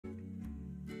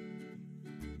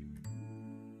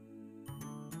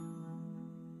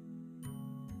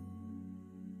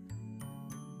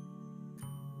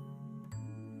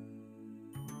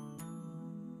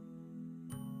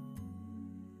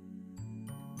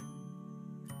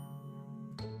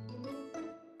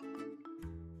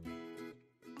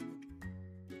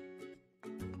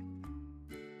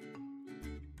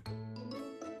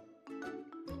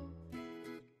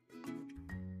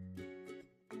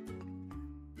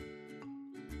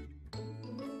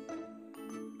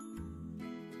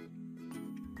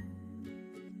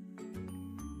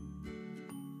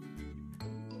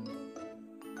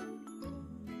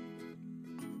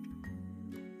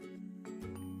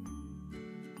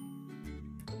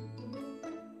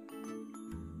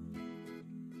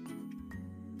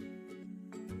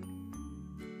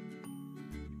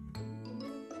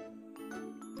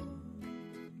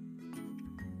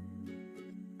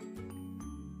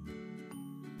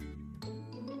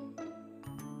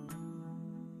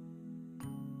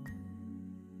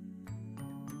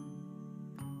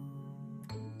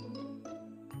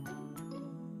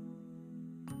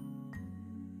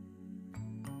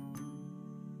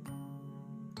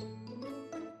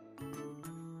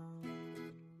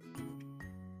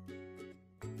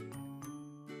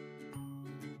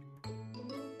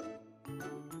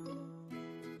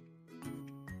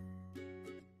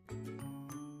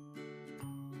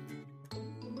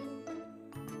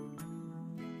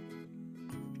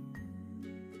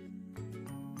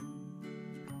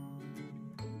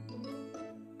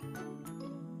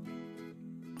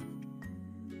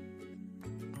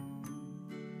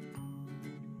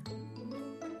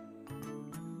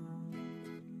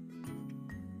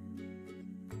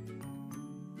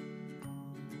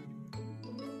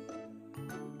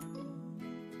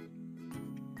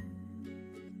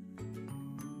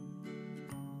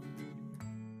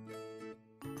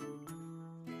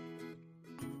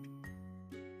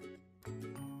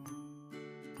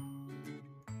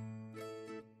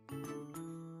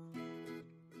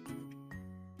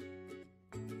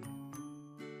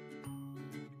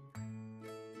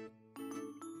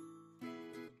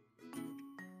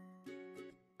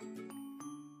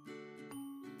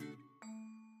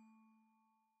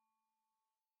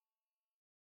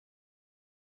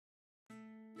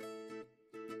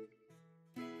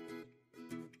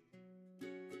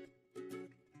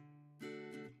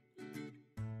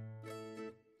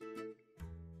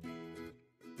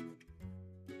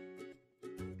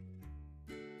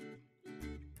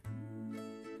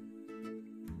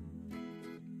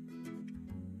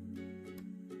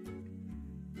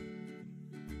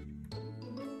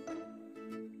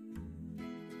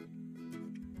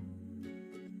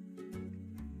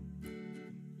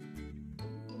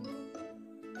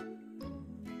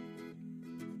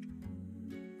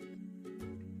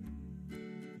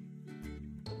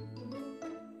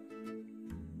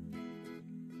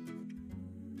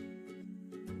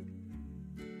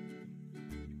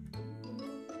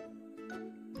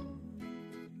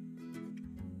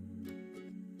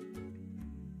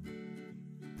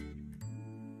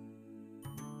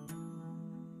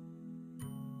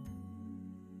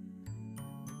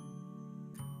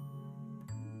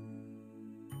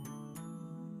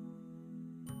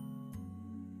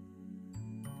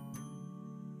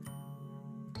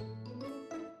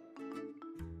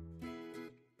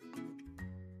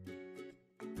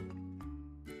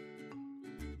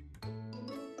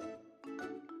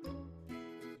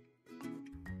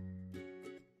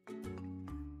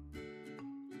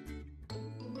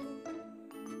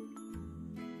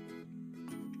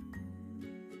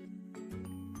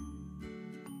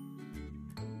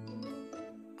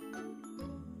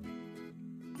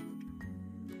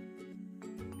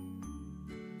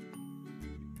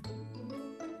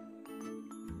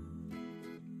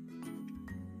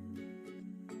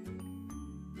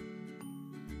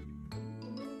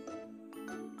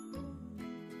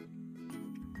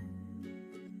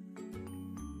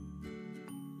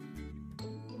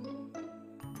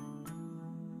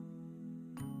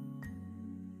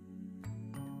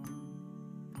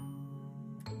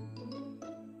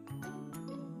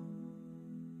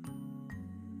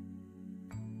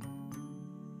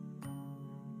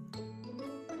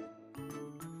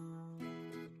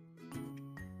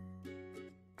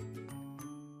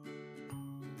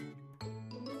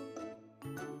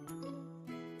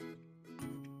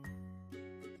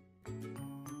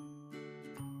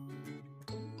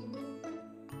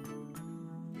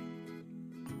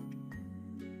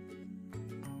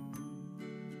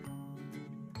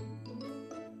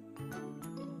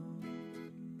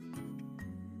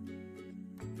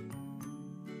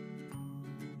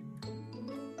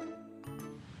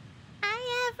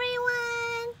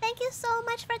so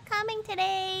much for coming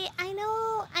today. I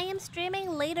know I am streaming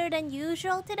later than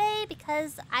usual today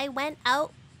because I went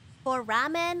out for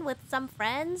ramen with some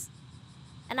friends.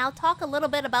 And I'll talk a little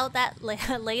bit about that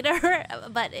later.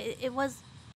 But it was...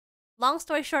 Long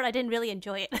story short, I didn't really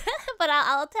enjoy it. But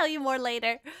I'll tell you more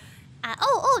later.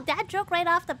 Dad joke right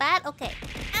off the bat? Okay.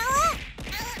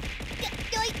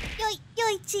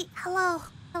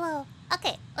 Hello.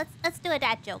 Okay, let's do a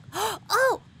dad joke.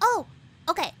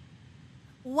 Okay.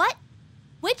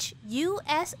 Which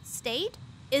U.S. state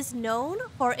is known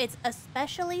for its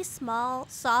especially small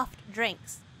soft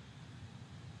drinks?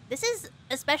 This is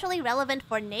especially relevant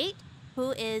for Nate,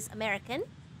 who is American.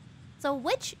 So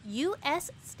which U.S.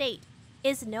 state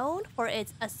is known for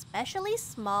its especially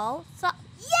small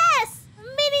Yes!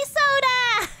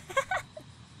 Minnesota!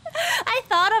 I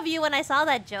thought of you when I saw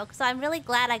that joke, so I'm really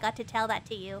glad I got to tell that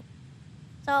to you.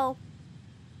 So,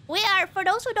 for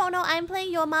those who don't know, I'm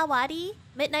playing Yomawari,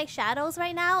 Midnight Shadows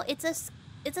right now. It's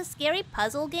a scary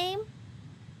puzzle game.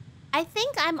 I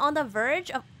think I'm on the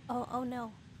verge of... Oh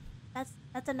no.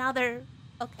 That's another...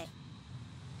 Okay.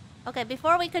 Okay,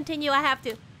 before we continue, remember,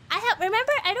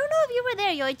 I don't know if you were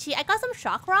there, Yoichi. I got some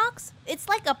shock rocks. It's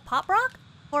like a pop rock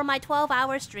for my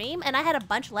 12-hour stream, and I had a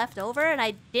bunch left over, and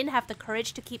I didn't have the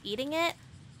courage to keep eating it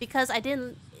because I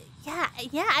didn't... Yeah,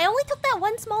 I only took that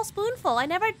one small spoonful. I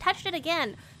never touched it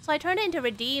again. So I turned it into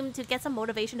Redeem to get some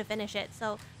motivation to finish it.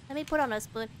 So let me put on a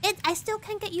spoon. I still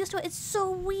can't get used to it. It's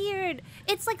so weird.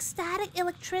 It's like static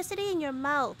electricity in your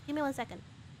mouth. Give me 1 second.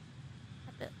 I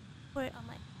have to put it on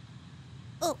my...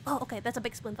 Oh, okay, that's a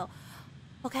big spoonful.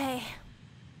 Okay.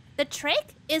 The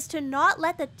trick is to not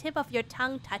let the tip of your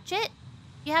tongue touch it.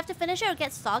 You have to finish it or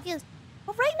get soggy.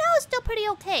 Well, right now it's still pretty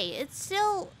okay. It's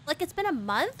still, like, it's been a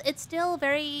month. It's still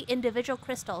very individual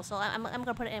crystal, so I'm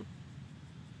gonna put it in.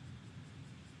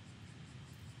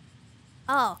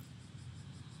 Oh.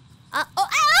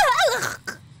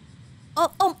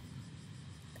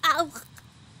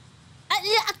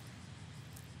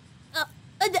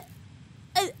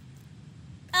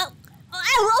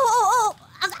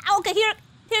 Okay, here.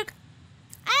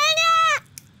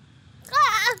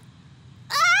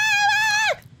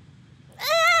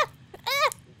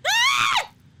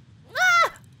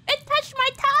 It touched my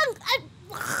tongue.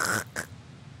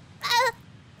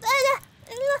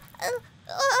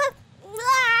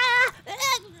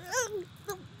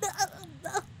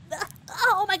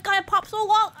 Oh my god, it popped so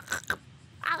long.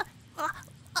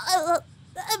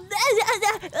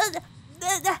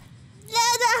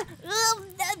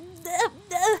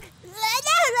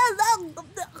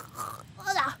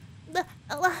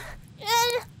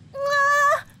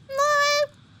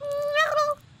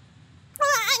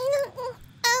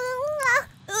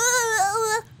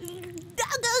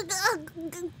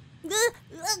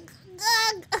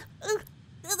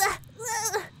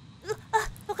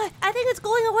 Okay, I think it's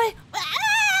going away.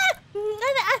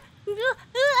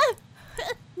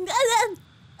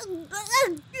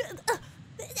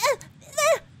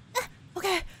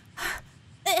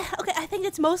 Okay, I think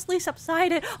it's mostly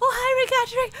subsided. Oh, hi, Rick.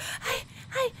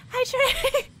 Hi,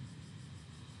 Trey.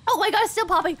 Oh my god, it's still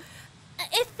popping.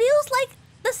 It feels like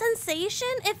the sensation,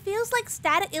 it feels like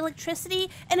static electricity,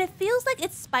 and it feels like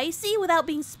it's spicy without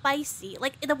being spicy.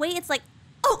 Like, the way it's like,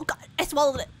 oh god, I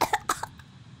swallowed it.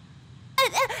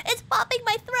 It's popping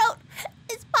my throat.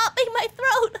 It's popping my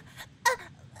throat.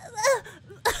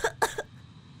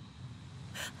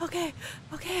 Okay.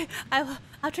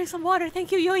 I'll drink some water.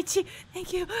 Thank you, Yoichi.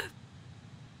 Thank you.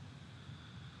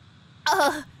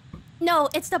 No,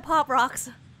 it's the pop rocks.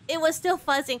 It was still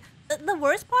fuzzing. The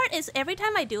worst part is every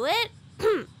time I do it,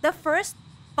 the first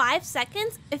 5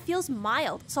 seconds, it feels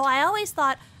mild. So I always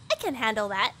thought, I can handle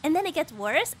that. And then it gets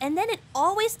worse. And then it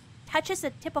always touches the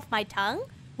tip of my tongue,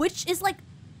 which is like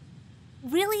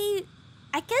really...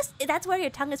 I guess that's where your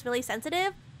tongue is really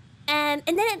sensitive. And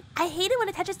then I hate it when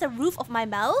it touches the roof of my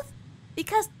mouth.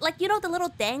 Because, like, you know the little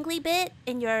dangly bit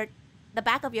in the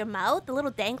back of your mouth? The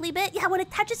little dangly bit? Yeah, when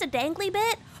it touches the dangly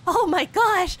bit, oh my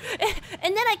gosh!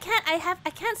 And then I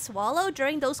can't swallow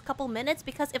during those couple minutes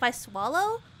because if I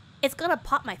swallow, it's gonna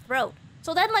pop my throat.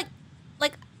 So then, like,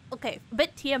 okay, a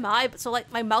bit TMI, but so,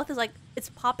 like, my mouth is, like, it's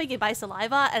popping in my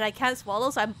saliva and I can't swallow,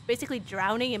 so I'm basically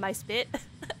drowning in my spit.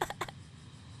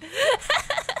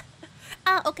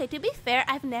 Okay, to be fair,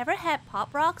 I've never had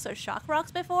pop rocks or shock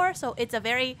rocks before, so it's a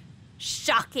very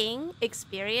shocking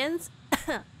experience.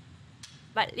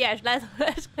 But yeah,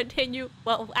 let's continue.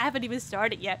 Well, I haven't even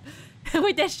started yet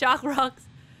with the shock rocks.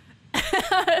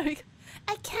 I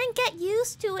can't get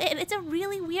used to it. It's a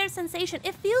really weird sensation.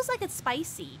 It feels like it's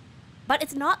spicy, but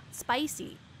it's not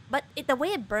spicy. But the way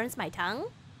it burns my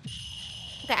tongue.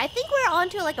 Okay, I think we're on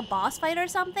to like a boss fight or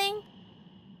something.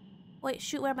 Wait,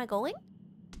 shoot, where am I going?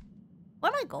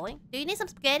 Where am I going? Do you need some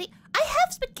spaghetti? I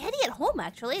have spaghetti at home,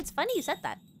 actually. It's funny you said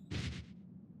that.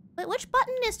 Wait, which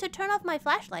button is to turn off my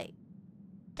flashlight?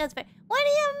 That's fair. What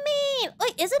do you mean?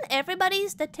 Wait, isn't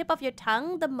everybody's the tip of your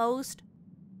tongue the most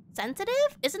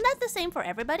sensitive? Isn't that the same for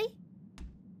everybody?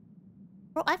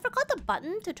 Bro, I forgot the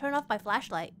button to turn off my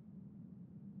flashlight.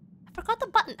 I forgot the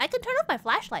button. I can turn off my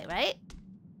flashlight, right?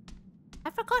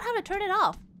 I forgot how to turn it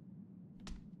off.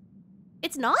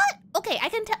 It's not? Okay, I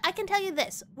can tell you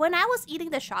this. When I was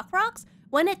eating the shock rocks,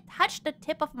 when it touched the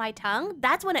tip of my tongue,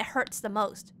 that's when it hurts the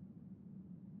most.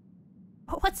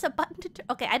 What's the button to turn?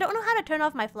 Okay, I don't know how to turn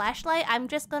off my flashlight. I'm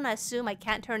just gonna assume I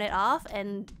can't turn it off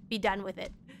and be done with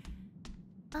it.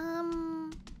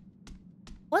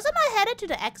 Wasn't I headed to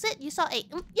the exit? You saw a...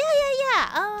 Yeah.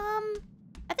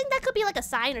 I think that could be like a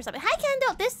sign or something. Hi,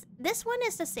 Kendo. This one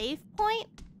is the save point.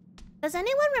 Does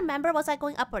anyone remember, was I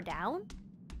going up or down?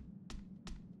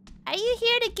 Are you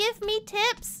here to give me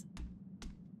tips?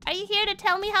 Are you here to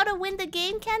tell me how to win the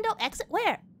game, Kendo? Exit?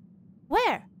 Where?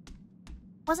 Where?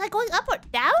 Was I going up or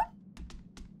down?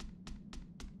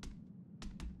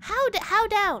 How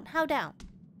down? How down?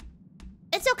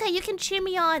 It's okay, you can cheer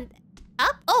me on.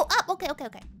 Up? Oh, up.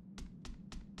 Okay.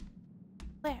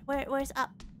 Where's up?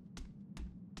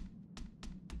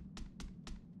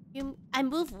 I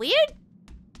move weird?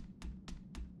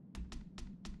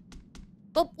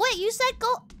 But wait, you said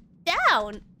go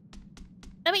down.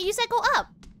 I mean, you said go up.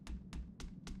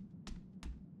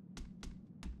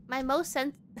 My most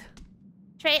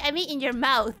Trey, I mean in your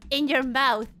mouth. In your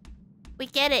mouth. We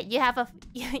get it. You have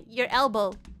your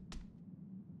elbow.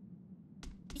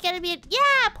 You gotta be...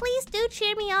 Yeah, please do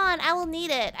cheer me on. I will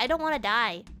need it. I don't want to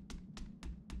die.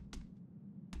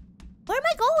 Where am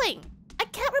I going? I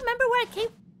can't remember where I came...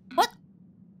 What?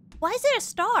 Why is there a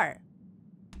star?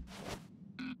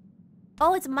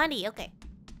 Oh, it's money. Okay.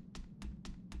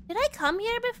 Did I come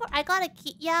here before? I got a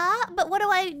key. Yeah, but what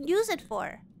do I use it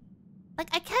for? Like,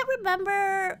 I can't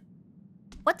remember...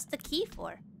 What's the key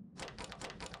for?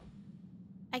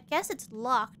 I guess it's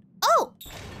locked. Oh!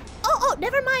 Oh,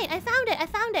 never mind. I found it.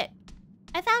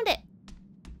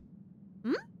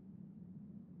 Hmm?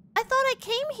 I thought I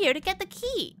came here to get the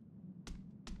key.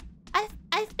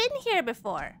 I've been here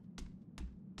before.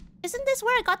 Isn't this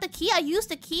where I got the key? I used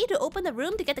the key to open the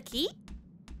room to get the key?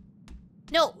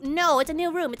 No, it's a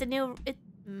new room.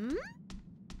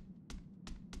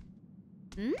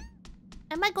 Hmm?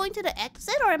 Am I going to the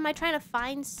exit or am I trying to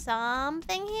find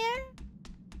something here?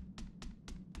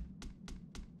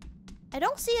 I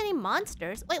don't see any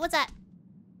monsters. Wait, what's that?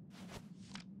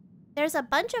 There's a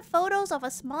bunch of photos of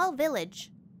a small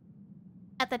village.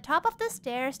 At the top of the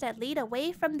stairs that lead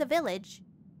away from the village,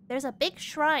 there's a big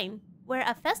shrine where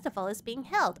a festival is being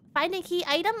held. Find a key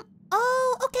item?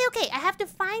 Oh, okay. I have to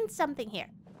find something here.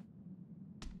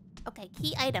 Okay,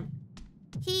 key item.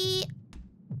 Key...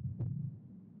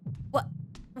 What?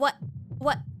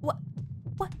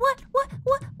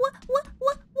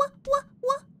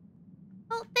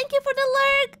 Oh, thank you for the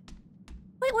lurk.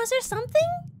 Wait, was there something?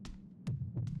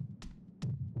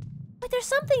 Wait, there's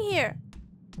something here.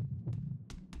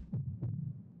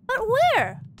 But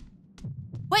where?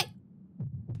 Wait.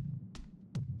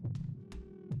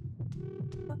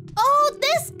 Oh,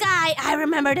 this guy. I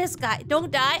remember this guy.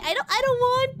 Don't die. I don't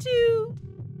want to.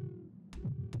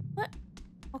 What?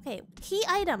 Okay, key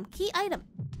item.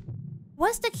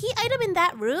 Was the key item in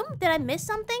that room? Did I miss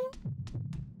something?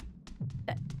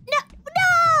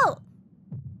 No!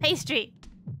 Pastry.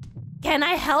 Can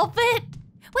I help it?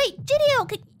 Wait, Gidio,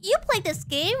 could you play this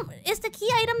game? Is the key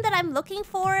item that I'm looking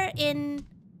for in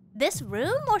this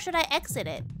room or should I exit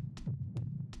it?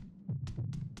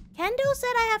 Kendo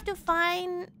said I have to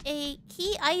find a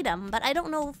key item, but I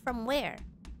don't know from where.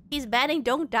 He's banning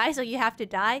don't die, so you have to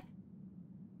die.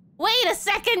 Wait a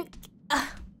second!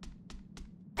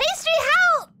 Pastry,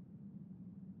 how?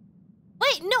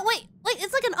 Wait, no, wait,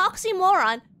 it's like an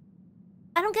oxymoron.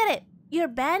 I don't get it. You're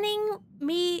banning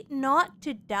me not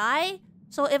to die?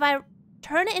 So if I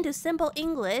turn it into simple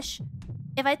English,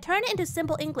 you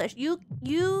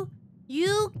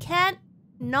can't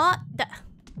not die.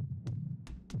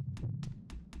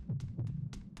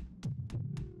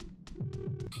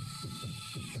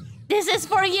 This is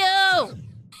for you!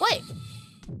 Wait.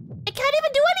 I can't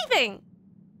even do anything!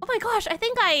 Oh my gosh, I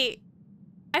think I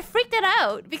freaked it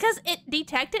out because it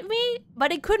detected me,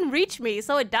 but it couldn't reach me,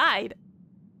 so it died.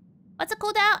 What's the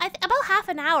cooldown? About half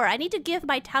an hour. I need to give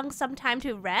my tongue some time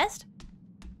to rest.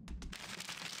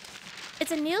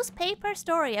 It's a newspaper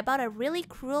story about a really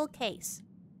cruel case.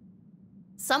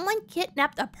 Someone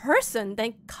kidnapped a person,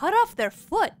 then cut off their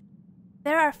foot.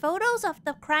 There are photos of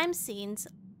the crime scenes,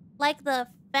 like the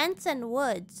Fence and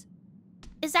woods.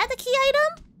 Is that the key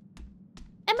item?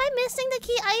 Am I missing the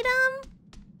key item?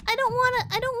 I don't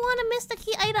wanna miss the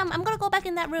key item. I'm gonna go back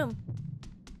in that room.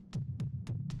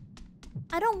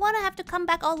 I don't wanna have to come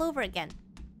back all over again.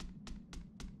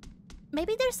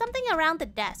 Maybe there's something around the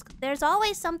desk. There's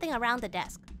always something around the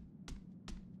desk.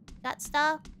 Got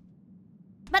stuff?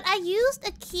 But I used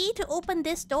a key to open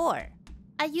this door.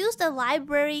 I used a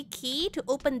library key to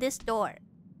open this door.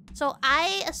 So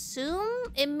I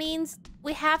assume it means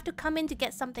we have to come in to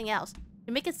get something else.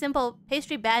 To make it simple,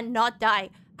 pastry band, not die.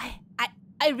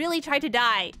 I really tried to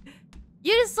die.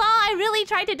 You saw I really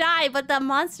tried to die, but the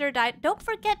monster died. Don't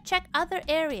forget, check other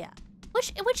area.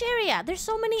 Which area? There's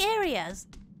so many areas.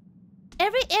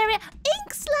 Every area.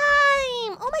 Ink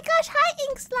Slime! Oh my gosh, hi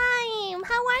Ink Slime!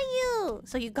 How are you?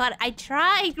 So you got it. I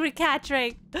tried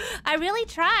recapturing. I really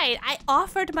tried. I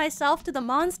offered myself to the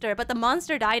monster, but the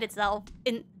monster died itself.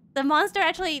 The monster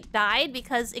actually died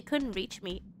because it couldn't reach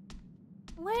me.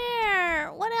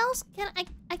 Where? What else can I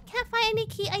can't find any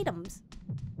key items.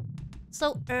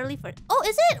 So early for... Oh,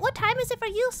 is it? What time is it for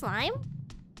you, Slime?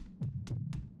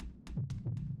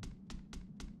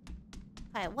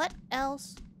 Okay, what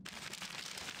else?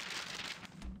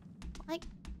 Like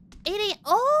 8 a.m.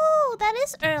 Oh, that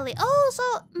is early. Oh,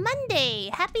 so Monday.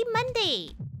 Happy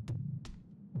Monday.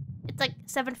 It's like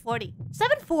 7:40.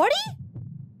 7:40?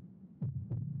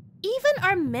 Even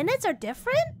our minutes are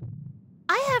different?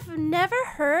 I have never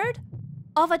heard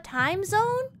of a time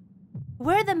zone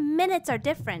where the minutes are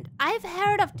different. I've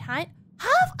heard of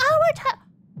half-hour time.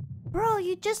 Bro,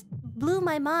 you just blew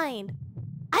my mind.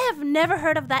 I have never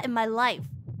heard of that in my life.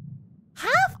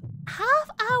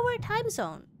 Half-hour time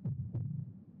zone.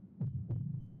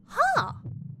 Huh.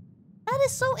 That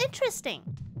is so interesting.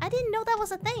 I didn't know that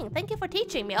was a thing. Thank you for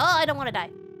teaching me. Oh, I don't want to die.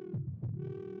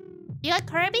 You got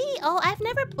Kirby? Oh, I've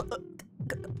never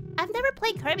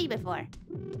played Kirby before.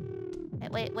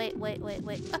 Wait. What?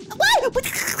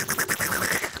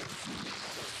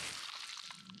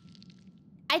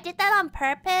 I did that on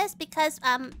purpose because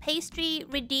pastry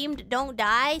redeemed don't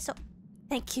die. So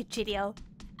thank you, Chidio.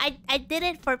 I did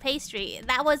it for pastry.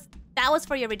 That was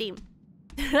for your redeem.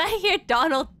 Did I hear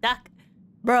Donald Duck?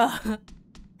 Bruh.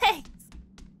 Thanks.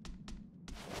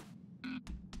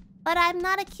 But I'm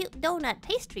not a cute donut.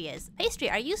 Pastry is. Pastry,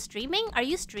 are you streaming? Are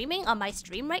you streaming on my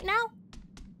stream right now?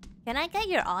 Can I get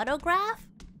your autograph?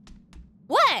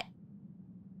 What?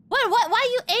 What? Why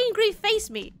you angry face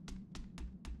me?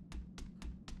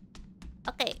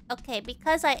 Okay.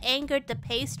 Because I angered the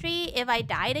pastry, if I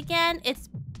died again,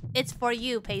 it's for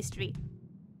you, pastry.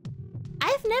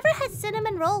 I've never had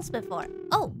cinnamon rolls before.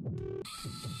 Oh.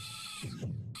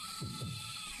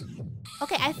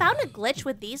 Okay, I found a glitch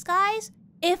with these guys.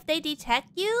 If they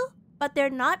detect you, but they're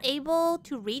not able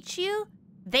to reach you,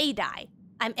 they die.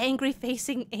 I'm angry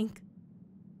facing ink.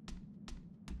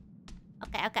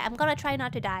 Okay, I'm gonna try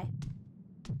not to die.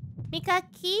 Mika,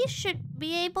 key should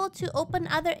be able to open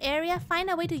other area. Find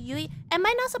a way to Yui. Am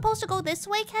I not supposed to go this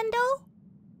way, Kendo?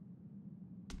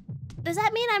 Does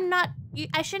that mean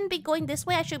I shouldn't be going this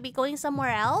way? I should be going somewhere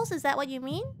else? Is that what you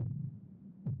mean?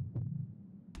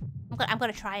 I'm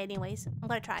gonna try anyways. I'm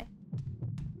gonna try.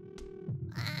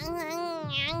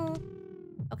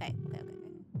 Okay.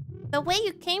 The way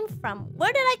you came from.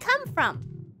 Where did I come from?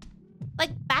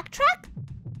 Like, backtrack?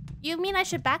 You mean I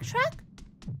should backtrack?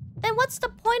 Then what's the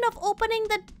point of opening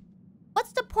the...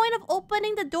 What's the point of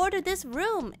opening the door to this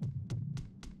room?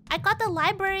 I got the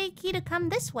library key to come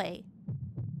this way.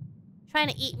 Trying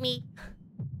to eat me.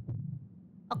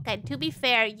 Okay, to be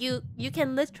fair, you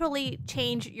can literally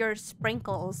change your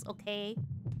sprinkles, okay?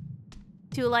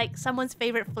 To, like, someone's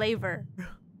favorite flavor.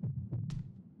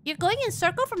 You're going in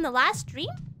circle from the last stream?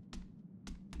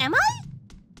 Am I?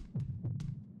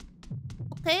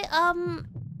 Okay,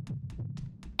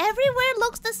 everywhere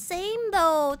looks the same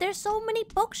though. There's so many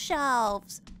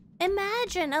bookshelves.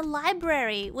 Imagine a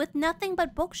library with nothing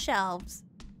but bookshelves.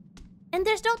 And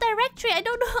there's no directory. I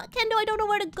don't know, Kendo, I don't know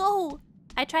where to go.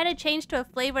 I try to change to a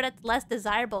flavor that's less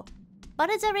desirable. But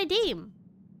it's a redeem.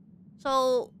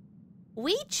 So,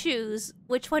 we choose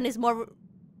which one is more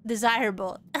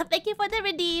desirable. Thank you for the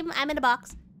redeem. I'm in a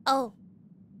box. Oh.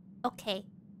 Okay.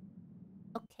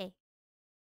 Okay.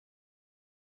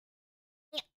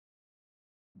 Yeah.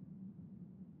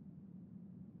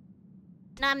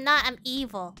 No, I'm not. I'm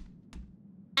evil.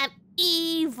 I'm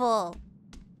evil.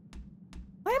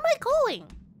 Where am I going?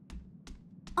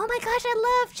 Oh my gosh, I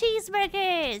love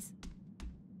cheeseburgers.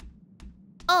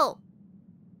 Oh.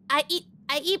 I eat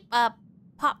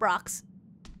Pop Rocks.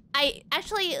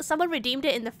 Someone redeemed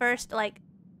it in the first, like,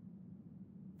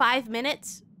 5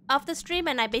 minutes of the stream,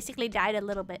 and I basically died a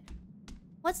little bit.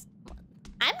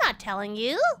 I'm not telling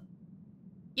you.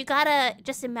 You gotta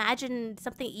just imagine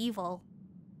something evil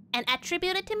and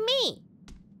attribute it to me.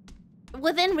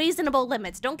 Within reasonable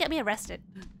limits. Don't get me arrested.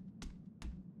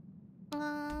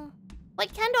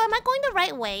 Wait, Kendo, am I going the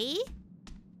right way?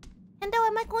 Kendo,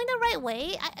 am I going the right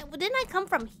way? Didn't I come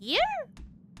from here?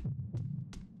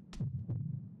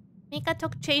 Mika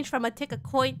took change from a ticket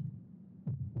coin.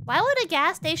 Why would a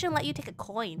gas station let you take a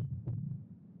coin?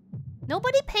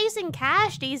 Nobody pays in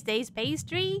cash these days,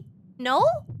 Pastry. No?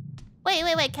 Wait.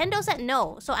 Kendo said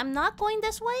no. So I'm not going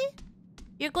this way?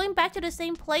 You're going back to the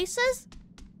same places?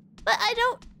 But I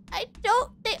don't...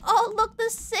 They all look the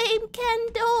same,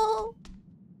 Kendo.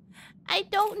 I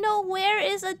don't know where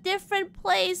is a different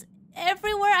place.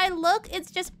 Everywhere I look,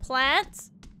 it's just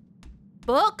plants.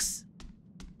 Books.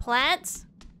 Plants.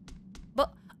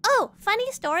 Oh,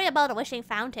 funny story about a wishing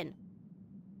fountain.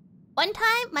 One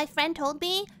time, my friend told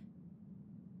me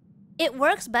it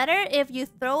works better if you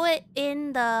throw it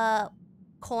in the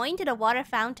coin to the water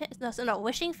fountain, no,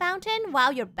 wishing fountain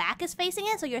while your back is facing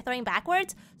it, so you're throwing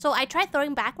backwards. So I tried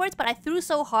throwing backwards, but I threw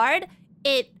so hard,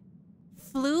 it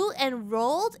flew and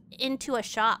rolled into a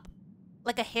shop,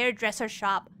 like a hairdresser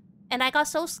shop. And I got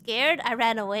so scared, I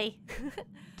ran away.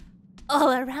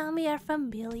 All around me are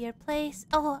familiar places.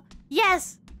 Oh,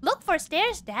 yes! Look for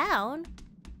stairs down.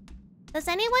 Does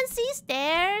anyone see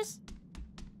stairs?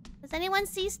 Does anyone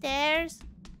see stairs?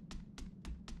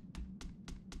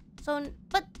 So,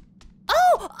 but...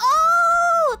 Oh,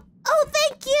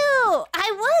 thank you!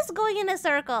 I was going in a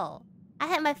circle. I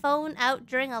had my phone out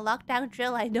during a lockdown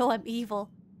drill. I know I'm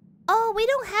evil. Oh, we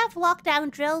don't have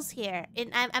lockdown drills here.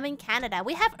 I'm in Canada.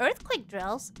 We have earthquake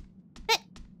drills.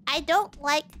 I don't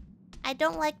like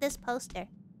this poster.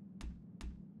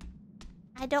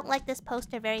 I don't like this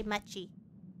poster very muchy.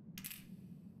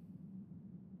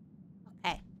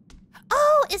 Okay.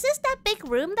 Oh, is this that big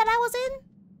room that I was in?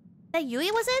 That Yui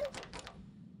was in?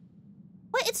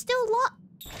 Wait, it's still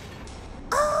locked.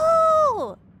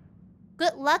 Oh!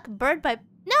 Good luck, bird by...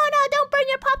 No, don't burn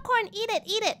your popcorn. Eat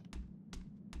it.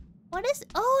 What is...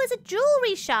 Oh, it's a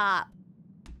jewelry shop.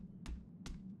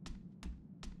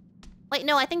 Wait,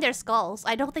 no, I think they're skulls.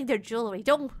 I don't think they're jewelry.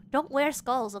 Don't wear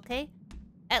skulls, okay?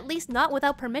 At least not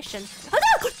without permission. Oh,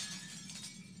 no!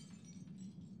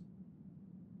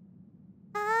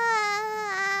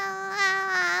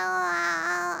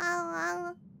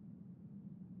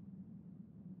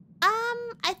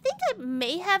 I think I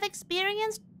may have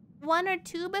experienced one or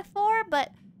two before,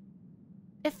 but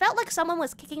it felt like someone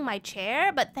was kicking my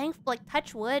chair, but thankfully, like,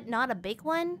 touch wood, not a big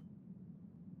one.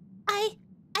 I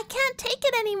can't take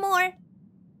it anymore.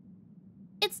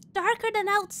 It's darker than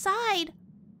outside.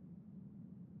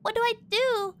 What do I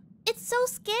do? It's so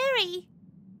scary.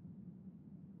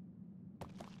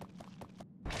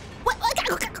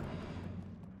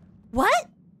 What?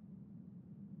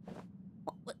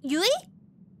 Yui?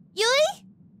 Yui?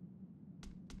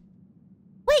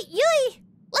 Wait, Yui!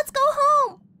 Let's go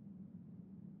home!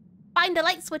 Find the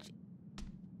light switch.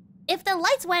 If the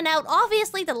lights went out,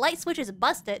 obviously the light switch is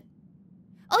busted.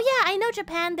 Oh yeah, I know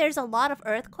Japan, there's a lot of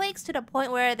earthquakes to the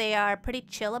point where they are pretty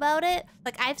chill about it.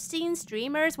 Like, I've seen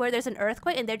streamers where there's an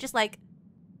earthquake and they're just like,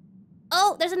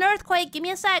 oh, there's an earthquake, give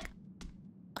me a sec.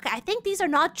 Okay, I think these are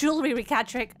not jewelry,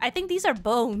 Rikatrick. I think these are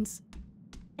bones.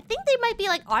 I think they might be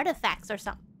like artifacts or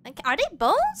something. Like, are they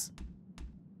bones?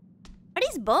 Are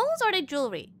these bones or are they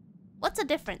jewelry? What's the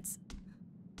difference?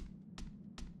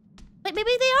 Wait,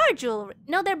 maybe they are jewelry.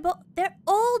 No, they're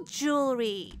old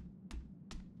jewelry.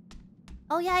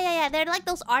 Oh, yeah. They're like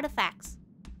those artifacts.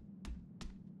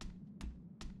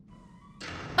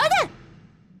 Oh, no!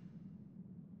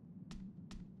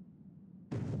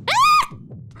 Ah!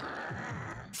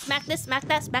 Smack this, smack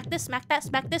that, smack this, smack that,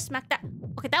 smack this, smack that.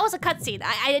 Okay, that was a cutscene.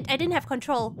 I didn't have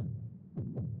control.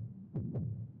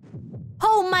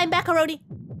 Oh, my macaroni.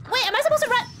 Wait, am I supposed to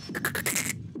run?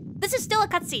 This is still a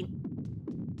cutscene.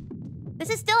 This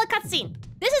is still a cutscene.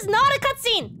 This is not a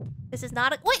cutscene. This is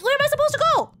not a... Wait, where am I supposed to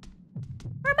go?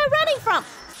 Where am I running from?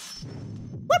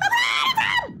 Where am I running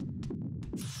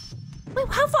from? Wait,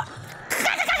 how far?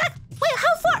 Wait,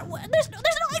 how far? There's no... Where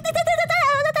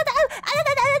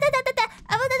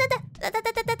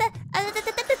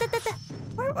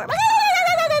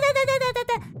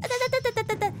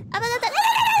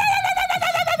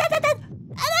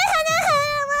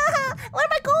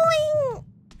am I going?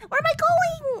 Where am I going?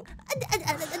 No.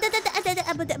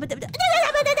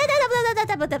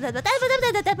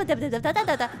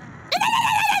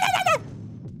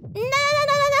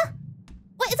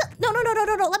 Wait,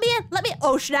 no. Let me in.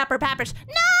 Oh, snapper pappers.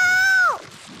 No!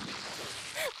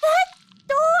 That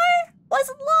door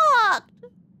was locked.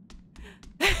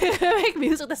 Make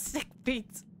music with the sick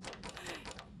beats.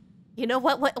 You know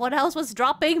what else was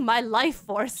dropping? My life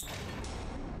force.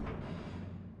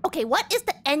 Okay, what is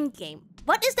the end game?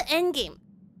 What is the end game?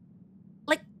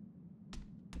 Like,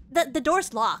 the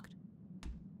door's locked.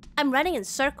 I'm running in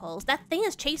circles. That thing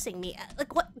is chasing me.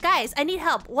 Like, what? Guys, I need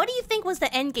help. What do you think was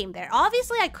the end game there?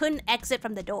 Obviously, I couldn't exit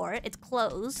from the door. It's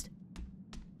closed.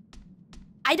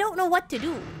 I don't know what to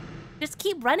do. Just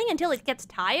keep running until it gets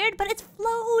tired, but it's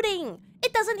floating.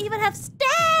 It doesn't even have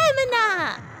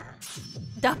stamina.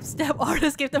 Dubstep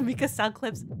artists give them Mika sound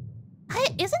clips.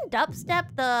 Isn't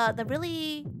dubstep the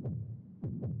really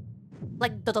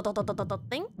like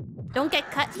thing? Don't get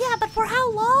cut. Yeah, but for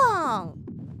how long?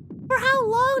 For how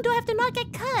long do I have to not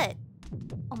get cut?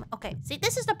 Oh my, okay, see,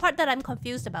 this is the part that I'm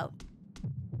confused about.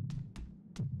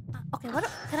 Okay, what?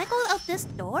 Can I go out this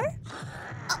door?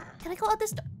 Oh, can I go out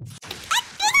this door?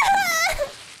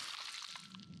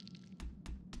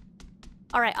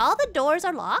 All right, all the doors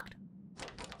are locked.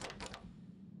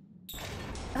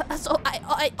 So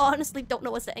I honestly don't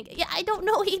know what's the end game. Yeah, I don't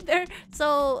know either.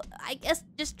 So I guess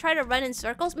just try to run in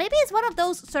circles. Maybe it's one of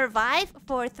those survive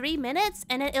for 3 minutes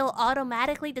and then it'll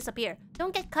automatically disappear.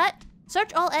 Don't get cut.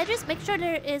 Search all edges. Make sure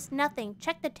there is nothing.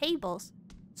 Check the tables.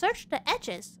 Search the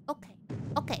edges. Okay.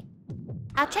 Okay.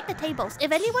 I'll check the tables.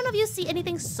 If any one of you see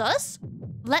anything sus,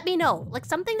 let me know. Like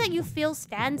something that you feel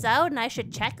stands out and I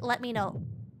should check, let me know.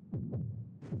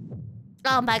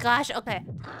 Oh my gosh, okay.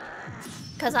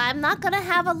 Because I'm not gonna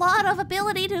have a lot of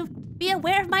ability to be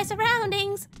aware of my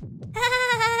surroundings.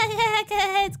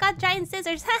 It's got giant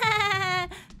scissors.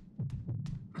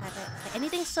 Okay,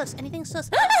 anything sus, anything sus.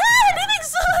 Anything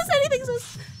sus, anything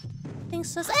sus. Anything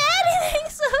sus, anything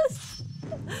sus.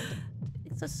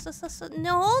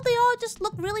 No, they all just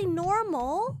look really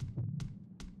normal.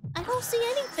 I don't see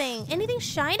anything. Anything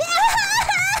shiny?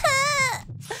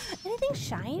 Anything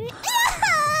shiny?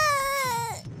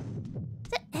 Is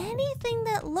there anything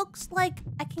that looks like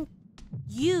I can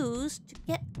use to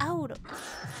get out of?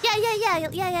 Yeah.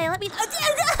 Let me.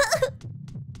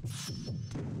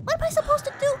 What am I supposed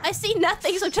to do? I see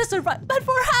nothing, so just a run. But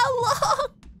for how long?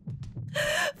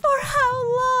 For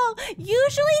how long?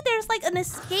 Usually there's like an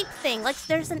escape thing. Like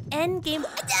there's an end game.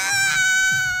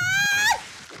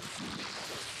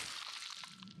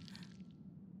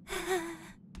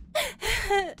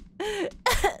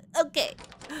 Okay,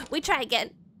 we try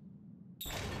again.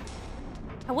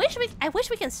 I wish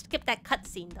we can skip that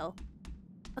cutscene though.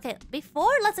 Okay,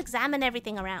 before let's examine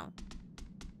everything around.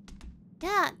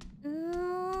 Yeah,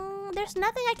 there's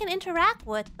nothing I can interact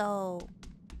with though.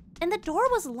 And the door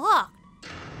was locked.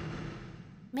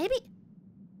 Maybe...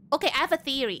 Okay, I have a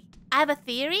theory.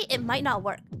 It might not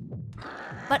work.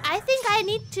 But I think I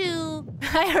need to...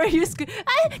 I heard you scream.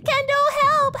 Kendo,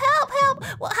 help!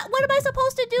 What am I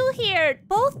supposed to do here?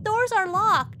 Both doors are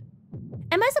locked.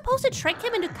 Am I supposed to trick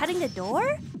him into cutting the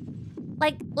door?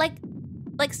 Like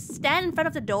stand in front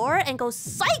of the door and go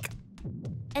psych!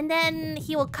 And then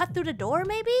he will cut through the door,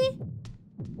 maybe?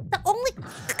 The only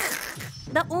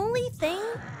thing...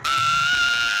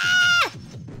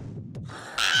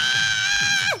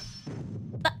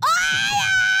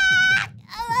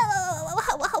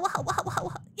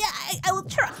 Yeah, I will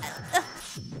try.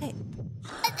 Okay.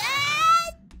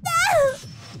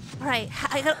 Alright,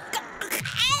 I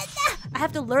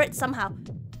have to lure it somehow. No!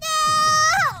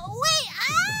 Wait!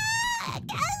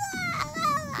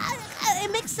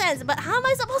 It makes sense, but how am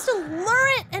I supposed to lure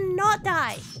it and not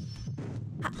die?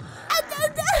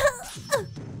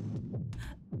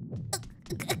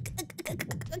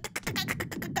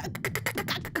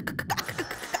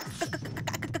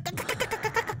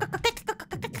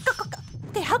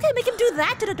 Okay, how can I make him do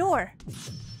that to the door?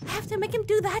 I have to make him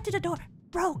do that to the door.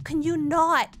 Bro, can you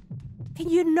not? Can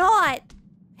you not?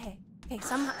 Okay,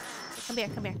 somehow... Come here.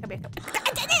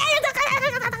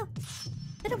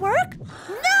 Did it work?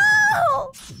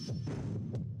 No!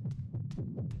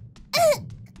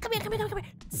 Come here.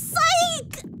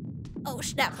 Psych! Oh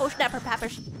snap, her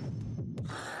pappers.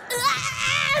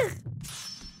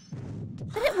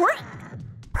 Did it work?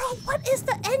 Bro, what is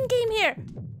the end game here?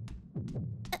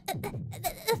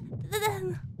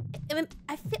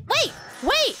 I feel...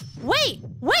 Wait,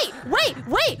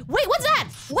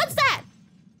 what's that?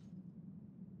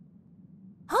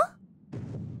 Huh?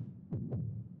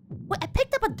 Wait, I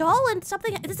picked up a doll and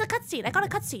something... This is a cutscene. I got a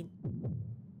cutscene.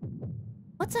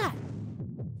 What's that?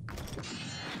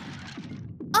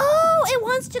 Oh, it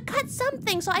wants to cut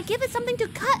something, so I give it something to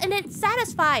cut and it's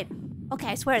satisfied. Okay,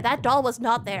 I swear, that doll was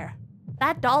not there.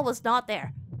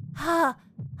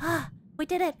 We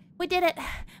did it.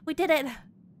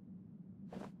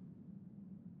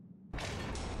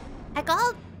 I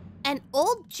got an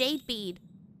old jade bead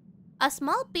a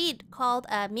small bead called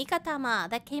a mikatama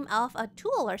that came off a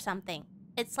tool or something.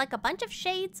 It's like a bunch of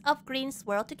shades of green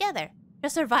swirled together. To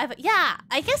survive it. Yeah,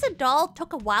 I guess the doll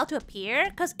took a while to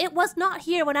appear because it was not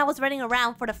here when I was running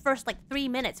around for the first like 3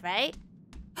 minutes, right?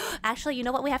 Actually, you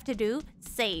know what we have to do?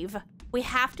 Save. We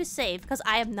have to save because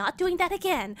I am not doing that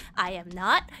again. I am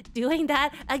not doing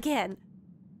that again.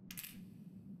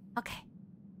 Okay.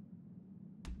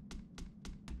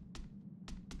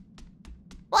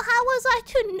 Well, how was I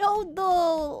to know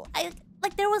though?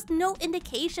 Like there was no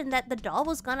indication that the doll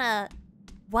was gonna...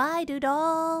 Why do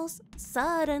dolls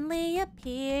suddenly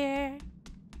appear?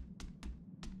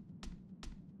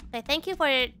 Okay, thank you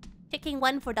for picking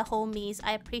one for the homies.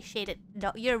 I appreciate it.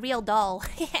 You're a real doll.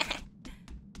 Should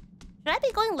I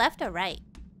be going left or right?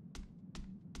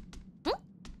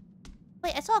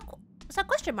 Wait, I saw a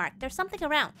question mark. There's something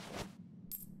around.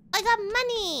 I got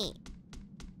money!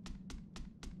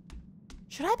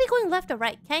 Should I be going left or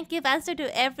right? Can't give answer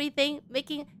to everything,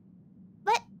 making...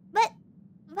 But...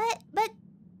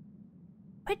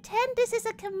 Pretend this is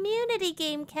a community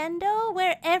game, Kendo,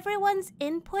 where everyone's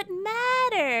input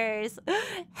matters.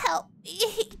 Help me.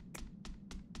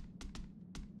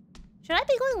 Should I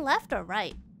be going left or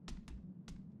right?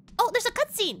 Oh, there's a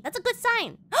cutscene. That's a good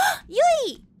sign.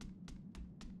 Yui!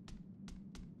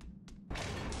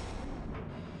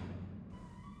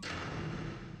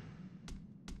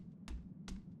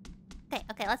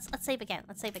 Okay, let's save again.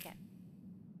 Let's save again.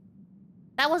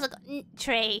 That was a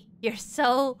Trey. You're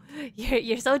so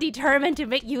determined to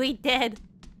make Yui dead.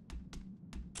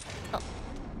 Oh.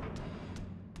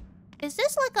 Is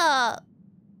this like a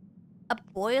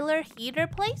boiler heater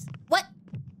place? What?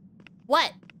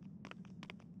 What?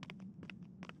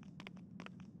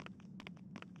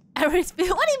 What do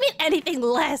you mean anything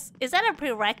less? Is that a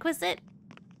prerequisite?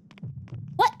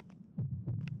 What?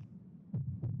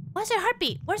 Where's your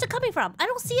heartbeat? Where's it coming from? I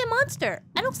don't see a monster.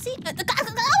 I don't see...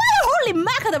 Holy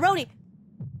macaroni!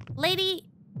 Lady,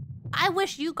 I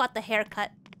wish you got the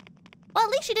haircut. Well,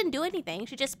 at least she didn't do anything.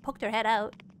 She just poked her head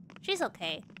out. She's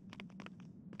okay.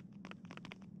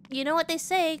 You know what they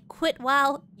say, quit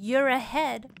while you're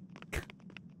ahead. I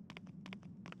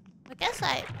guess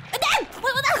I...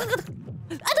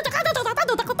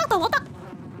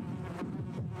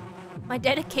 My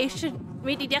dedication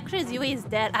is Yui is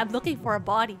dead. I'm looking for a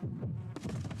body.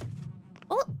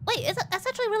 Oh, wait, that's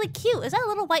actually really cute. Is that a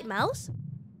little white mouse?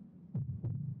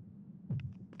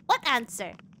 What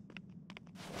answer?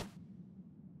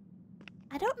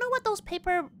 I don't know what those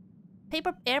paper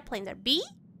airplanes are. B?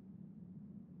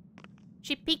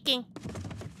 She peeking.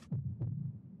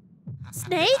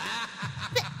 Snake?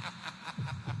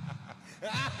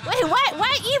 Wait,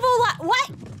 why evil? What?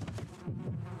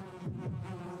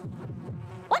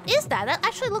 What is that? That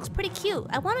actually looks pretty cute.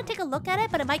 I want to take a look at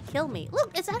it, but it might kill me.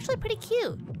 Look, it's actually pretty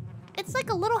cute. It's like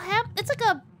a little it's like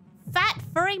a fat,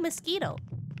 furry mosquito.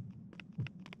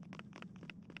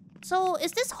 So,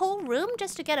 is this whole room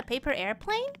just to get a paper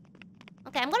airplane?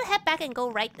 Okay, I'm gonna head back and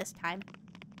go right this time.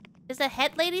 Is the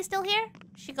head lady still here?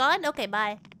 She gone? Okay,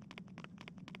 bye.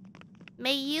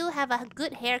 May you have a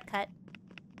good haircut.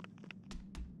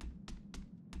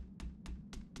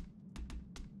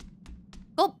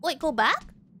 Go back?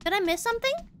 Did I miss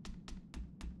something?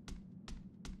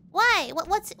 Why?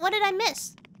 What did I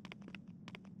miss?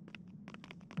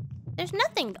 There's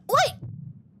nothing. Wait!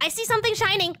 I see something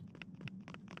shining.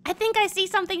 I think I see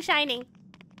something shining.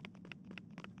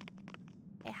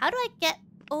 Okay, how do I get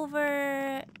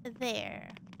over there?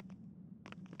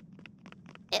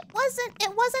 It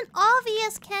wasn't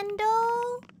obvious,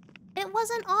 Kendo. It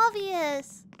wasn't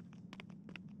obvious.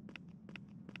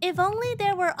 If only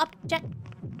there were objective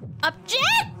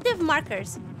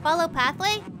markers. Follow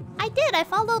pathway? I did. I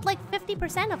followed like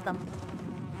 50% of them.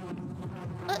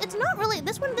 It's not really...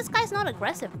 This guy's not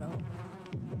aggressive though.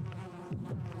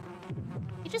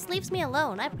 He just leaves me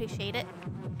alone. I appreciate it.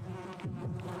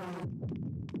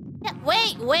 Yeah,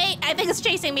 wait. I think it's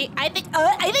chasing me. I think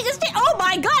it's oh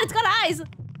my god, it's got eyes.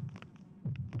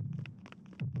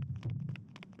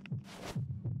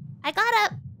 I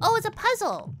got a... Oh, it's a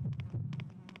puzzle.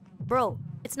 Bro,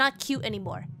 it's not cute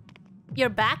anymore. Your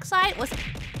backside was...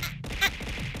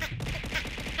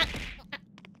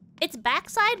 Its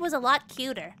backside was a lot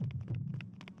cuter.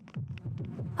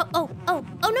 Oh, no. Oh,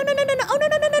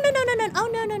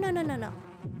 no.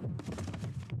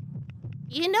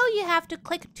 You know you have to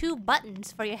click 2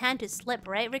 buttons for your hand to slip,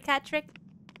 right, Rikatrick?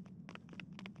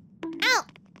 Ow!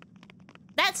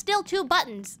 That's still 2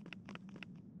 buttons.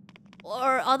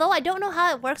 Although I don't know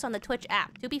how it works on the Twitch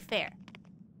app, to be fair.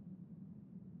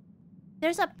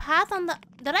 There's a path on the...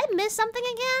 Did I miss something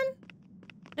again?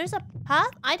 There's a path?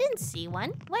 I didn't see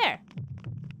one. Where?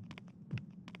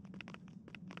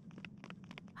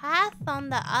 path on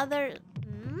the other...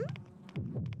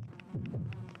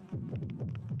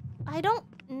 I don't...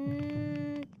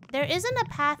 there isn't a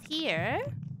path here.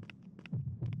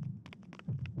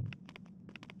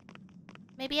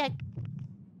 Maybe I...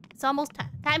 It's almost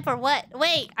time for what?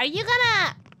 Wait, are you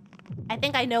gonna... I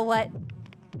think I know what.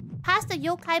 Past the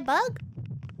yokai bug?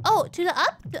 Oh, to the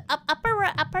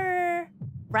upper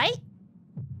right?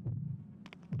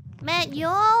 Man, you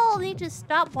all need to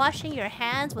stop washing your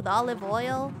hands with olive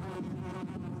oil.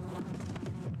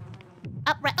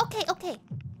 Up right. Okay, okay.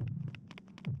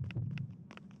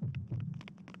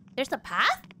 There's a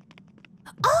path?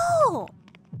 Oh!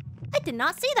 I did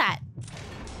not see that.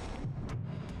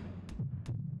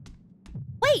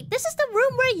 Wait, this is the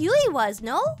room where Yui was,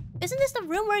 no? Isn't this the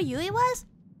room where Yui was?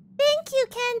 Thank you,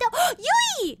 Kendo.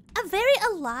 Yui! A very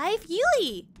alive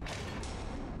Yui.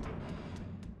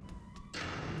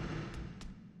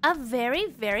 A very,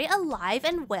 very alive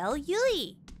and well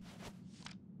Yui.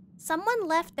 Someone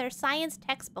left their science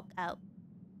textbook out.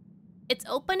 It's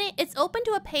open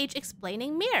to a page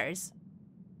explaining mirrors.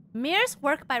 Mirrors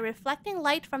work by reflecting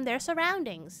light from their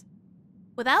surroundings.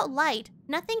 Without light,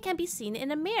 nothing can be seen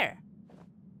in a mirror.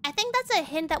 I think that's a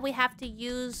hint that we have to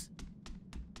use...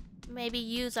 Maybe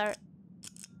use our...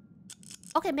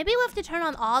 Okay, maybe we have to turn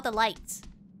on all the lights.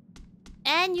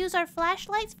 And use our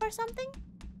flashlights for something?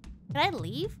 Can I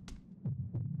leave?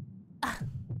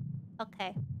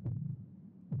 Okay.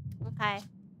 Okay.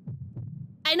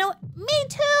 I know... Me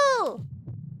too!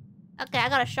 Okay, I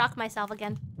gotta shock myself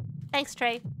again. Thanks,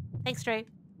 Trey. Thanks, Trey.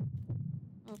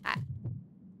 Okay.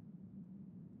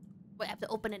 Wait, I have to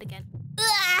open it again.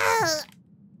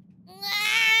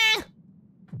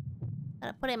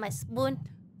 Gotta put it in my spoon.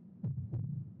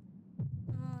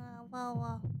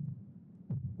 Whoa.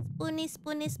 Spoony,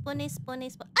 spoony, spoony, spoony,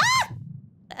 spoon. Ah!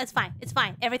 It's fine. It's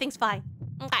fine. Everything's fine.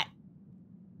 Okay.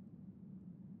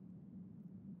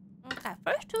 Okay.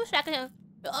 First 2 seconds.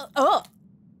 Oh!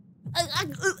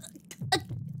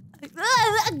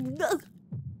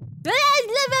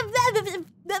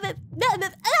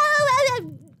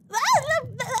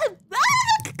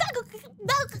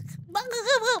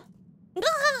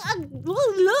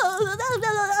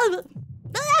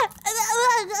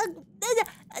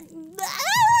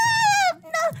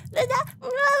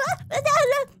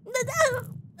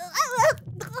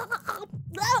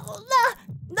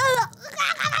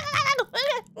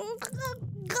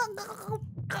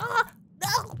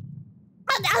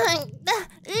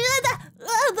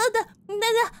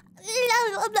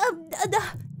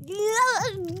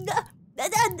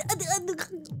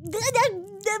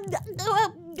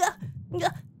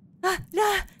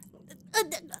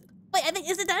 Wait, I think,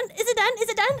 is it done? Is it done? Is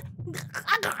it done?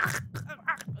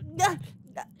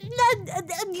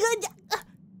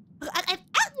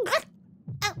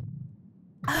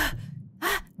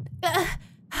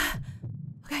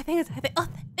 Okay, I think it's, oh,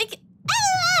 thank you.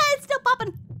 Ah, it's still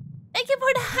popping. Thank you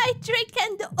for the hydrate,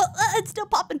 Kendo. It's still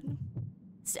popping.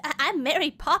 I'm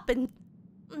Mary Poppin.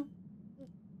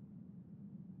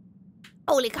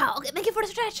 Holy cow. Okay, thank you for the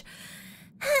stretch.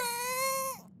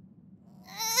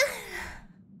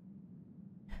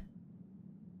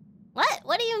 What?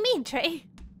 What do you mean, Trey?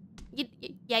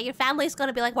 Yeah, your family's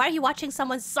gonna be like, why are you watching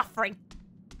someone suffering?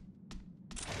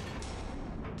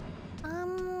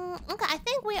 Okay, I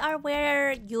think we are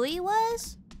where Yui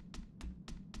was.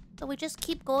 So we just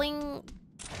keep going.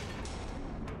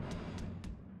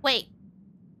 Wait.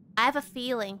 I have a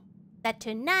feeling that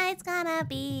tonight's gonna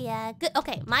be a good...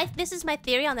 Okay, this is my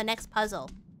theory on the next puzzle.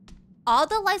 All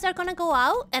the lights are gonna go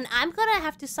out, and I'm gonna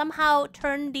have to somehow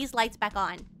turn these lights back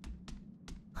on.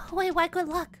 Oh, wait, why good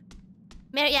luck?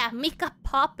 Yeah, Mika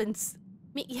Poppins.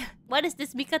 What is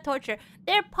this Mika torture?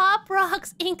 They're Pop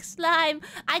Rocks Ink Slime.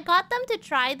 I got them to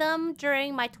try them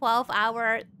during my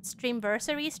 12-hour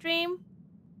streamversary stream.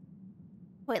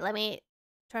 Wait, let me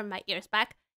turn my ears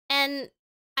back. And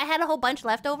I had a whole bunch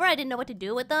left over. I didn't know what to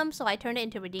do with them, so I turned it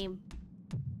into redeem.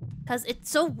 Because it's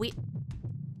so weird.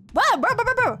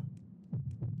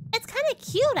 It's kind of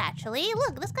cute, actually.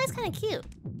 Look, this guy's kind of cute.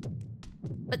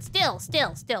 But still,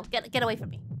 get away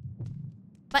from me.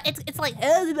 But it's like...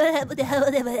 It's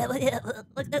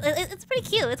pretty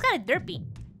cute. It's kind of derpy.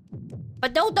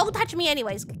 But don't touch me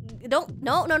anyways. No.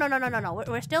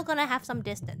 We're still gonna have some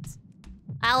distance.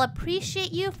 I'll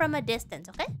appreciate you from a distance,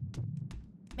 okay?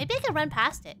 Maybe I can run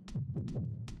past it.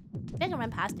 Maybe I can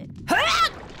run past it.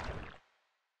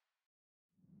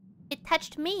 It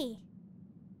touched me.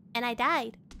 And I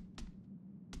died.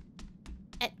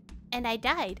 And I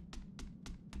died.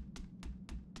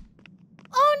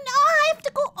 Oh no, I have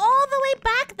to go all the way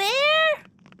back there?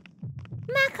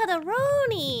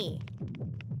 Macaroni.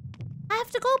 I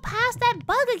have to go past that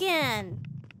bug again.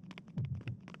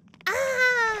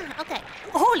 Ah, okay.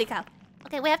 Holy cow.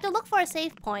 Okay, we have to look for a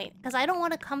save point because I don't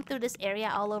want to come through this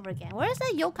area all over again. Where is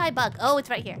that yokai bug? Oh, it's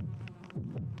right here.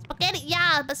 Spaghetti.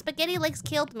 Yeah, but spaghetti legs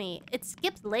killed me. It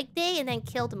skipped leg day and then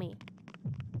killed me.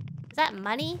 Is that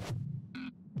money?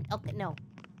 Okay, no.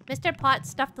 Mr. Pot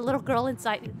stuffed the little girl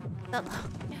inside.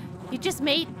 You just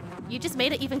made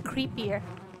it even creepier.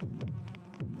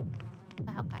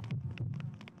 Okay.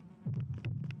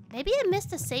 Maybe I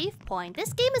missed a save point.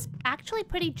 This game is actually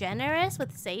pretty generous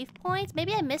with save points.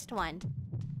 Maybe I missed one.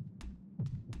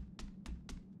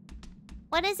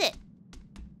 What is it?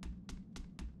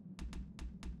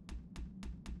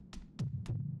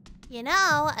 You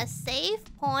know, a save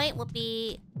point would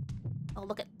be... Oh,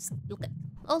 look.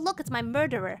 Oh, look, it's my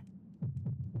murderer.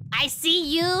 I see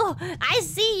you! I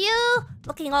see you!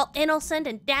 Looking all innocent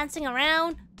and dancing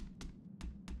around.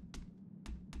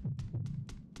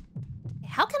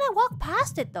 How can I walk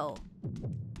past it, though?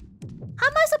 How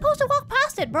am I supposed to walk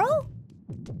past it, bro?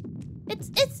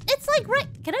 It's like right...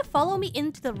 Can it follow me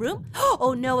into the room?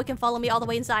 Oh, no, it can follow me all the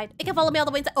way inside. It can follow me all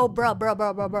the way inside. Oh, bro.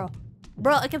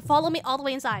 Bro, it can follow me all the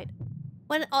way inside.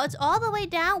 When it's all the way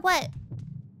down, what?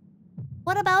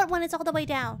 What about when it's all the way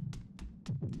down?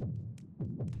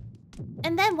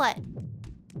 And then what?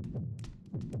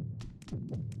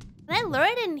 Can I lure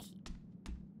it in?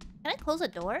 Can I close the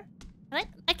door? I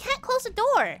can't close the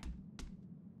door.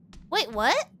 Wait,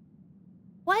 what?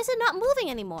 Why is it not moving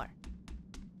anymore?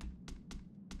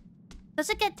 Does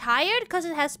it get tired because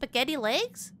it has spaghetti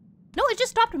legs? No, it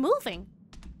just stopped moving.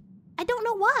 I don't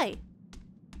know why.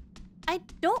 I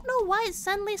don't know why it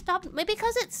suddenly stopped. Maybe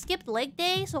because it skipped leg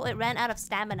day, so it ran out of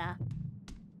stamina.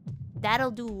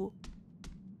 That'll do.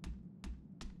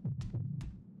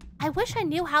 I wish I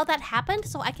knew how that happened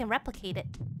so I can replicate it.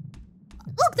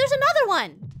 Look, there's another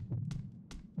one!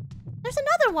 There's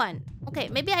another one! Okay,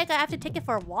 maybe I have to take it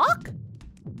for a walk?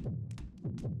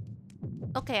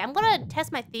 Okay, I'm gonna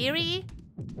test my theory.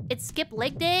 It skipped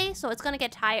leg day, so it's gonna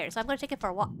get tired. So I'm gonna take it for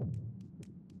a walk.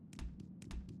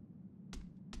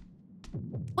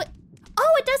 What?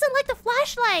 Oh, it doesn't like the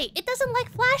flashlight! It doesn't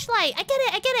like flashlight! I get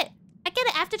it! I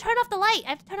have to turn off the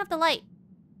light.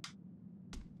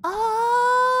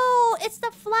 Oh, it's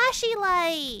the flashy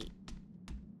light.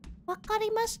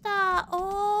 Wakarimashita.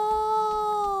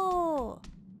 Oh.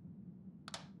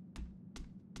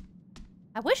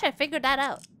 I wish I figured that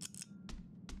out.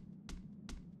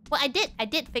 Well, I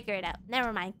did figure it out.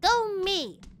 Never mind. Go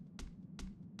me.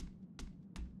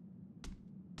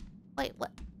 Wait,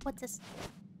 what's this?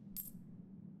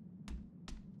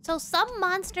 So some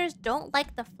monsters don't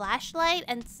like the flashlight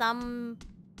and some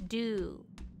do.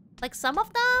 Like some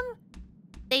of them,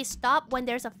 they stop when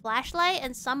there's a flashlight,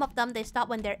 and some of them, they stop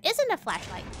when there isn't a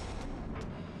flashlight.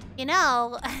 You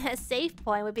know, a save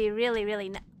point would be really, really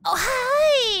nice. Oh,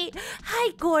 hi!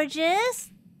 Hi, gorgeous!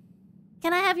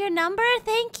 Can I have your number?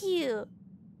 Thank you.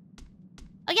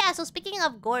 Oh yeah, so speaking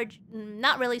of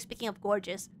not really speaking of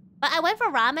gorgeous, but I went for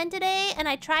ramen today, and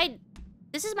I tried...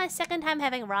 This is my second time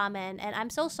having ramen, and I'm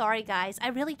so sorry, guys. I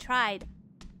really tried,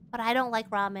 but I don't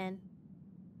like ramen.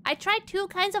 I tried 2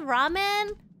 kinds of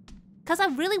ramen because I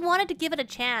really wanted to give it a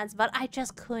chance, but I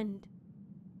just couldn't.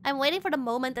 I'm waiting for the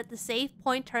moment that the save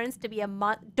point turns to be a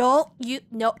Don't you...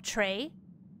 No, Trey.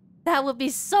 That would be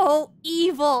so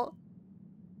evil.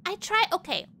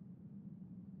 Okay.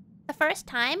 The first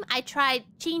time, I tried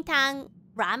chintang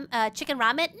chicken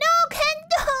ramen. No,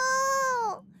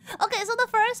 Kendo! Okay, so the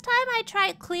first time I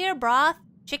tried clear broth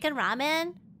chicken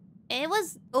ramen, it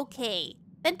was okay.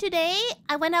 Then today,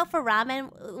 I went out for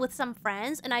ramen with some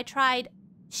friends, and I tried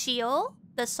shio,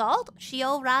 the salt,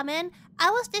 shio ramen. I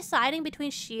was deciding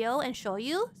between shio and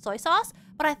shoyu, soy sauce,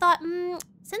 but I thought,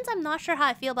 since I'm not sure how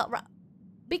I feel about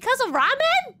because of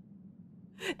ramen?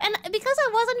 And because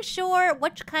I wasn't sure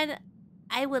which kind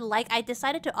I would like, I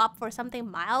decided to opt for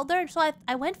something milder, so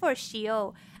I went for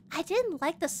shio. I didn't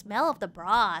like the smell of the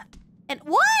broth. And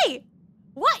why?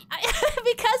 Why?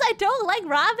 Because I don't like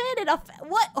ramen and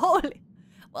what? Holy...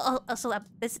 Well, so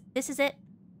this is it.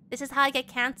 This is how I get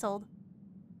cancelled.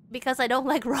 Because I don't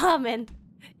like ramen.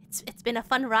 It's been a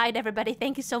fun ride, everybody.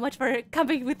 Thank you so much for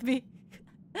coming with me.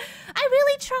 I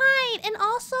really tried. And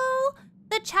also,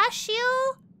 the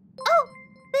chashu. Oh,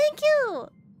 thank you.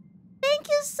 Thank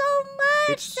you so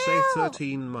much, It's say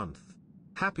 13 month.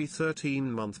 Happy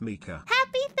 13 month, Mika.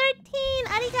 Happy 13.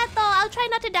 Arigato. I'll try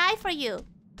not to die for you.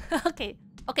 Okay.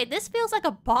 Okay, this feels like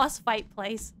a boss fight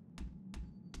place.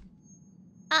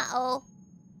 Uh-oh.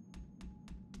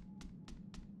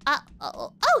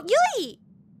 Uh-oh. Oh, Yui!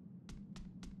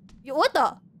 What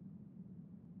the?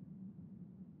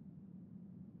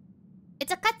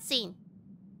 It's a cutscene.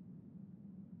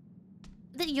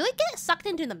 Did Yui get sucked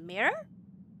into the mirror?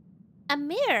 A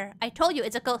mirror. I told you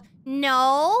it's a ghost.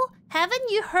 No. Haven't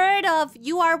you heard of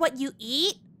you are what you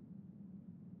eat?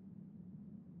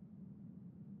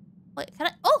 Wait, can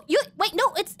I? Oh, Yui. Wait,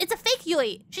 no. It's a fake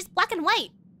Yui. She's black and white.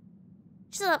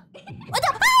 She's a. What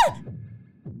the? Ah!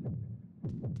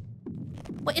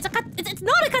 Wait, it's a cut. It's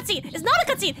not a cutscene. It's not a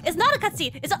cutscene. It's not a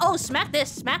cutscene. It's a. Oh, smack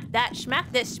this, smack that,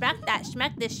 smack this, smack that,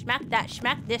 smack this, smack that,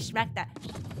 smack this, smack that.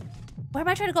 Where am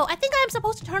I trying to go? I think I'm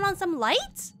supposed to turn on some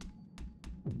lights.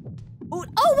 Oh,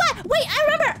 what? Wait, I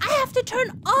remember. I have to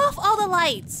turn off all the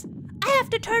lights. I have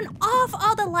to turn off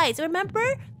all the lights.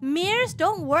 Remember? Mirrors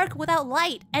don't work without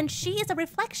light, and she is a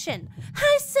reflection.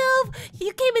 Hi, Sylv.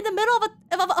 You came in the middle of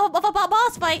a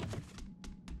boss fight.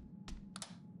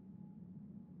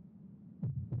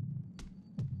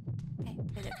 Okay,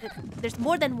 there's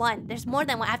more than one. There's more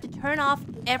than one. I have to turn off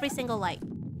every single light.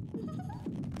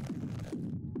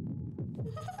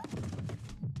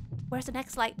 Where's the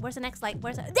next light? Where's the next light?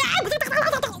 Where's the...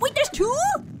 Wait, there's two?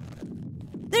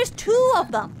 There's two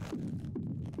of them.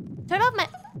 Turn off my...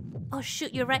 Oh,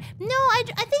 shoot, you're right. No, I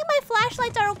think my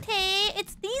flashlights are okay.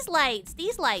 It's these lights.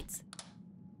 These lights.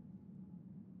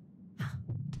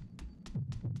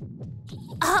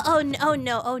 Oh, no, oh,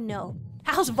 no, oh, no.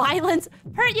 How's violence?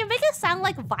 You make it sound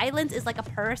like violence is like a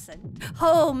person.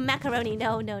 Oh, macaroni.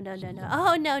 No, no, no, no, no.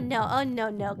 Oh, no, no. Oh, no,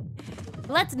 no.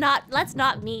 Let's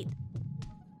not meet.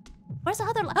 Where's the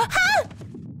other light? Ah!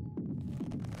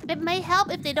 It may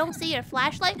help if they don't see your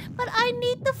flashlight, but I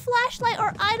need the flashlight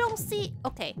or I don't see...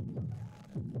 Okay.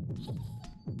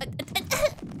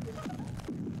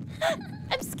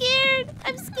 I'm scared.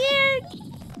 I'm scared.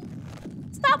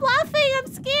 Stop laughing. I'm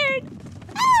scared.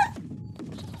 Ah!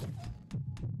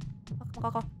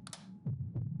 Go.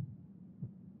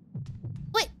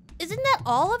 Wait, isn't that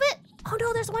all of it? Oh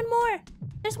no, there's one more.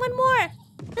 There's one more.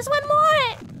 There's one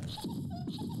more.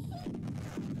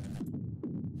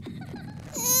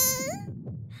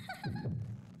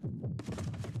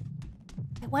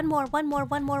 One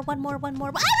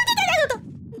more.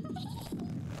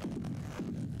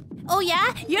 Oh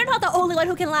yeah? You're not the only one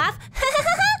who can laugh.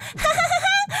 How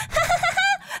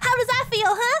does that feel,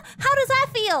 huh? How does that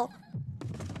feel?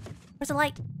 Where's the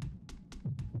light?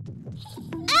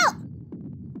 Ow!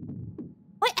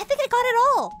 Wait, I think I got it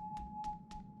all.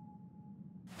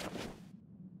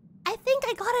 I think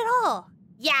I got it all.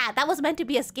 Yeah, that was meant to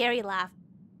be a scary laugh.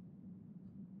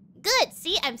 Good,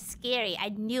 see? I'm scary. I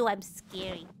knew I'm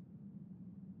scary.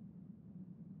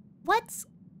 What's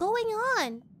going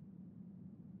on?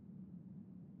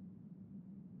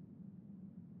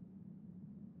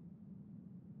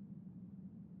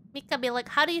 Mika be like,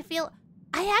 how do you feel?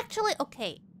 I actually...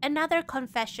 Okay, another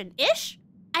confession-ish.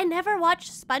 I never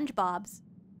watched SpongeBob's.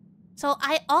 So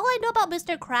all I know about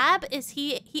Mr. Crab is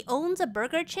he owns a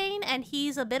burger chain and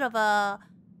he's a bit of a...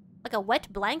 Like a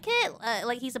wet blanket?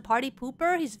 Like he's a party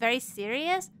pooper? He's very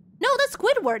serious? No, that's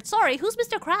Squidward. Sorry, who's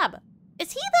Mr. Crab?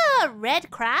 Is he the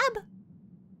red crab?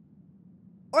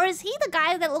 Or is he the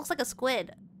guy that looks like a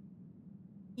squid?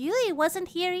 Yui wasn't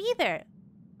here either.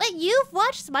 Wait, you've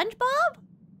watched SpongeBob?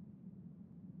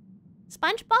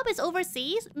 SpongeBob is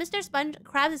overseas? Mr.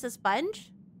 Krabs is a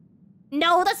sponge?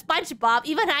 No, that's SpongeBob.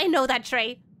 Even I know that,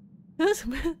 Trey. Who's...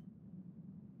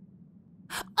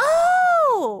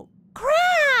 Oh!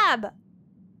 Crab!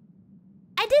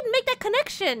 I didn't make that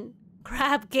connection.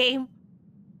 Crab game.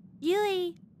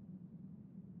 Yui.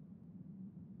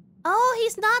 Oh,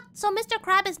 he's not... So Mr.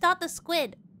 Crab is not the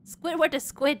squid. Squidward the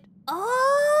squid.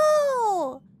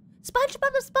 Oh!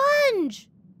 SpongeBob the sponge!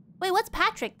 Wait, what's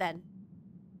Patrick then?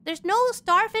 There's no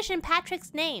starfish in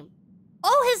Patrick's name.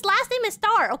 Oh, his last name is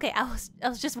Star. Okay, I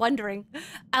was just wondering.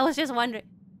 I was just wondering.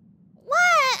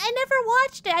 What? I never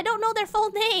watched it. I don't know their full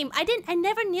name. I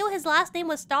never knew his last name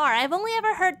was Star. I've only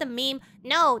ever heard the meme,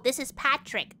 no, this is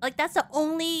Patrick. Like, that's the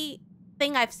only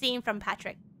thing I've seen from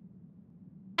Patrick.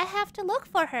 I have to look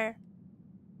for her.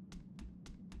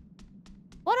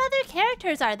 What other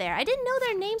characters are there? I didn't know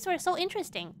their names were so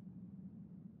interesting.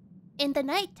 In the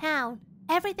night town,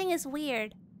 everything is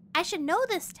weird. I should know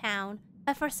this town,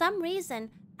 but for some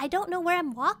reason, I don't know where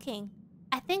I'm walking.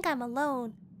 I think I'm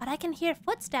alone, but I can hear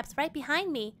footsteps right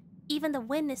behind me. Even the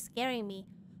wind is scaring me.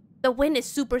 The wind is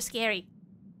super scary.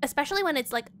 Especially when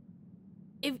it's like...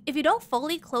 If you don't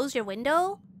fully close your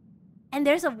window, and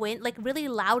there's a wind, like really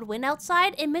loud wind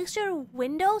outside, it makes your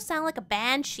window sound like a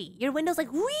banshee. Your window's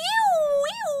like... Whew,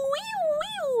 whew, whew,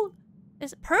 whew.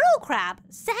 There's Pearl Crab.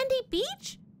 Sandy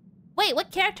Beach? Wait,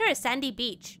 what character is Sandy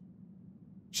Beach?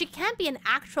 She can't be an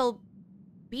actual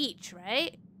beach,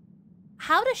 right?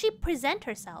 How does she present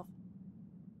herself?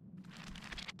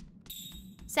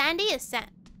 Sandy is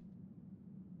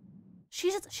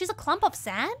she's a clump of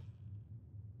sand?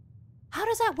 How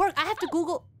does that work? I have to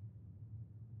Google.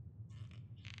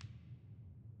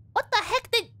 What the heck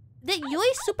did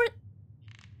Yui Super...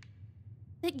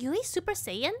 Did Yui Super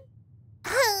Saiyan?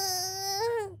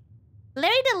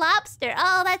 Larry the Lobster.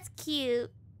 Oh, that's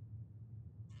cute.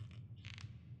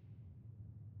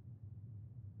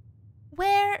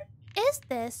 Where is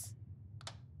this?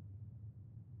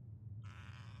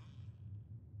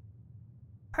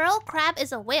 Pearl crab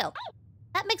is a whale.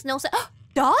 That makes no sense.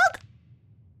 Dog?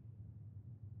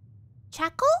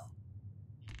 Chaco?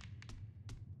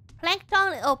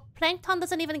 Plankton. Oh, Plankton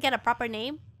doesn't even get a proper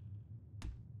name.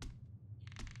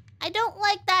 I don't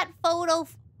like that photo.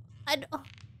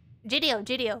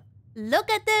 Gidio. Look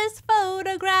at this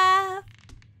photograph.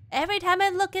 Every time I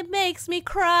look, it makes me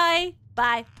cry.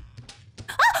 Bye.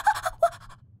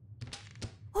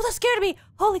 Oh, that scared me.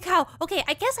 Holy cow. Okay,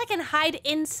 I guess I can hide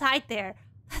inside there.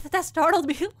 That startled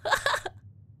me.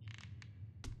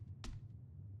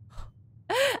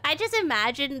 I just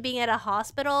imagine being at a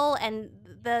hospital and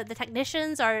the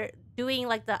technicians are doing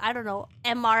like the, I don't know,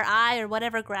 MRI or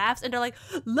whatever graphs, and they're like,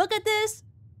 look at this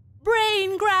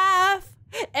brain graph.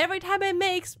 Every time I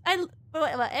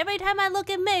look,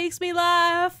 it makes me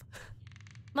laugh.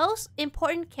 Most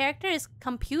important character is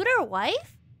computer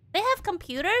wife? They have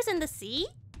computers in the sea?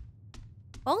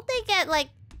 Won't they get, like,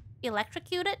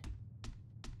 electrocuted?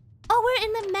 Oh, we're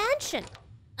in the mansion.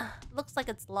 Looks like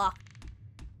it's locked.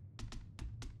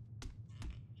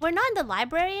 We're not in the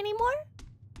library anymore?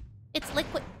 It's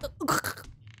liquid...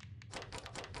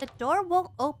 The door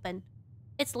won't open.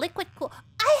 It's liquid cool.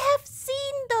 I have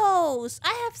seen those!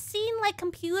 I have seen, like,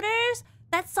 computers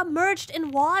that's submerged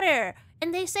in water.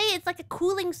 And they say it's like a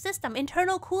cooling system,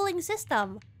 internal cooling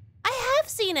system. I have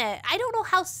seen it. I don't know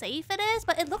how safe it is,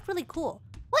 but it looked really cool.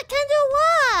 What can do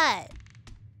what?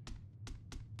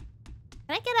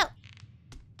 Can I get out?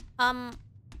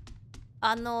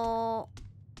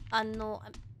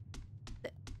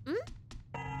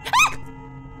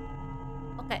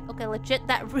 Okay, legit,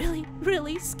 that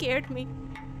really scared me.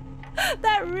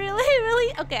 That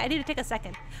really... Okay, I need to take a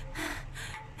second.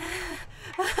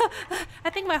 I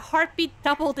think my heartbeat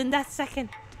doubled in that second.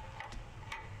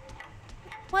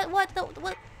 What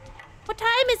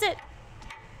time is it?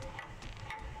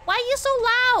 Why are you so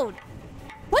loud?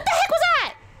 What the heck was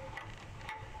that?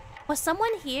 Was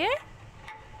someone here?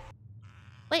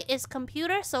 Wait, is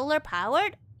computer solar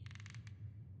powered?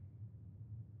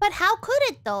 But how could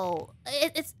it though?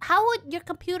 How would your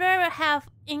computer have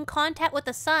in contact with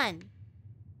the sun?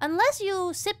 Unless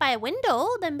you sit by a window,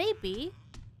 then maybe.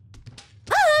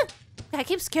 Ah! I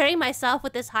keep scaring myself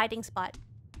with this hiding spot.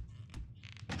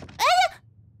 Ah!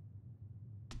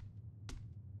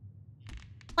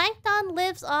 Plankton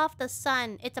lives off the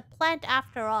sun. It's a plant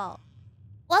after all.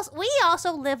 Well, we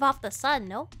also live off the sun,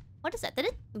 no? What is that? Did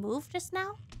it move just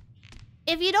now?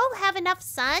 If you don't have enough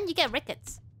sun, you get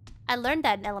rickets. I learned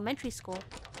that in elementary school.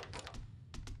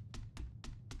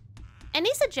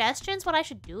 Any suggestions what I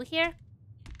should do here?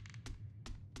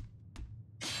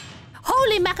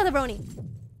 Holy macaroni!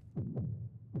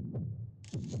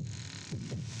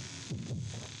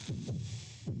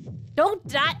 Don't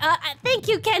die. Thank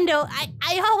you, Kendo.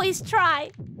 I always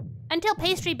try. Until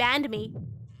pastry banned me.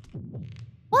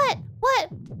 What? Why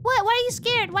are you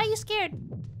scared? Why are you scared?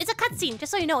 It's a cutscene.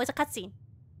 Just so you know, it's a cutscene.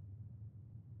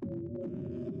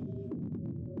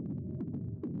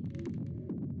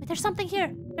 Wait, there's something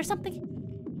here. There's something.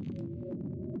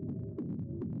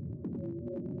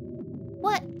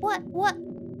 What?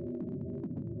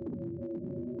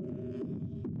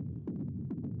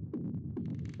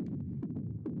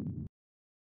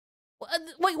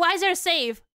 Wait, why is there a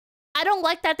save? I don't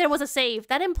like that there was a save.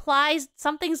 That implies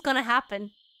something's gonna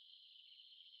happen.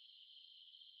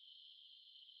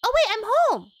 Oh wait, I'm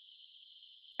home!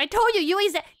 I told you,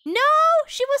 Yui's dead. No!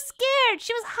 She was scared!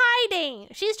 She was hiding!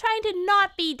 She's trying to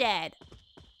not be dead.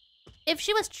 If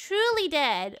she was truly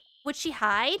dead, would she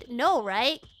hide? No,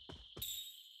 right?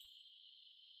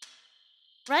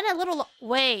 Run a little...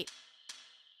 Wait.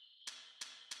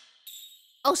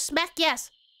 Oh, smack yes!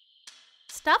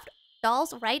 Stuffed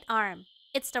doll's right arm.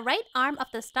 It's the right arm of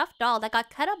the stuffed doll that got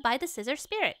cut up by the scissor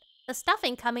spirit. The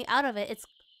stuffing coming out of it's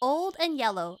old and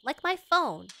yellow, like my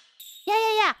phone.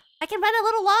 Yeah. I can run a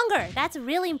little longer. That's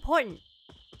really important.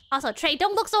 Also, Trey,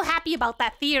 don't look so happy about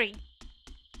that theory.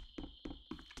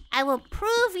 I will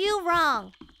prove you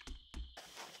wrong.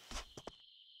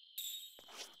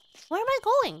 Where am I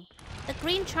going? The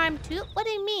green charm too? What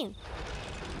do you mean?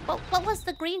 What was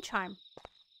the green charm?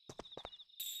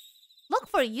 Look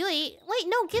for Yui. Wait,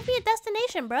 no, give me a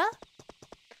destination, bruh.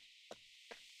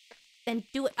 Then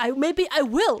do it. Maybe I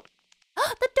will.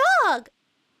 The dog!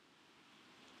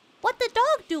 What the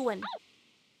dog doing?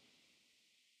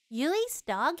 Yui's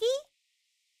doggy?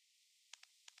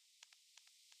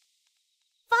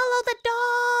 Follow the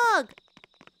dog!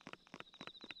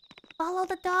 Follow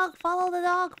the dog, follow the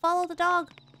dog, follow the dog.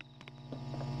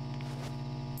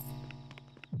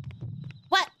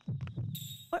 What?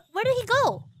 Where did he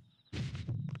go?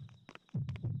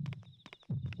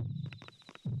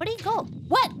 Where did he go?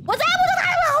 What? What's that?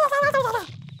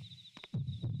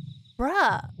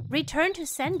 Bruh, return to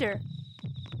sender.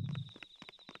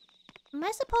 Am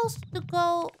I supposed to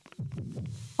go?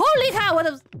 Holy cow! What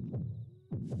is...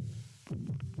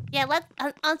 Yeah,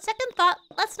 on second thought,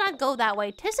 let's not go that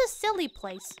way. Tis a silly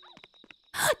place.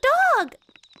 Dog!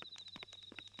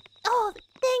 Oh,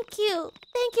 thank you.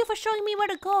 Thank you for showing me where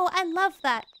to go. I love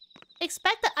that.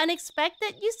 Expect the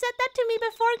unexpected? You said that to me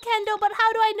before, Kendo, but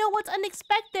how do I know what's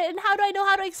unexpected? And how do I know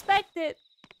how to expect it?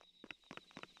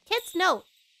 Kid's note.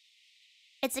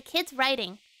 It's a kid's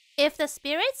writing. If the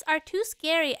spirits are too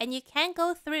scary and you can't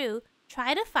go through,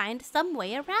 try to find some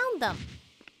way around them.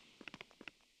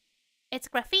 It's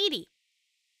graffiti.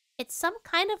 It's some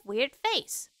kind of weird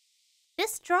face.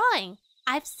 This drawing,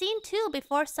 I've seen too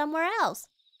before somewhere else.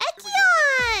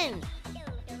 Ekion!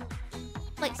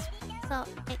 Wait, so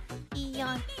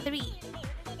Ekion 3. Did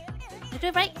I do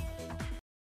it right?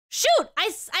 Shoot! I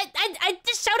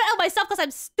just shouted out myself because I'm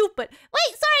stupid.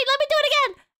 Wait, sorry, let me do it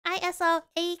again.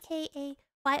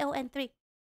 ISO-AKAYON 3.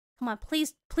 Come on,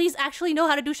 please actually know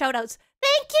how to do shoutouts.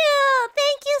 Thank you!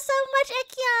 Thank you so much,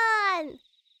 Ekion!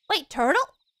 Wait, turtle?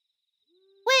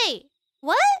 Wait,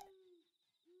 what?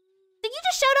 Did you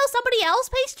just shout out somebody else,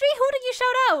 Pastry? Who did you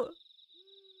shout out?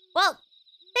 Well,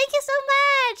 thank you so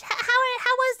much.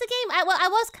 How was the game? I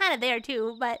was kind of there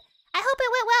too, but I hope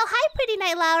it went well. Hi, Pretty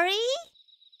Night Lowry.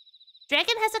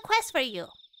 Dragon has a quest for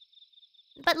you.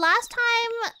 But last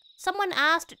time, someone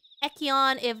asked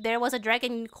Ekion if there was a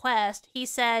dragon quest. He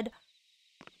said,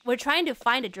 we're trying to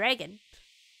find a dragon.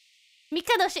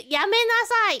 Mikadoshi,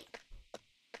 yamenasai!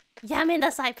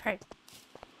 Yamenasai part.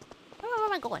 Where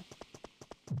am I going?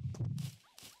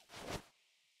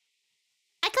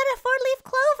 I got a 4-leaf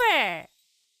clover!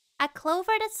 A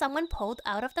clover that someone pulled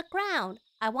out of the ground.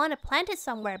 I want to plant it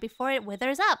somewhere before it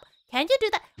withers up. Can you do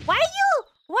that? Why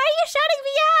are you shouting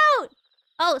me out?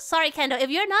 Oh, sorry, Kendo. If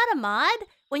you're not a mod,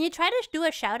 when you try to do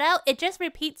a shout out, it just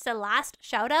repeats the last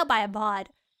shout out by a mod.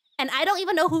 And I don't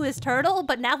even know who is Turtle,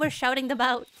 but now we're shouting them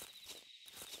out.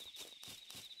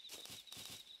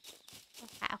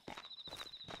 Okay.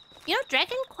 You know,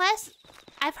 Dragon Quest,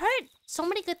 I've heard so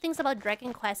many good things about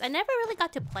Dragon Quest. I never really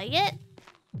got to play it,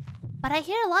 but I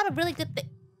hear a lot of really good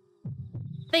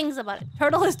things about it.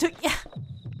 Turtle is doing... Yeah.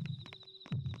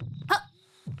 Huh.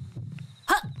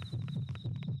 Huh.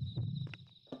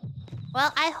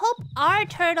 Well, I hope our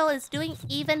Turtle is doing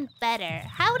even better.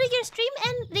 How did your stream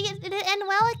end? Did it end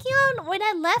well, Akion? When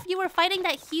I left, you were fighting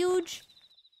that huge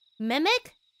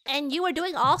mimic, and you were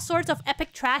doing all sorts of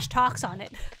epic trash talks on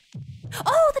it.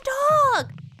 Oh, the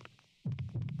dog!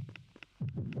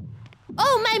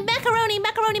 Oh, my macaroni,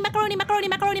 macaroni, macaroni, macaroni,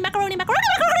 macaroni, macaroni, macaroni,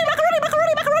 macaroni, macaroni,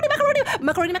 macaroni, macaroni, macaroni,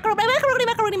 macaroni, macaroni, macaroni, macaroni,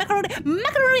 macaroni, macaroni,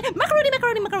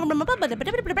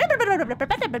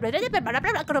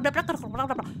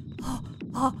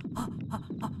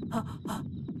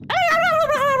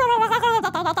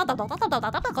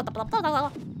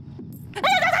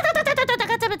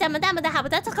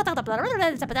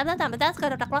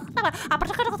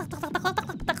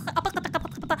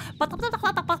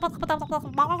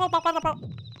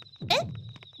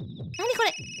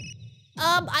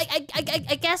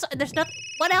 I guess there's not.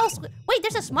 What else? Wait,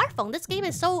 there's a smartphone. This game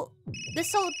is so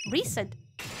recent.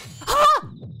 Ah!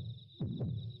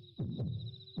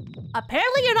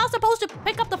 Apparently, you're not supposed to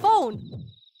pick up the phone.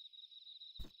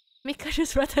 Mika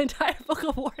just read the entire book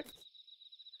of War.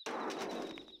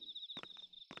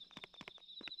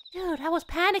 Dude, I was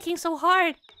panicking so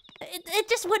hard. It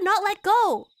just would not let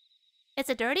go. It's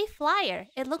a dirty flyer.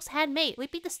 It looks handmade. We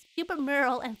beat the stupid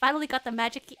mural and finally got the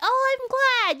magic key. Oh,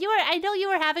 I'm glad. I know you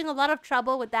were having a lot of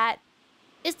trouble with that.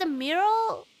 Is the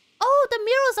mural... Oh, the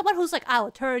mural is the one who's like,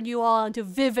 I'll turn you on to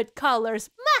vivid colors.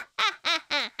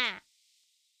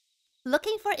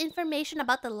 Looking for information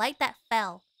about the light that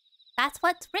fell. That's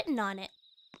what's written on it.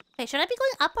 Okay, should I be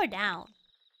going up or down?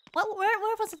 Where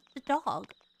was the dog?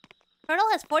 Turtle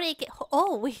has 48k.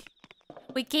 Oh,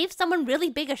 we gave someone really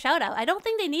big a shout out. I don't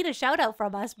think they need a shout out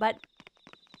from us, but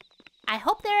I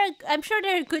hope I'm sure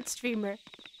they're a good streamer.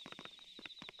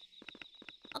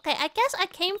 Okay, I guess I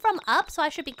came from up, so I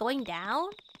should be going down.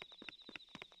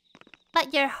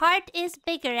 But your heart is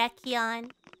bigger,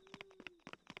 Ekion.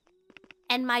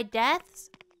 And my deaths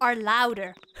are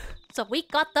louder. So we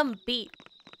got them beat.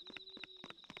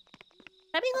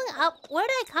 Should I be going up? Where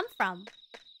did I come from?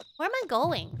 Where am I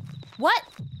going? What?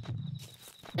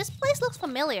 This place looks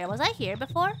familiar. Was I here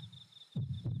before?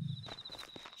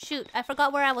 Shoot, I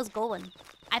forgot where I was going.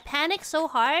 I panicked so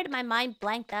hard, my mind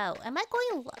blanked out. Am I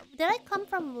going left? Did I come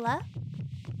from left?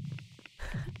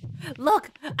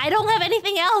 Look, I don't have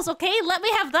anything else, okay? Let me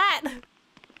have that.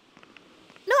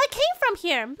 No, I came from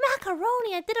here.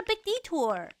 Macaroni, I did a big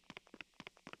detour.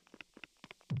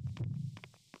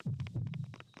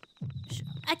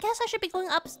 I guess I should be going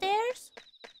upstairs?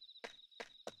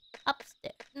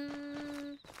 Upstairs.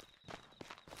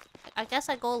 I guess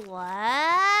I go left.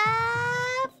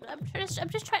 I'm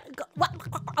just trying to go.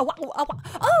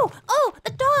 Oh,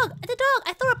 the dog.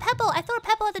 I threw a pebble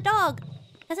at the dog.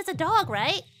 Because it's a dog,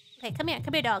 right? Okay, come here,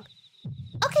 dog.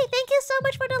 Okay, thank you so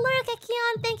much for the lurk,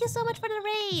 Ekion. Thank you so much for the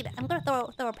raid. I'm gonna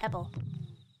throw a pebble.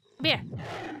 Come here.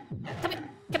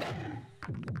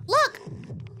 Look.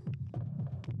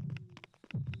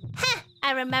 Heh,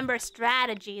 I remember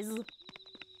strategies.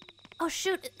 Oh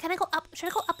shoot, can I go up? Should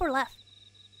I go up or left?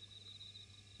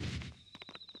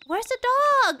 Where's the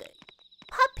dog?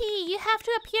 Puppy, you have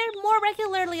to appear more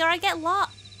regularly or I get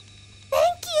lost.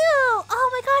 Thank you! Oh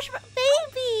my gosh,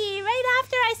 baby! Right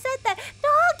after I said that.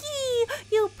 Doggy!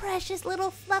 You precious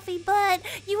little fluffy butt.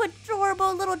 You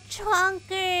adorable little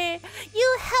chonker.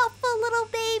 You helpful little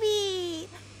baby.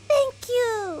 Thank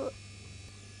you!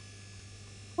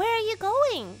 Where are you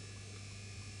going?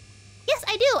 Yes,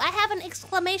 I do. I have an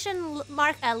exclamation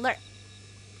mark alert.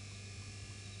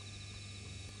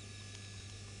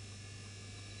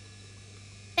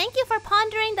 Thank you for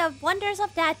pondering the wonders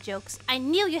of dad jokes. I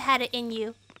knew you had it in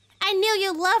you. I knew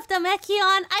you loved them,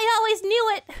 Ekion. I always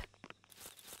knew it.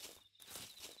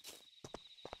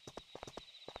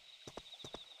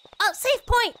 Oh, save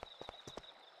point.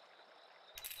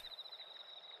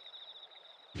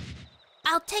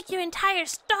 I'll take your entire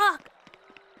stock.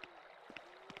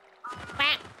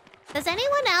 Does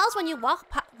anyone else, when you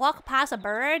walk past a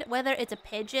bird, whether it's a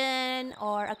pigeon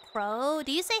or a crow,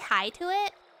 do you say hi to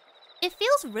it? It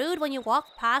feels rude when you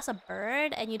walk past a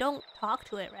bird and you don't talk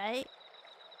to it, right?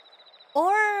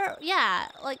 Or, yeah,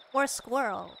 or a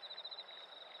squirrel.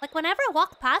 Like, whenever I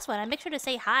walk past one, I make sure to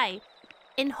say hi,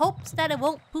 in hopes that it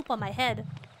won't poop on my head.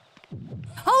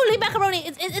 Holy macaroni!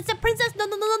 It's a princess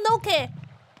Mononoke!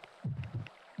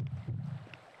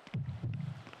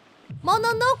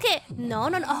 Mononoke! No,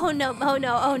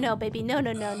 oh no, baby, no.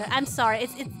 I'm sorry,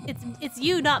 it's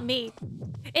you, not me.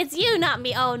 It's you, not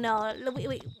me. Oh no,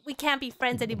 we can't be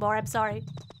friends anymore. I'm sorry.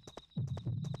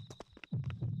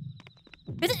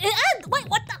 Is it? Wait,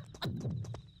 what the?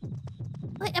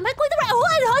 Wait, am I going the right?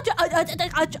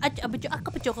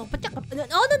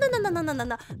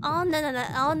 Oh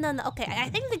no. Okay, I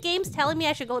think the game's telling me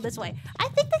I should go this way. I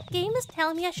think the game is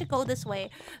telling me I should go this way,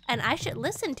 and I should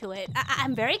listen to it.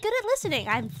 I'm very good at listening.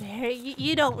 I'm very.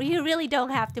 You really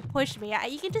don't have to push me.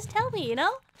 You can just tell me, you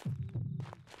know.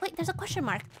 Wait, there's a question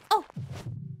mark. Oh!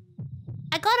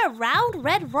 I got a round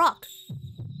red rock.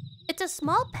 It's a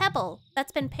small pebble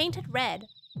that's been painted red.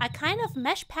 A kind of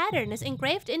mesh pattern is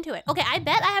engraved into it. Okay, I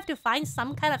bet I have to find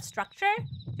some kind of structure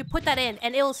to put that in,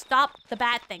 and it will stop the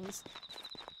bad things.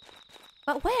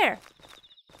 But where?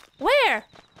 Where?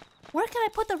 Where can I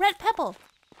put the red pebble?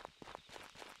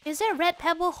 Is there a red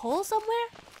pebble hole somewhere?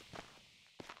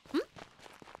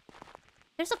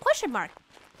 There's a question mark.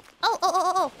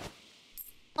 Oh.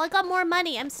 Oh, I got more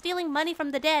money. I'm stealing money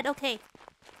from the dead. Okay.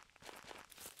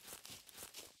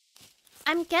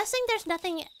 I'm guessing there's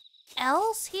nothing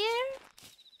else here?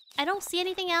 I don't see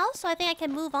anything else, so I think I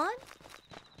can move on.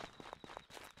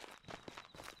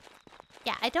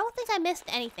 Yeah, I don't think I missed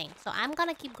anything, so I'm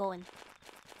gonna keep going.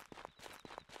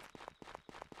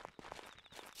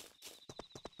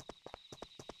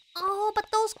 Oh, but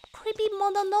those creepy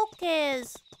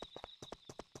mononokes.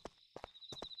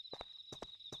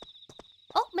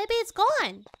 Oh, maybe it's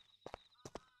gone.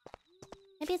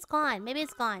 Maybe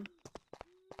it's gone.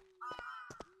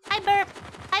 Hi, Burp.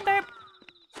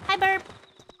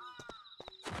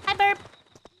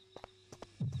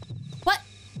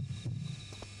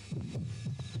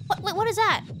 What is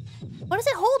that? What is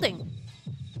it holding?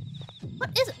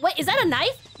 What is it? Wait, is that a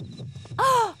knife?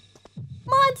 Oh!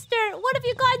 Monster! What have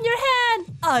you got in your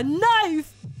hand? A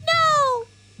knife! No!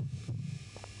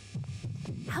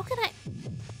 How can I...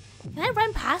 Can I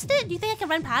run past it? Do you think I can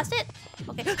run past it?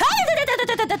 Okay.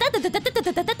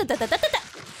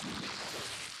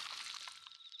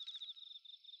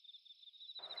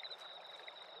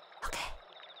 Okay.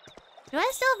 Do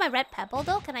I still have my red pebble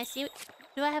though? Can I see?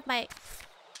 Do I have my...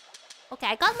 Okay,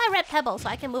 I got my red pebble so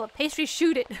I can move a pastry,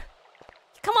 shoot it.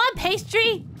 Come on,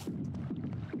 pastry!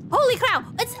 Holy cow!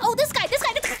 It's this guy.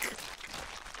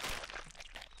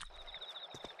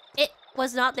 It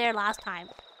was not there last time.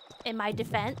 In my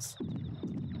defense.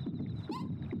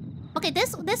 Okay,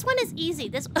 this one is easy.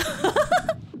 This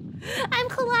I'm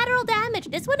collateral damage.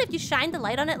 This one, if you shine the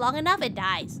light on it long enough, it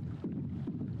dies.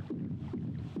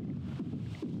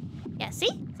 Yeah, see?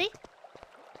 See?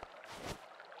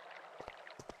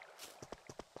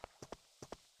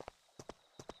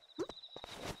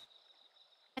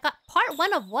 I got part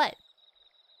 1 of what?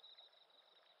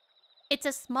 It's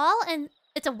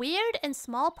a weird and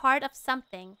small part of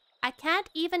something. I can't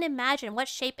even imagine what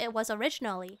shape it was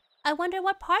originally. I wonder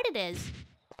what part it is.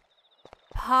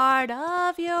 Part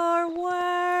of your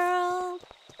world.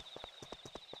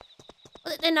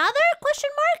 Another question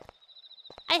mark?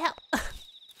 I help.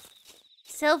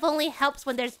 Sylve only helps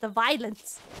when there's the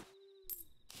violence.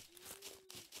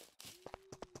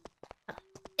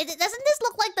 Doesn't this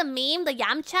look like the meme, the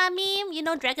Yamcha meme? You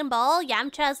know, Dragon Ball?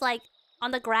 Yamcha's like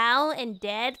on the ground and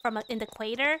dead from in the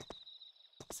equator.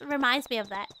 This reminds me of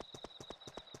that.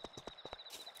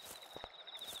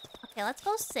 Okay, let's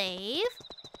go save.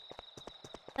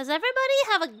 Does everybody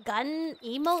have a gun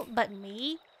emote but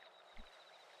me?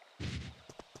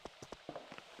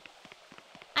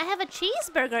 I have a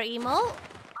cheeseburger emote.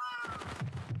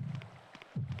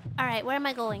 Alright, where am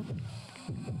I going?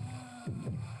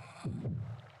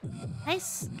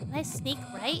 Nice sneak,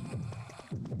 right?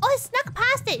 Oh, I snuck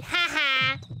past it!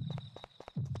 Haha!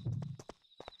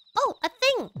 Oh, a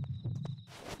thing!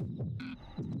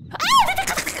 Ah!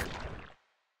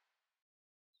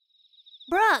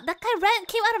 Bruh, that guy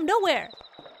came out of nowhere!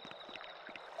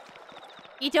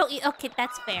 You don't eat... Okay,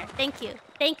 that's fair. Thank you.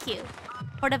 Thank you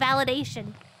for the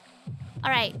validation.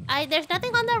 Alright, there's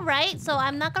nothing on the right, so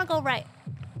I'm not gonna go right.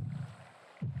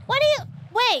 What do you...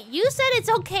 Wait, you said it's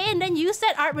okay and then you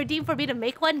said art redeemed for me to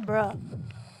make one? Bruh.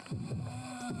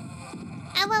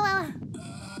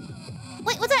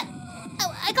 Wait, what's that?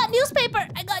 Oh, I got newspaper!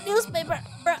 I got newspaper!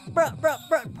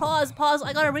 Bruh. Pause.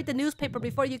 I gotta read the newspaper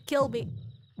before you kill me.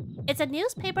 It's a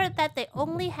newspaper that they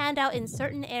only hand out in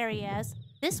certain areas.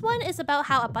 This one is about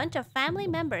how a bunch of family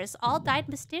members all died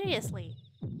mysteriously.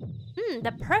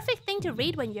 The perfect thing to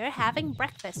read when you're having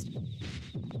breakfast.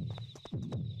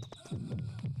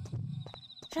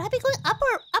 Should I be going up,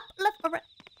 left, or right?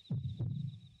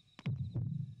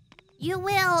 You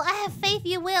will. I have faith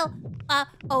you will.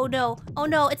 Oh no. Oh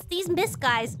no, it's these miss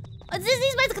guys. It's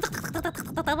these miss...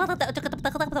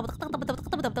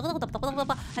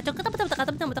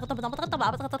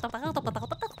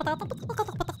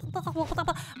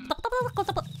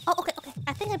 Oh, okay.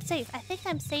 I think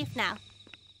I'm safe now.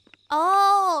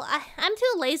 Oh, I'm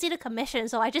too lazy to commission,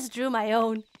 so I just drew my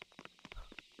own.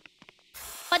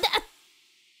 But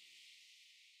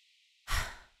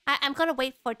I'm gonna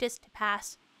wait for this to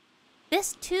pass.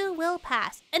 This too will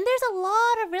pass. And there's a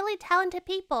lot of really talented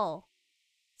people.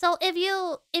 So if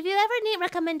you ever need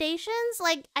recommendations,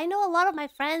 like I know a lot of my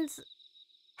friends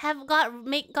have got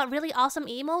really awesome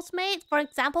emotes made. For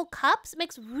example, Cups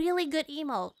makes really good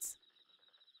emotes.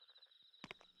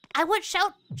 I would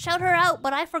shout her out,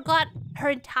 but I forgot her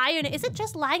entire name. Is it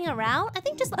just lying around? I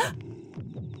think just...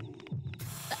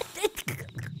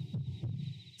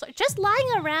 So just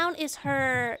lying around is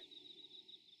her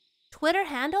Twitter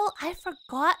handle. I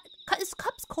forgot. Is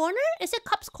Cups Corner? Is it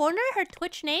Cups Corner? Her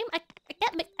Twitch name? I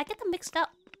get them mixed up.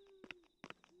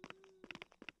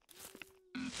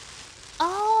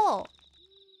 Oh,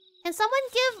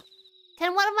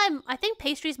 can one of my... I think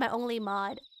Pastry's my only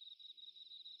mod.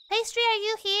 Pastry, are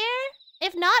you here?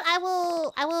 If not, I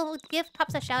will give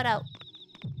Cups a shout out.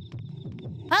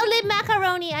 Holy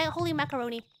macaroni! Holy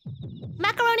macaroni.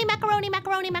 Macaroni.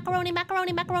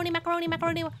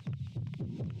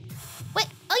 Wait.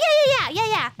 Oh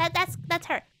yeah. That's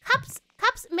her.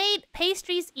 Cups made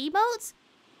Pastry's emotes,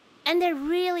 and they're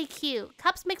really cute.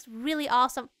 Cups makes really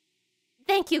awesome.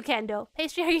 Thank you, Kendo.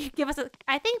 Pastry, you give us a...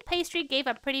 I think Pastry gave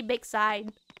a pretty big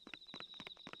sign.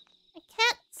 I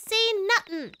can't see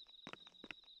nothing.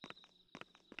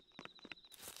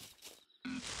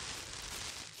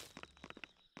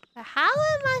 How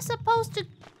am I supposed to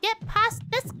get past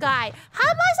this guy? How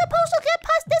am I supposed to get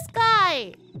past this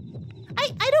guy?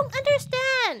 I don't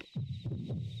understand.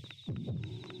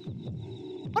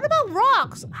 What about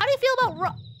rocks? How do you feel about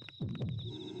rock?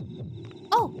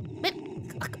 Oh,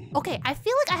 okay. I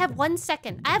feel like I have 1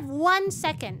 second. I have 1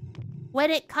 second.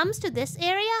 When it comes to this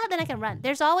area, then I can run.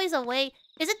 There's always a way.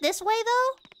 Is it this way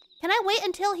though? Can I wait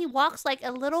until he walks like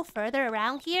a little further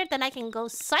around here? Then I can go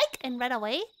psych and run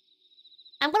away?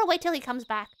 I'm gonna wait till he comes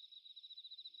back.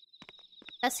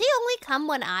 Does he only come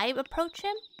when I approach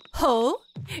him? Oh,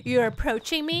 you're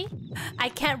approaching me? I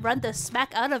can't run the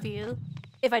smack out of you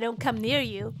if I don't come near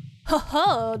you. Ho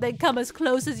ho, then come as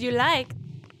close as you like.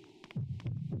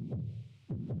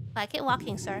 Keep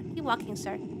walking, sir. Keep walking,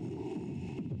 sir.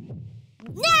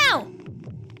 Now!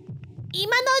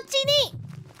 今のうちに!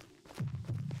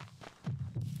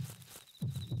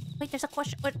 Wait, there's a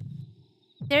question. What?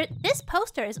 This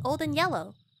poster is old and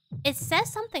yellow. It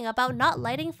says something about not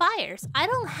lighting fires. I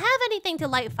don't have anything to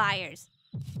light fires.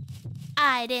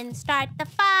 I didn't start the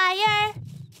fire.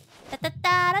 Da, da,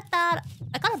 da, da, da.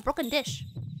 I got a broken dish.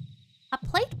 A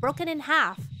plate broken in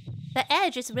half. The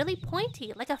edge is really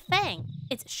pointy, like a fang.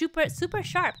 It's super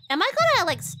sharp. Am I gonna,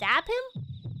 like, stab him?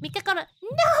 Mika gonna...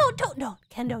 No, don't... No,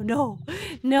 Kendo, no.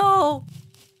 No.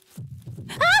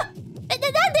 Ah!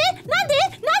 Nande!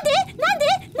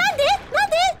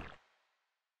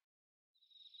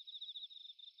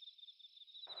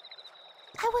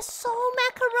 I was so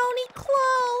macaroni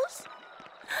close.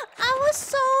 I was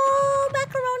so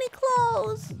macaroni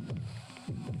close.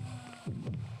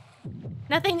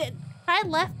 Nothing. Try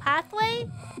left pathway.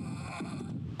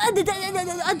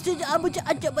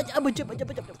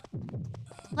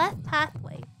 Left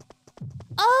pathway.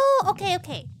 Oh, okay,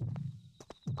 okay.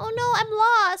 Oh no, I'm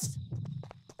lost.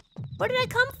 Where did I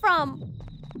come from?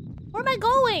 Where am I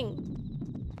going?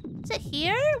 Is it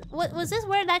here? What was this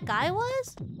where that guy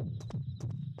was?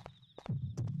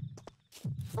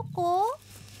 So cool.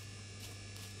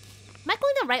 Am I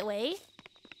going the right way?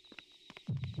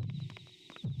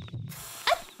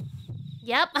 Ah!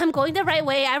 Yep, I'm going the right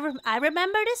way. I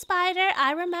remember the spider.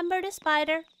 I remember the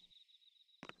spider.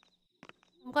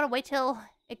 I'm gonna wait till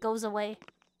it goes away.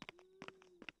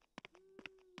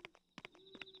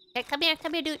 Okay, come here,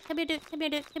 dude. Come here,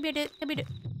 dude.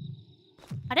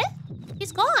 Are they?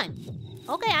 He's gone.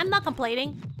 Okay, I'm not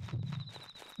complaining.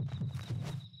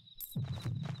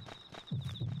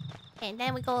 And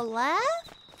then we go left.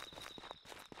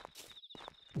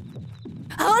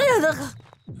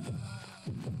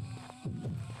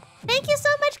 Thank you so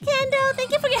much, Kendo.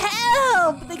 Thank you for your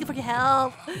help. Thank you for your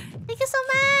help. Thank you so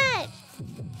much.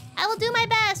 I will do my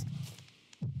best.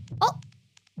 Oh,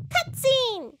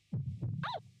 cutscene.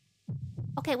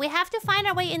 Okay, we have to find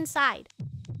our way inside.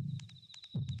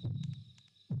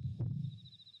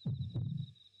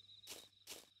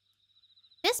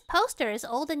 This poster is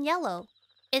old and yellow.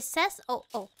 It says,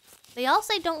 oh, they all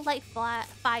say don't light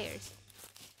fires.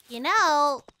 You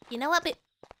know what?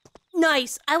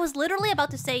 Nice. I was literally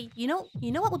about to say, you know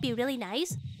what would be really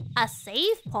nice? A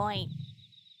save point.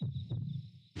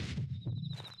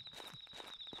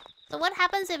 So what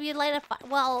happens if you light a fire?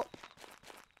 Well,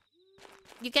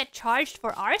 you get charged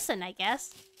for arson, I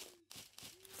guess.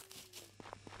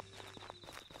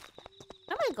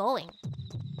 Where am I going?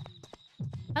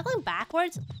 Am I going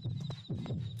backwards?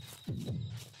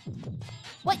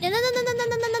 Wait, no.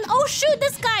 Oh, shoot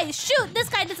this guy. Shoot this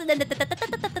guy.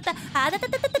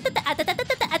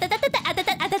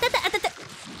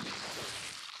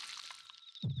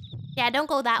 Yeah, don't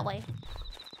go that way.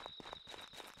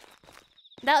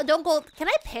 No, don't go. Can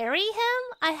I parry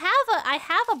him? I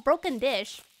have a broken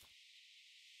dish.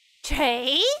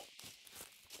 Jay?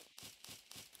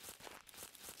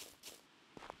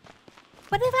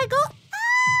 But if I go...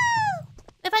 Ah!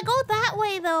 If I go that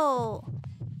way, though...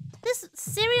 This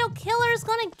serial killer is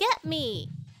gonna get me.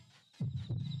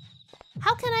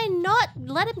 How can I not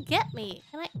let him get me?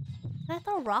 Can I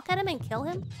throw a rock at him and kill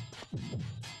him?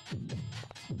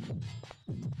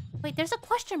 Wait, there's a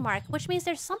question mark, which means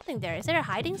there's something there. Is there a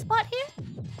hiding spot here?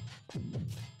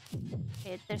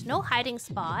 Okay, there's no hiding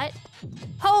spot.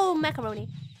 Oh, macaroni.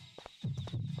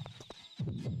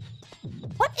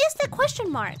 What is the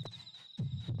question mark?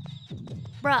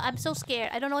 Bruh, I'm so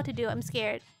scared. I don't know what to do. I'm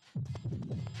scared.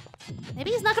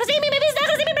 Maybe he's not gonna see me! Maybe he's not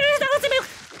gonna see me! Maybe he's not gonna see me!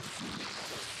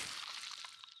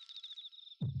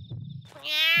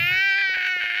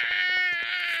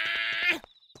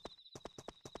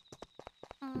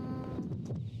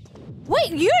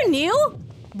 Wait, you're new?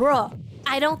 Bruh,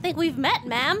 I don't think we've met,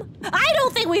 ma'am. I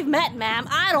don't think we've met, ma'am.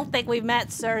 I don't think we've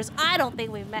met, sirs. I don't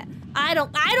think we've met. I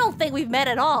don't think we've met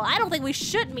at all. I don't think we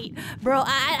should meet. Bro,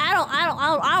 I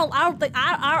don't think,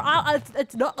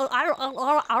 it's not,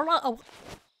 oh,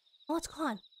 it's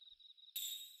gone.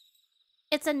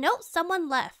 It's a note someone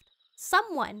left.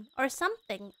 Someone or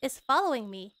something is following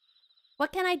me.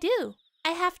 What can I do? I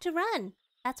have to run.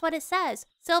 That's what it says.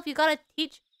 Sylph, you gotta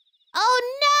teach... Oh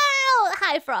no!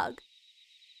 Hi, Frog.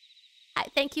 Hi,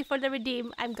 thank you for the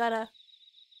redeem. I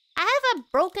have a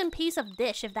broken piece of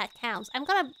dish, if that counts. I'm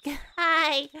gonna...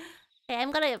 Hi. Okay,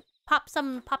 I'm gonna pop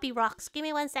some poppy rocks. Give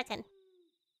me 1 second.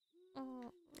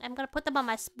 I'm gonna put them on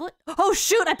my spoon. Oh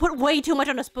shoot, I put way too much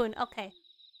on a spoon. Okay.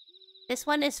 This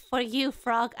one is for you,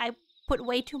 Frog. I put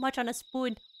way too much on a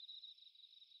spoon.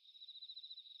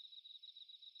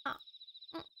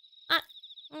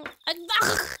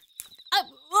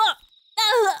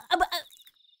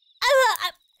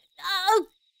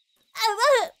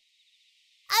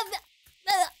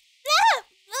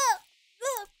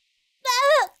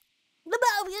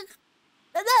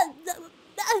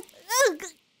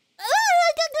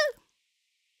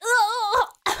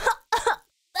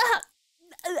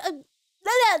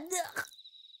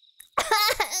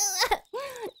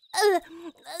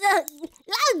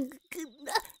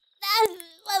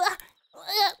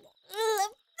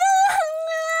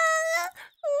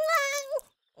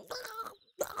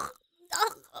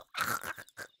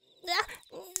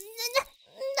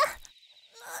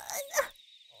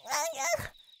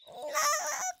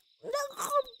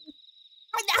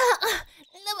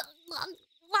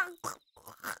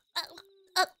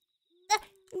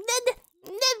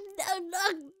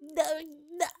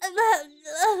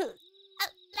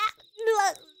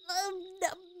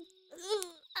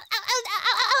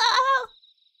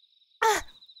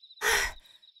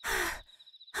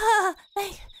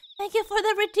 Thank you for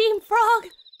the redeem, Frog.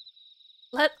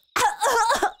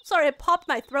 Sorry, I popped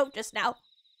my throat just now.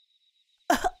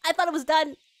 I thought it was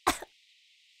done.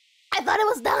 I thought it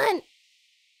was done.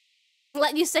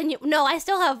 Let you send you. No, I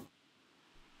still have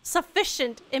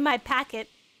sufficient in my packet.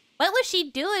 What would she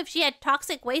do if she had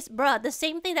toxic waste? Bruh, the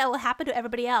same thing that will happen to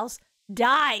everybody else.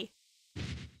 Die.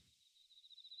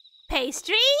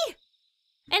 Pastry?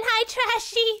 And hi,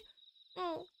 Trashy.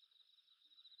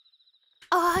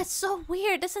 Oh, it's so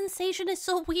weird. The sensation is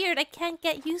so weird. I can't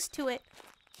get used to it.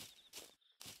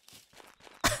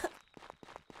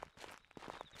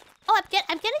 Oh,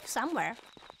 I'm getting somewhere.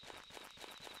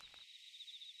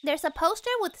 There's a poster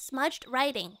with smudged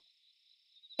writing.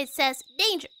 It says,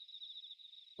 danger.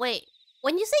 Wait,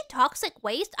 when you say toxic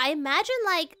waste, I imagine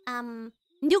like,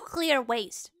 nuclear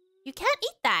waste. You can't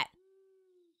eat that.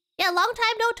 Yeah, long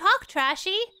time no talk,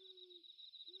 Trashy.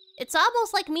 It's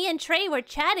almost like me and Trey were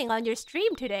chatting on your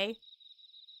stream today.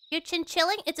 You're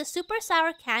chinchilling? It's a super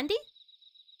sour candy?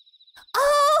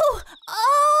 Oh!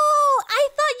 Oh! I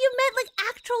thought you meant like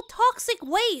actual toxic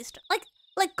waste.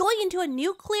 Like going into a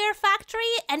nuclear factory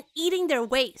and eating their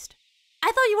waste.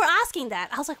 I thought you were asking that.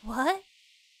 I was like, what?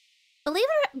 Believe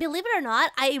it or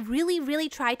not, I really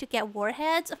tried to get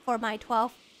warheads for my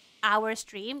 12-hour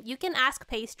stream. You can ask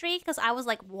Pastry because I was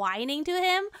like whining to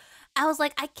him. I was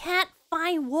like, I can't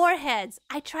find warheads.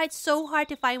 I tried so hard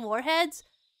to find warheads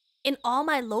in all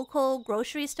my local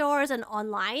grocery stores and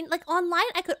online. Like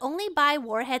online, I could only buy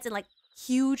warheads in like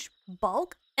huge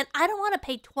bulk. And I don't want to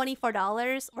pay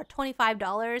 $24 or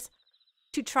 $25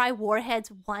 to try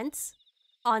warheads once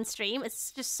on stream.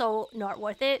 It's just so not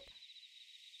worth it.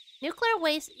 Nuclear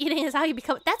waste eating is how you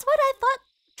become... That's what I thought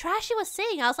Trashy was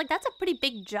saying. I was like, that's a pretty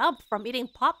big jump from eating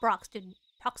Pop Rocks to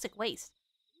toxic waste.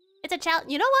 It's a challenge.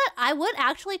 You know what? I would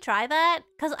actually try that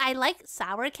because I like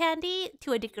sour candy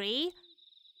to a degree.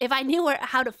 If I knew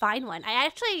how to find one.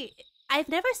 I've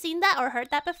never seen that or heard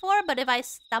that before, but if I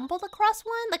stumbled across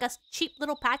one, like a cheap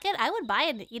little packet, I would buy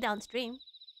it and eat it on stream.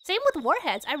 Same with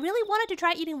warheads. I really wanted to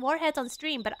try eating warheads on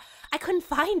stream, but I couldn't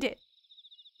find it.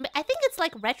 I think it's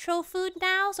like retro food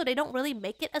now, so they don't really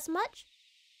make it as much.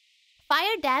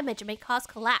 Fire damage may cause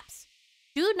collapse.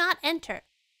 Do not enter.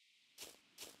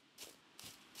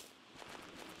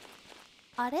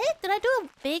 Are they? Did I do a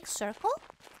big circle?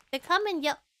 They come in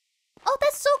yellow. Oh,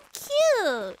 that's so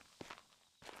cute!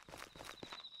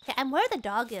 Okay, I'm where the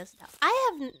dog is now.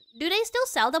 Do they still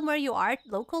sell them where you are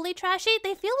locally, Trashy?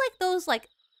 They feel like those, like,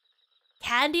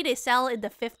 candy they sell in the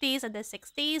 50s and the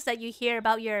 60s that you hear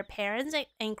about your parents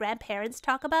and grandparents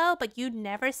talk about, but you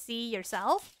never see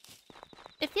yourself.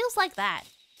 It feels like that.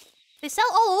 They sell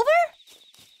all over?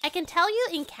 I can tell you,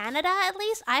 in Canada at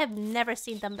least, I have never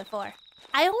seen them before.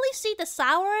 I only see the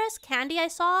sourest candy I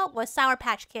saw was Sour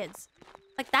Patch Kids.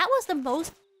 Like, that was the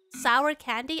most sour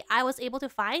candy I was able to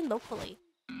find locally.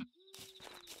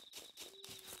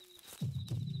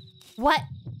 What?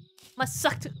 Must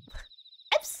suck to...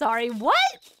 I'm sorry, what?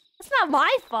 It's not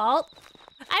my fault.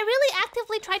 I really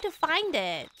actively tried to find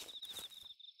it.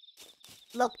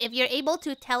 Look, if you're able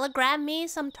to telegram me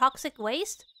some toxic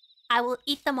waste, I will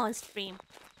eat them on stream.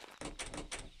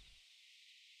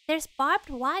 There's barbed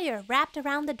wire wrapped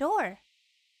around the door.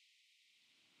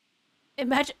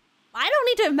 Imagine... I don't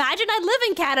need to imagine, I live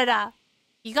in Canada.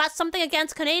 You got something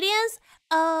against Canadians?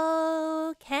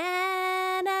 Oh,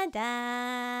 Canada,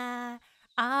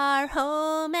 our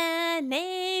home and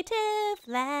native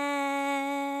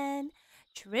land.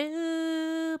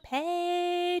 True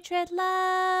patriot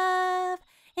love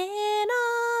in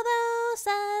all those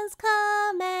sons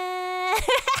command.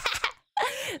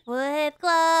 With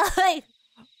glory.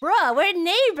 Bruh, we're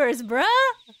neighbors, bruh.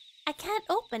 I can't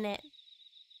open it.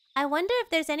 I wonder if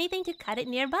there's anything to cut it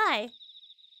nearby.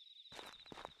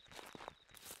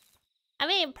 I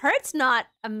mean, Pert's not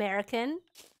American.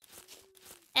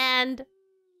 And...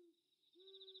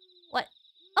 what?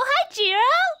 Oh, hi, Jiro!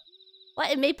 What,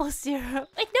 in maple syrup?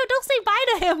 Wait, no, don't say bye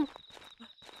to him!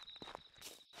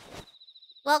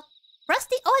 Well,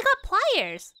 Rusty... oh, I got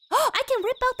pliers! Oh, I can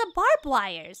rip out the barbed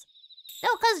wires! No,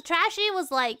 because Trashy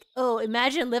was like, oh,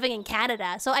 imagine living in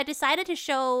Canada. So I decided to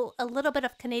show a little bit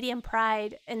of Canadian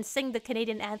pride and sing the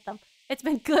Canadian anthem. It's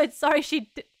been good. Sorry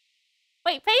she did...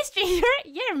 Wait, Pastry,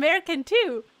 you're American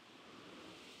too.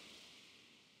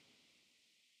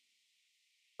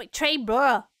 Wait, Trey,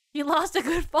 bruh. You lost a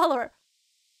good follower.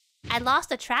 I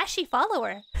lost a trashy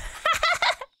follower.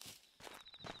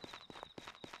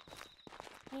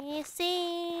 You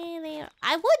see,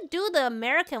 I would do the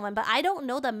American one, but I don't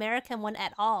know the American one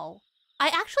at all. I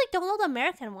actually don't know the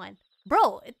American one.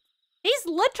 Bro, he's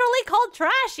literally called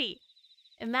Trashy.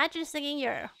 Imagine singing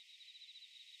your...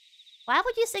 Why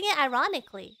would you sing it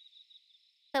ironically?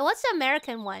 So what's the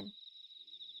American one?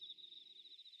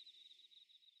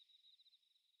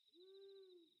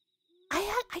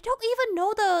 I don't even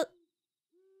know the...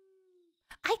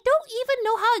 I don't even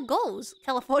know how it goes.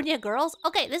 California Girls?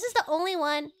 Okay, this is the only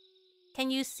one. Can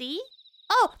you see?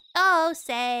 Oh, oh,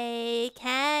 say,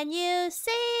 can you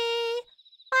see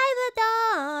by the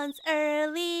dawn's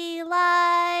early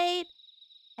light?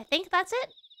 I think that's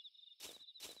it.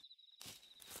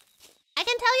 I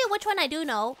can tell you which one I do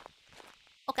know.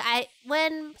 Okay,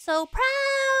 when so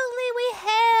proudly we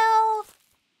hail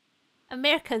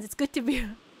Americans, it's good to be...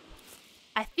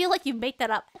 I feel like you made that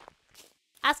up.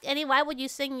 Ask Eddie, why would you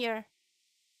sing your...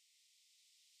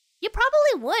 You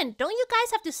probably wouldn't. Don't you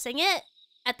guys have to sing it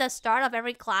at the start of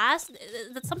every class?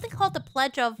 That's something called the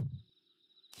Pledge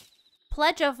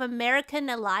of American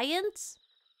Alliance?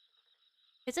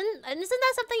 Isn't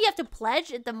that something you have to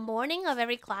pledge at the morning of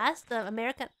every class? The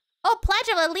American... Oh, Pledge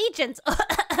of Allegiance!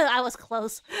 I was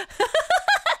close.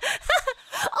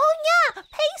 Oh yeah!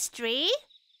 Pastry!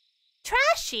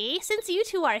 Trashy, since you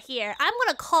two are here, I'm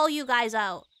gonna call you guys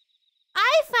out.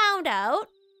 I found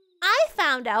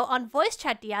out on voice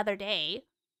chat the other day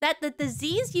that the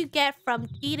disease you get from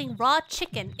eating raw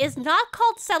chicken is not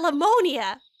called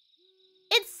salmonella.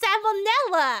 It's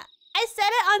salmonella. I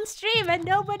said it on stream and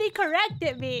nobody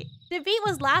corrected me. The beat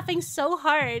was laughing so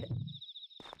hard.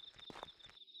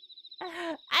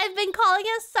 I've been calling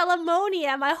it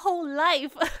salmonella my whole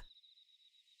life.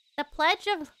 The pledge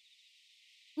of...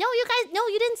 No, you guys, no,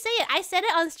 you didn't say it. I said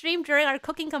it on stream during our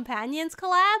Cooking Companions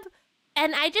collab.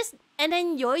 And and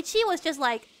then Yoichi was just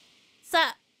like,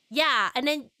 yeah. And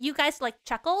then you guys like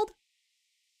chuckled.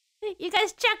 You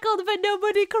guys chuckled, but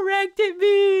nobody corrected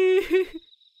me.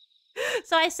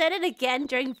 So I said it again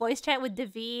during voice chat with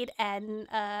David, and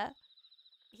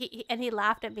he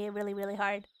laughed at me really, really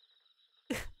hard.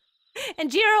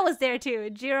 And Jiro was there too.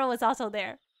 Jiro was also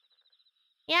there.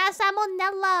 Yeah,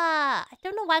 salmonella. I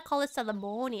don't know why I call it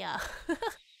salmonia.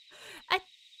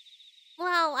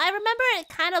 Well, I remember it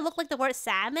kind of looked like the word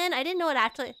salmon. I didn't know it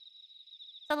actually...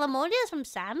 Salmonia is from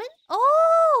salmon?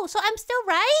 Oh, so I'm still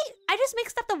right? I just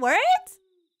mixed up the words?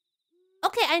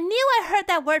 Okay, I knew I heard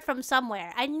that word from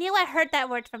somewhere.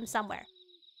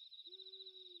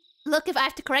 Look, if I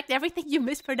have to correct everything you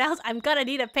mispronounce, I'm gonna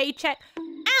need a paycheck.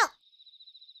 Ow!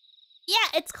 Yeah,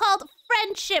 it's called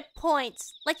friendship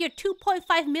points. Like your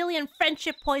 2.5 million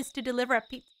friendship points to deliver a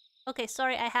pizza. Okay,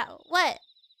 sorry, I have... What?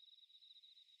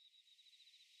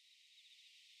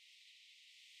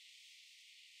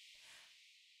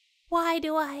 Why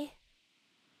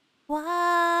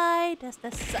does the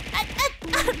sun...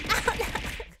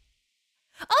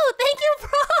 Oh, thank you,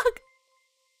 Frog!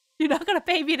 You're not gonna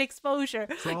pay me an exposure.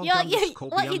 Frog you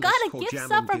gotta give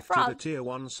some from Frog. A tier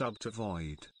 1 sub to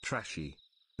Void. Trashy.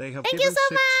 They have Thank you so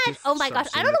much! Oh my gosh,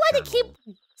 I don't know why they keep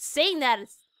saying that.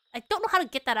 I don't know how to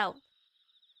get that out.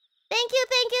 Thank you!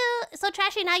 So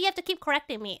Trashy, now you have to keep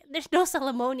correcting me. There's no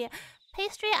salmonia.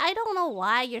 Pastry, I don't know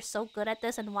why you're so good at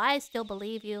this and why I still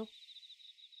believe you.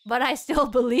 But I still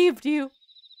believed you.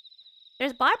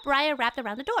 There's barbed wire wrapped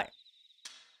around the door.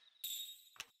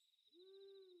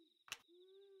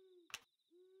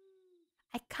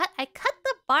 I cut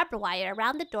the barbed wire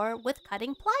around the door with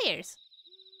cutting pliers.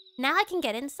 Now I can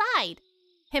get inside.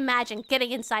 Imagine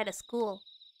getting inside a school.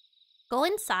 Go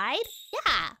inside?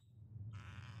 Yeah.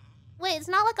 Wait, it's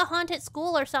not like a haunted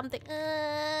school or something.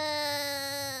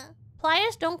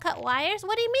 Pliers don't cut wires?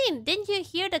 What do you mean? Didn't you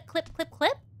hear the clip, clip,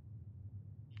 clip?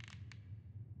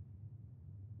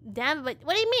 Damn, but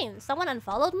what do you mean? Someone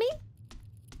unfollowed me?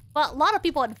 Well, a lot of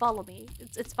people unfollow me.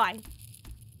 It's fine.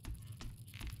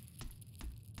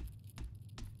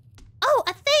 Oh,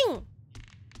 a thing!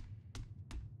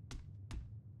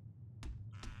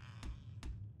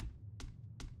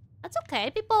 That's okay.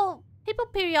 People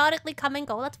periodically come and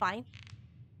go. That's fine.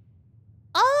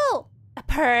 Oh! A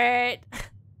Pert!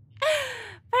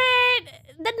 Pert!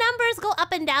 The numbers go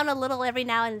up and down a little every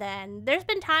now and then. There's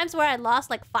been times where I lost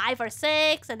like 5 or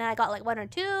 6, and then I got like 1 or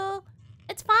 2.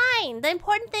 It's fine. The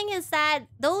important thing is that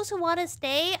those who want to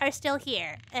stay are still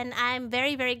here. And I'm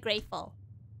very, very grateful.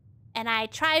 And I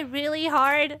try really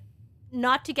hard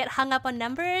not to get hung up on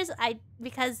numbers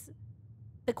because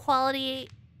the quality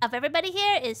of everybody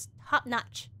here is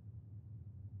top-notch.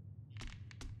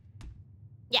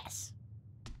 Yes.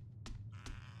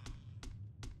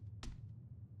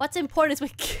 What's important is we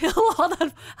kill all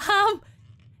the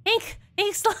ink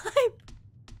slime.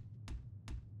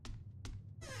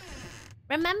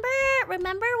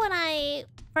 Remember when I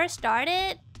first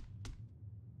started?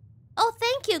 Oh,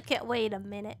 thank you, Kit. Wait a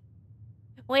minute.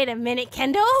 Wait a minute,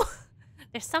 Kendo.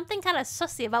 There's something kind of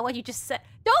sussy about what you just said.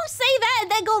 Don't say that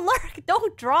and then go lurk.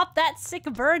 Don't drop that sick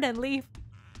bird and leave.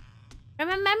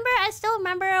 I still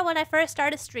remember when I first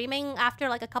started streaming after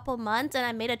like a couple months and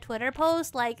I made a Twitter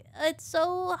post like, it's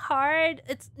so hard.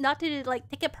 It's not to like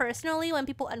take it personally when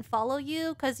people unfollow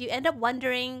you because you end up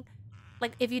wondering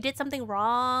like if you did something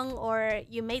wrong or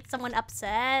you made someone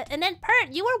upset. And then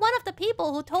Pert, you were one of the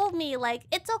people who told me like,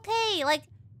 it's okay. Like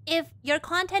if your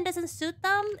content doesn't suit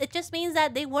them, it just means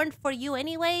that they weren't for you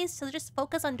anyways. So just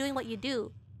focus on doing what you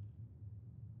do.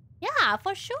 Yeah,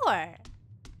 for sure.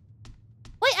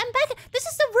 Wait, I'm back. This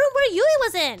is the room where Yui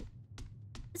was in.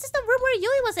 This is the room where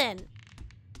Yui was in.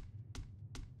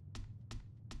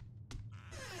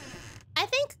 I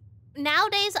think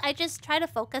nowadays I just try to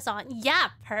focus on... Yeah,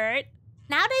 Pert.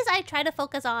 Nowadays I try to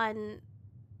focus on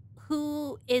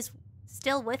who is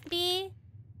still with me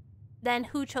than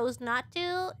who chose not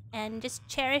to, and just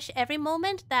cherish every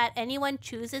moment that anyone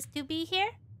chooses to be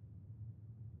here.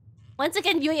 Once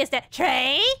again, Yui is there.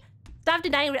 Trey! Stop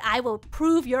denying it. I will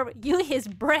prove you his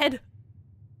bread.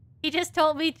 He just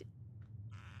told me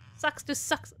sucks to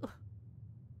sucks.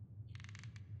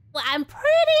 Well, I'm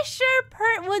pretty sure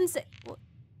Pert wouldn't say...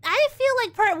 I feel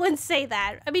like Pert wouldn't say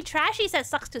that. I mean, Trashy said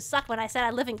sucks to suck when I said I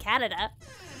live in Canada.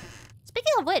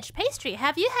 Speaking of which, Pastry,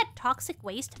 have you had toxic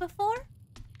waste before?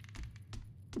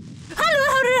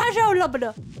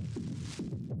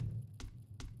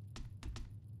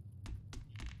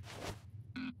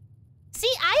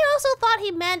 See, I also thought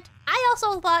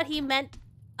he meant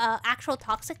actual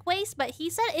toxic waste, but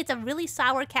he said it's a really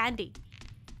sour candy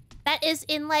that is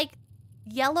in like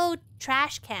yellow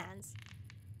trash cans.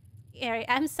 Gary,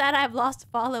 I'm sad I've lost a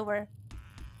follower.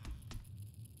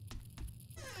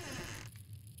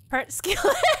 Pert skill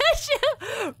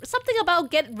issue. Something about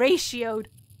get ratioed.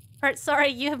 Pert, sorry,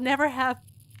 you have never have.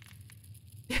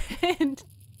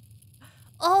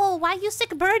 Oh, why you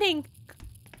sick burning?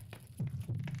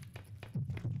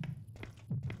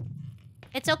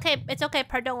 It's okay,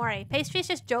 Pert, don't worry. Pastry's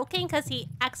just joking because he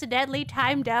accidentally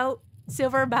timed out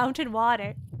Silver Mountain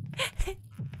Water.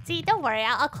 See, don't worry,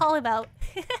 I'll call him out.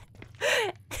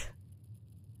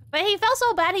 But he felt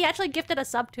so bad he actually gifted a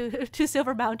sub to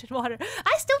Silver Mountain Water.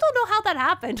 I still don't know how that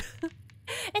happened.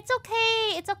 It's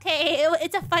okay, it's okay.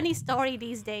 It's a funny story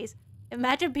these days.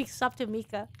 Imagine being sub to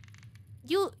Mika.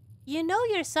 You know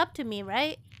you're sub to me,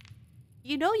 right?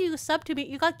 You know you sub to me.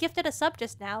 You got gifted a sub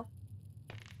just now.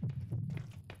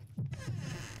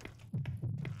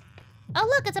 Oh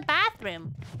look, it's a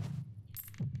bathroom.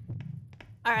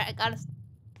 Alright, I gotta...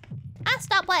 Ah,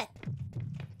 stop what?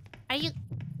 Are you...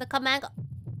 The command...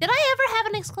 Did I ever have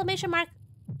an exclamation mark?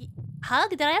 Hug?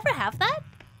 Did I ever have that?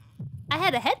 I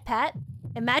had a head pat.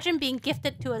 Imagine being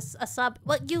gifted to a sub.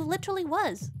 Well, you literally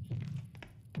was.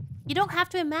 You don't have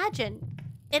to imagine.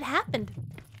 It happened.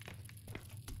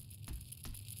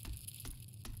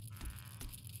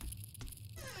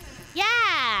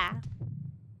 Yeah!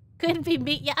 Could be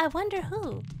me. Yeah, I wonder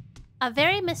who. A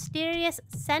very mysterious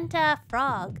Santa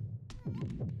frog.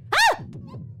 Ah!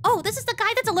 Oh, this is the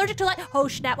guy that's allergic to light. Oh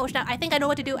snap, oh snap. I think I know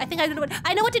what to do. I think I know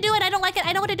what to do and I don't like it.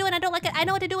 I know what to do and I don't like it. I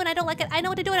know what to do and I don't like it. I know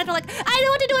what to do and I don't like it. I know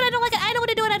what to do and I don't like it. I know what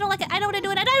to do and I don't like it. I know what to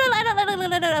do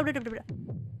and I don't like it.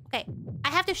 Okay, I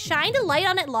have to shine the light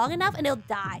on it long enough and it'll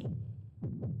die.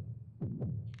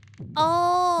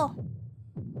 Oh.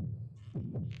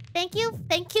 Thank you,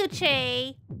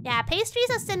 Che. Yeah, pastry's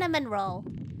a cinnamon roll.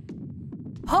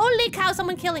 Holy cow,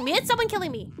 someone killing me. It's someone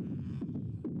killing me.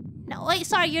 No, wait,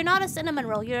 sorry, you're not a cinnamon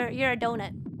roll. You're a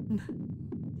donut.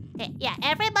 Okay, yeah,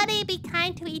 everybody be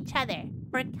kind to each other.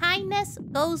 For kindness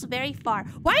goes very far.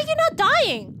 Why are you not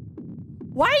dying?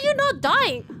 Why are you not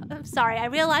dying? I'm sorry, I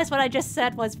realized what I just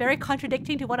said was very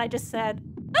contradicting to what I just said.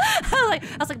 I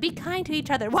was like, be kind to each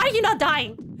other. Why are you not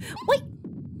dying? Wait.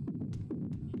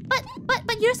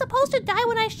 But you're supposed to die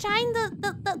when I shine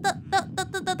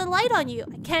the light on you.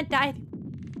 I can't die.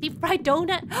 Deep fried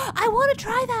donut. I want to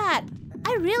try that.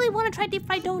 I really want to try deep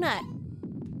fried donut.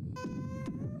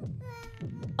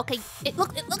 Okay,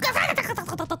 look.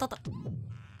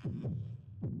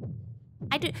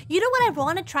 I do. You know what I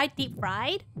want to try deep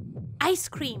fried? Ice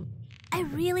cream. I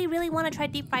really, really want to try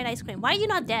deep fried ice cream. Why are you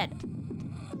not dead?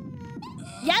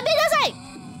 Yamidasai!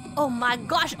 Oh my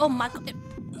gosh! Oh my god!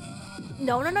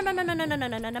 No!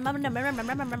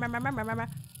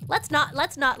 Let's not.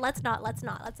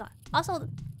 Also,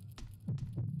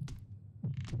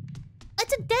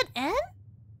 it's a dead end.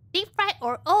 Deep fried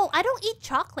I don't eat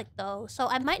chocolate though, so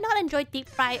I might not enjoy deep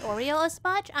fried Oreo as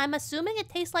much. I'm assuming it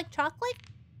tastes like chocolate.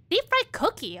 Deep fried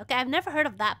cookie. Okay, I've never heard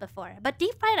of that before. But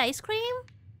deep fried ice cream?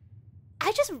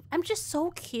 I'm just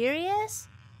so curious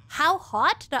how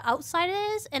hot the outside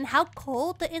is and how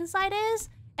cold the inside is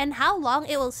and how long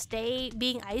it will stay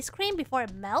being ice cream before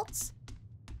it melts.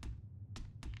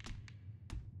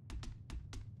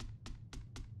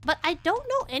 But I don't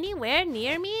know anywhere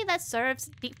near me that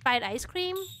serves deep fried ice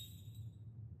cream.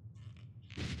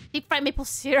 Deep fried maple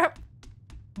syrup?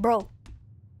 Bro,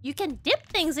 you can dip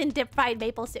things in deep fried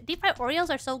maple syrup. Deep fried Oreos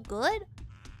are so good.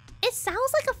 It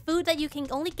sounds like a food that you can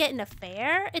only get in a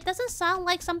fair. It doesn't sound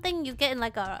like something you get in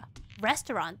like a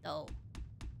restaurant though.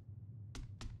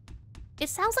 It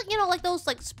sounds like, you know, like those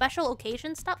like special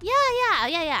occasion stuff.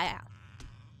 Yeah.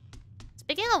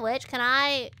 Speaking of which, can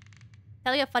I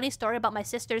tell you a funny story about my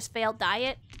sister's failed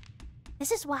diet? This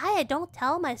is why I don't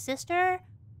tell my sister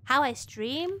how I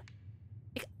stream.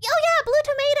 Oh yeah, blue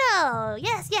tomato!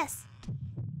 Yes.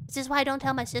 This is why I don't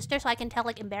tell my sister, so I can tell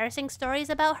like embarrassing stories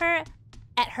about her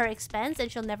at her expense and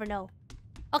she'll never know.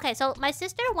 Okay, so my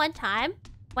sister one time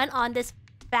went on this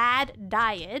fad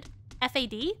diet,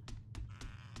 F-A-D,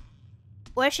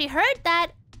 where she heard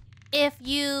that if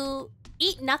you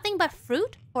eat nothing but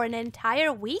fruit for an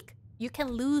entire week, you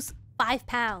can lose 5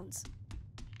 pounds.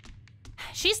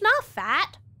 She's not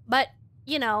fat, but,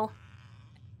 you know,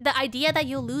 the idea that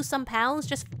you'll lose some pounds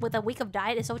just with a week of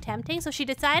diet is so tempting, so she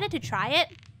decided to try it.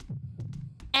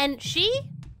 And she,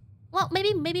 well,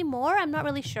 maybe more, I'm not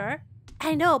really sure.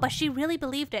 I know, but she really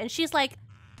believed it. And she's like,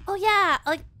 oh yeah,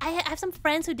 like, I have some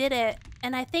friends who did it,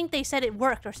 and I think they said it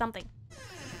worked or something.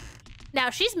 Now,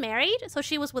 she's married, so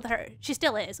she was with she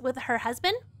still is, with her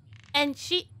husband. And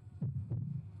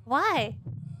why?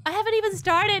 I haven't even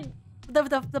started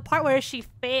the part where she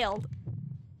failed.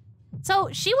 So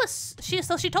she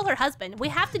told her husband, we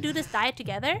have to do this diet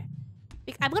together.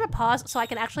 I'm gonna pause so I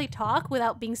can actually talk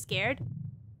without being scared.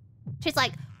 She's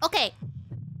like, okay,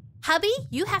 hubby,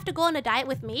 you have to go on a diet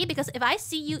with me because if I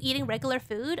see you eating regular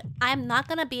food, I'm not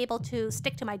gonna be able to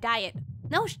stick to my diet.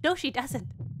 No, she doesn't.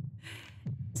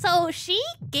 So she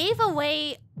gave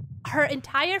away her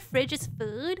entire fridge's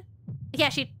food. Yeah,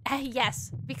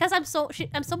 yes, because I'm so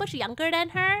much younger than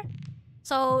her.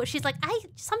 So she's like, I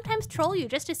sometimes troll you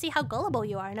just to see how gullible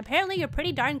you are, and apparently you're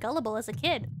pretty darn gullible as a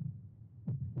kid.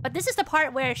 But this is the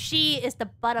part where she is the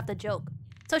butt of the joke.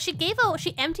 So she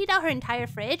emptied out her entire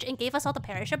fridge and gave us all the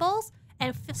perishables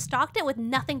and stocked it with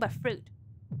nothing but fruit.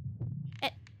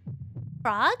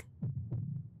 Frog?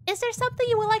 Is there something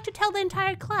you would like to tell the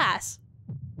entire class?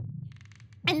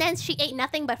 And then she ate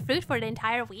nothing but fruit for the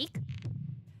entire week.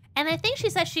 And I think she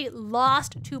said she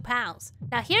lost 2 pounds.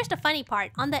 Now here's the funny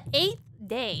part. On the 8th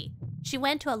day, she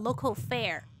went to a local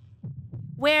fair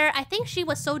where I think she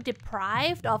was so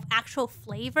deprived of actual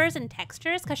flavors and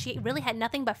textures because she really had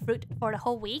nothing but fruit for the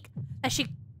whole week that she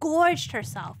gorged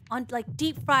herself on like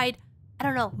deep fried, I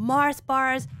don't know, Mars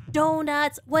bars,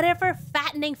 donuts, whatever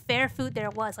fattening fair food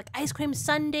there was, like ice cream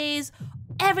sundaes,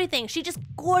 everything. She just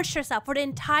gorged herself for the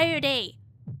entire day.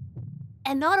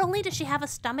 And not only did she have a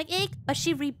stomach ache, but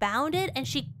she rebounded and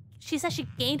she said she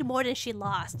gained more than she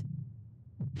lost.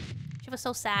 She was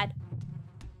so sad.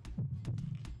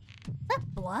 Is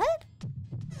that blood?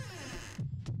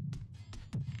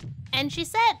 And she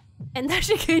said, and then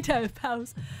she gained 5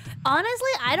 pounds.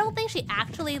 Honestly, I don't think she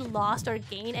actually lost or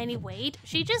gained any weight.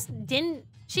 She just didn't,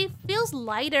 she feels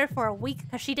lighter for a week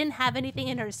because she didn't have anything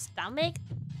in her stomach.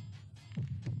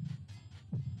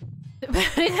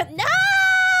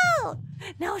 No!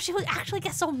 No, she would actually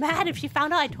get so mad if she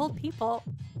found out I told people.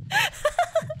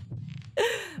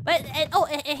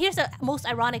 And here's the most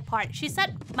ironic part. She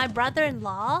said my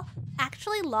brother-in-law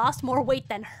actually lost more weight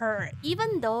than her,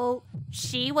 even though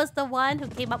she was the one who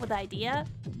came up with the idea.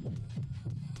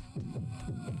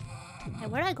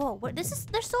 And where do I go? There's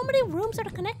so many rooms that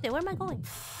are connected. Where am I going?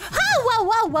 Oh,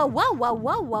 whoa, whoa, whoa, whoa, whoa,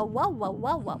 whoa, whoa, whoa, whoa,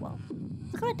 whoa, whoa, whoa.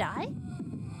 Is it gonna die?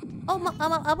 Oh,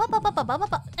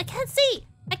 I can't see!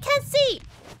 I can't see!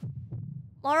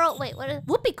 Moral, wait, what is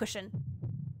whoopee cushion?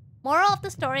 Moral of the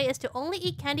story is to only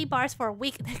eat candy bars for a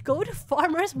week. Then go to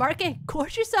farmer's market and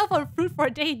gorge yourself on fruit for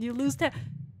a day and you lose 10.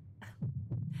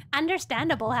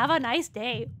 Understandable. Have a nice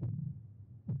day.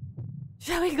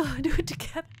 Shall we go do it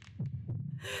together?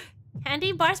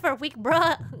 Candy bars for a week,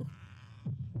 bruh.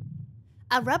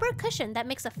 A rubber cushion that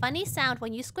makes a funny sound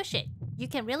when you squish it. You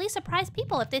can really surprise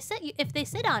people if they sit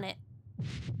on it.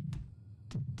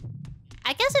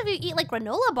 I guess if you eat like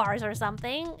granola bars or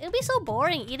something, it'd be so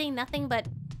boring eating nothing but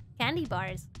candy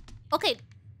bars. Okay,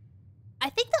 I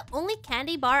think the only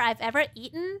candy bar I've ever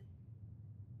eaten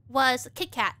was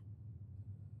Kit Kat.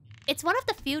 It's one of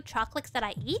the few chocolates that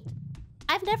I eat.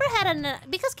 I've never had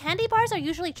because candy bars are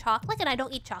usually chocolate and I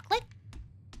don't eat chocolate.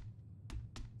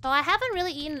 So I haven't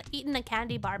really eaten a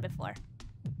candy bar before.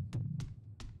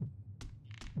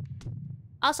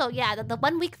 Also, yeah, the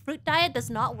 1 week fruit diet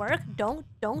does not work. Don't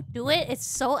do it. It's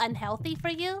so unhealthy for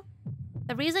you.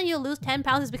 The reason you lose 10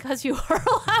 pounds is because you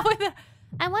hurl out with it.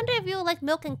 I wonder if you like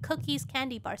milk and cookies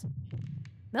candy bars.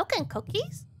 Milk and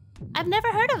cookies? I've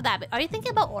never heard of that. Are you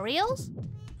thinking about Oreos?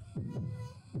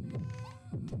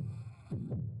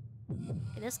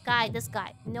 Okay, this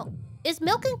guy. No. Is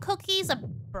milk and cookies a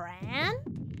brand?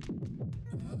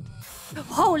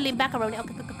 Holy macaroni.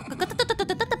 Okay.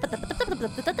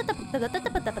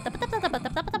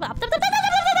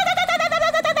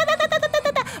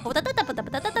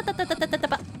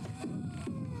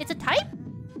 It's a type?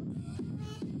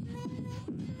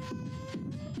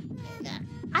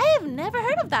 I have never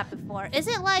heard of that before. Is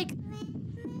it like...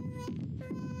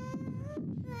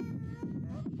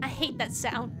 I hate that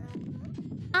sound.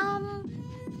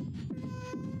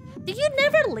 Did you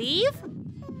never leave?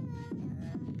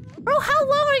 Bro, how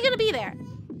long are you gonna be there?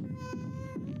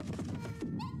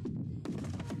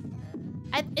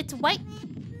 It's white.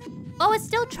 Oh, it's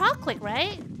still chocolate,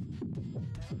 right?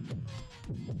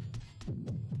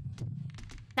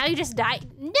 Now you just died.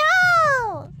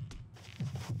 No!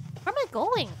 Where am I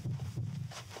going?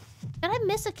 Did I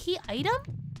miss a key item?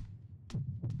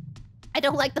 I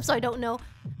don't like them, so I don't know.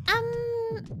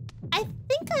 I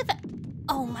think I've...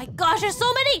 Oh my gosh, there's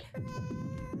so many!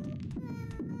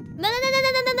 No.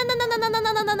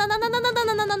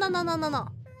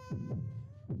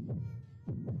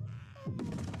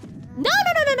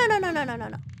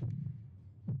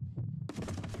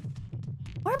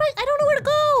 Where am I? I don't know where to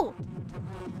go!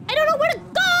 I don't know where to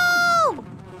go!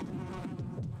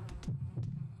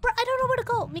 Bro, I don't know where to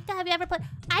go. Mika, have you ever played?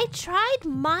 I tried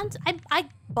I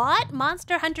bought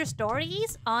Monster Hunter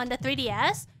Stories on the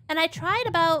 3DS, and I tried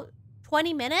about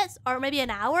 20 minutes or maybe an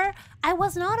hour. I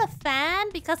was not a fan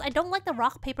because I don't like the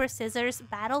rock, paper, scissors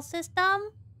battle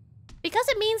system. Because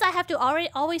it means I have to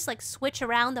always like switch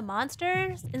around the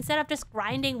monsters instead of just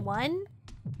grinding one.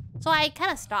 So I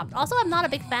kind of stopped. Also, I'm not a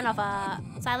big fan of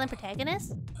silent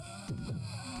protagonists.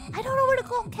 I don't know where to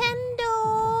go.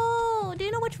 Kendo! Do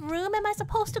you know which room am I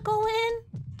supposed to go in?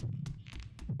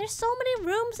 There's so many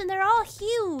rooms and they're all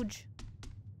huge.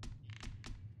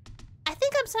 I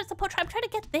think I'm trying to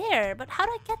get there, but how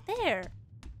do I get there?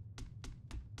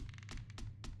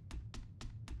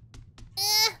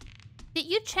 Did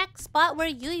you check spot where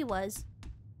Yui was?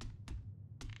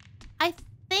 I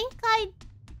think I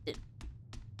did.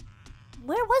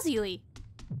 Where was Yui?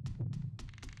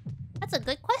 That's a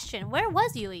good question. Where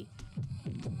was Yui?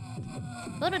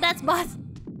 Go to that spot.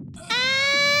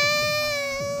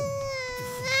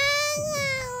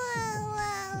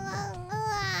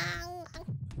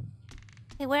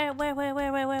 Hey, where? Where's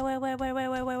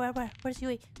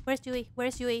Yui?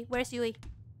 Where's Yui?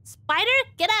 Spider,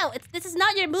 get out! This is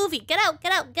not your movie. Get out!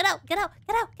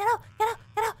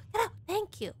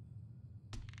 Thank you.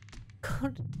 Oh,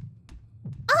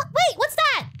 wait, what's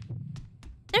that?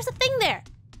 There's a thing there.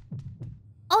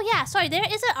 Oh yeah, sorry. There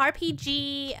is an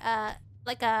RPG,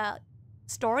 like a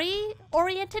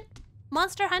story-oriented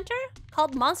Monster Hunter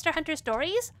called Monster Hunter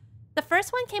Stories. The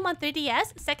first one came on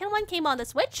 3DS. The second one came on the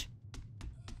Switch.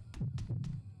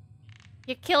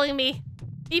 You're killing me.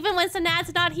 Even when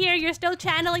Sanad's not here, you're still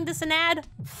channeling the Sanad.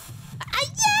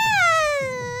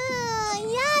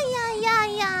 Yeah.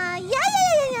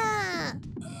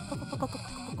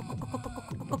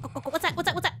 What's that?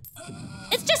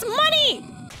 It's just money!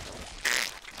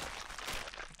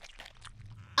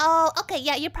 Oh, okay,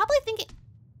 yeah, you're probably thinking...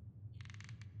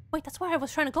 Wait, that's where I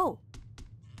was trying to go.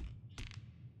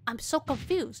 I'm so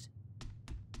confused.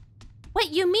 Wait,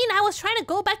 you mean I was trying to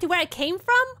go back to where I came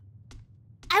from?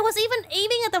 I was even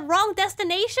aiming at the wrong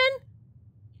destination?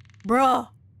 Bruh.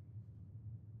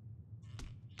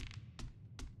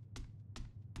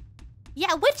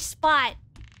 Yeah, which spot?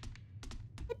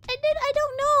 I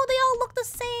don't know. They all look the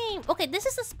same. Okay, this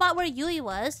is the spot where Yui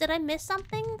was. Did I miss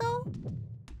something though?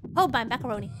 Oh, my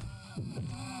macaroni.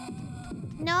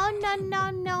 No.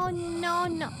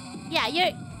 Yeah,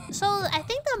 you're... So, I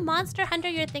think the Monster Hunter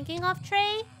you're thinking of,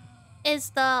 Trey, is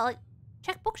the, like,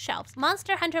 check bookshelves.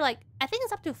 Monster Hunter, like, I think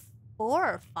it's up to 4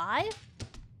 or 5?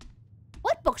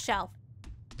 What bookshelf?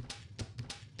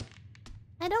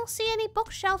 I don't see any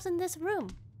bookshelves in this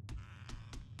room.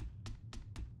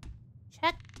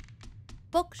 Check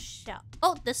bookshelf.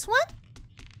 Oh, this one?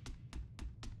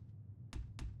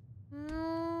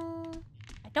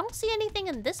 I don't see anything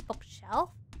in this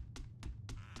bookshelf.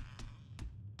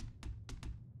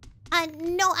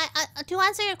 No, to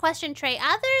answer your question, Trey,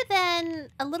 other than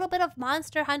a little bit of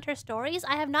Monster Hunter stories,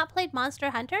 I have not played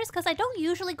Monster Hunters because I don't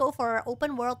usually go for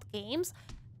open world games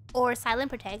or silent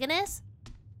protagonists.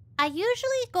 I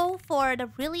usually go for the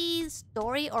really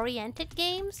story-oriented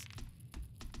games.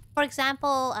 For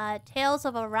example, Tales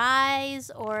of Arise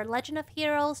or Legend of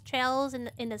Heroes, Trails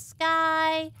in the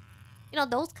Sky. You know,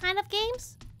 those kind of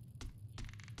games.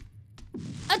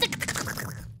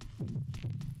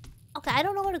 Okay, I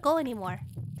don't know where to go anymore.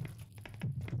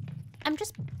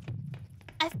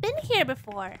 I've been here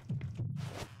before.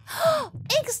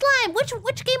 Ink Slime!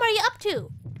 Which game are you up to?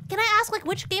 Can I ask, like,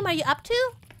 which game are you up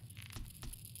to?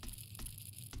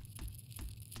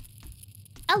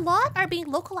 A lot are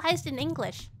being localized in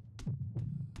English.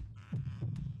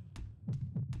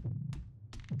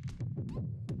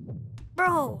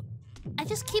 Bro, I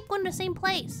just keep going to the same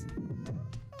place.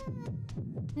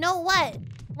 No, what?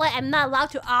 What, I'm not allowed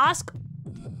to ask?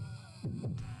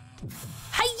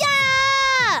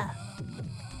 Hiya!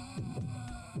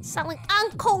 Sound like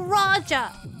Uncle Roger.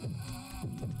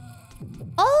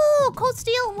 Oh, Cold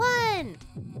Steel 1.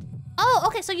 Oh,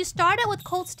 okay, so you started with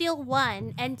Cold Steel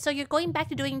 1, and so you're going back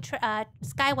to doing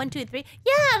Sky 1, 2, and 3.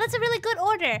 Yeah, that's a really good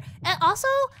order. And also,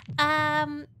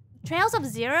 Trails of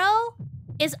Zero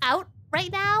is out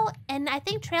right now, and I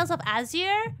think Trails of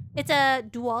Azure, it's a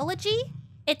duology.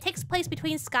 It takes place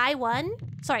between Sky 1.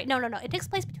 Sorry, no. It takes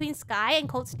place between Sky and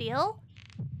Cold Steel.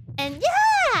 And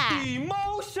yeah!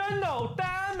 Emotional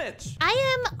damage! I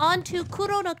am on to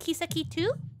Kuro no Kiseki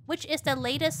 2, which is the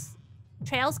latest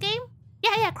Trails game.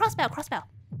 Yeah, crossbow.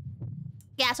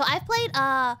 Yeah, so I've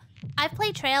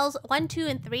played Trails 1, 2,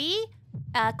 and 3.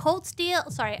 Cold Steel,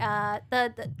 sorry,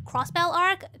 the crossbow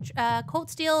arc,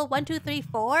 Cold Steel 1, 2, 3,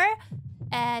 4.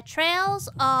 Trails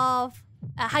of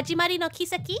Hajimari no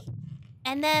Kiseki.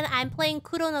 And then I'm playing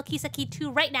Kuro no Kiseki 2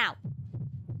 right now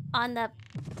on the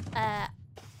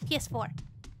PS4.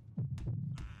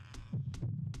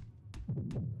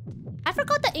 I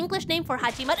forgot the English name for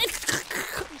Hajimari.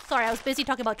 Sorry, I was busy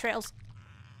talking about Trails.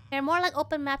 They're more like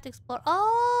open map to explore.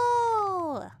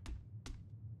 Oh!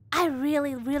 I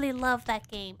really, really love that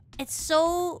game. It's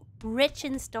so rich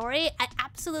in story. I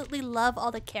absolutely love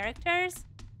all the characters.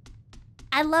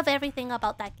 I love everything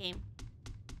about that game.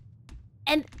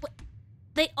 And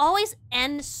they always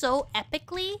end so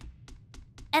epically.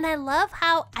 And I love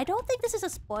how, I don't think this is a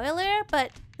spoiler,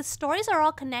 but the stories are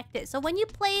all connected. So when you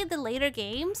play the later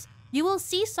games, you will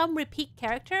see some repeat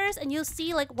characters and you'll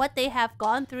see like what they have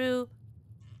gone through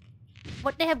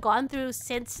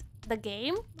since the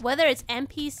game. Whether it's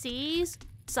NPCs,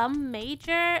 some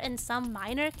major and some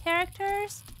minor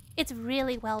characters. It's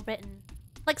really well written.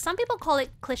 Like some people call it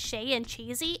cliche and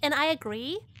cheesy, and I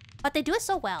agree, but they do it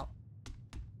so well.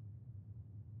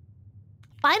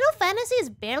 Final Fantasy is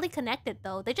barely connected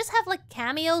though. They just have like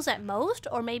cameos at most,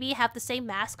 or maybe have the same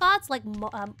mascots like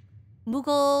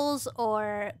Muggles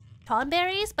or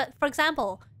Tonberries. But for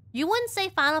example, you wouldn't say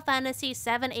Final Fantasy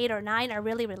 7, 8, or 9 are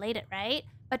really related, right?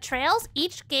 But Trails,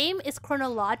 each game is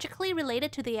chronologically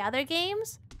related to the other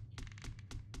games.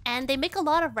 And they make a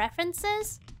lot of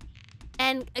references.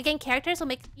 And again, characters will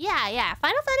make... Yeah.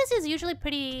 Final Fantasy is usually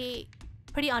pretty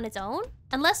on its own.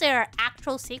 Unless there are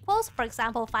actual sequels. For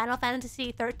example, Final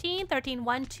Fantasy 13,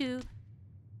 1, 2,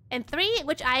 and 3.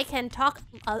 Which I can talk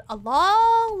a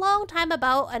long time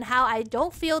about. And how I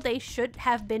don't feel they should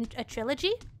have been a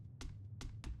trilogy.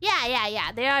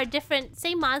 Yeah. There are different...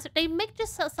 Same monster. They make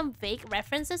just some vague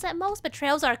references at most. But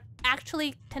Trails are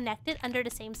actually connected under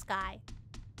the same sky.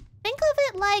 Think of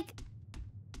it like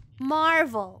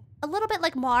Marvel. A little bit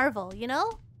like Marvel, you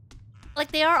know?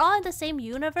 Like they are all in the same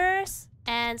universe.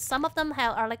 And some of them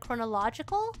are like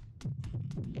chronological.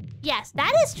 Yes,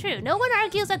 that is true. No one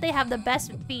argues that they have the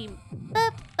best theme.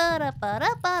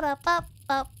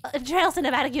 Trail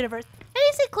Cinematic Universe.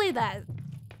 Basically that.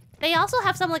 They also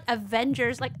have some like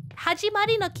Avengers, like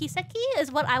Hajimari no Kiseki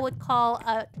is what I would call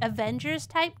a Avengers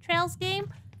type Trails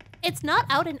game. It's not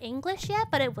out in English yet,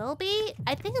 but it will be.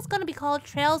 I think it's gonna be called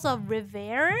Trails of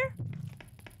Rivere.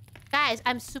 Guys,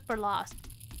 I'm super lost.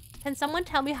 Can someone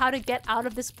tell me how to get out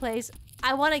of this place?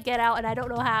 I want to get out and I don't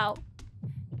know how.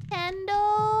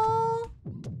 Kendall.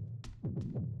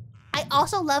 I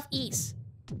also love East.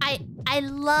 I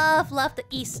love the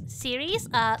East series.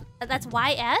 That's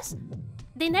YS.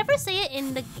 They never say it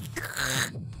in the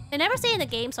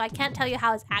game, so I can't tell you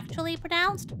how it's actually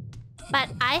pronounced. But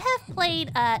I have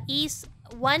played East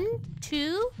 1,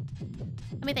 2.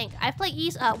 Let me think. I've played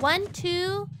East 1,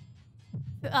 2,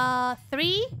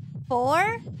 3,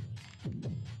 4,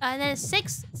 and then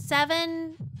 6,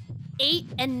 7, 8,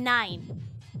 and 9.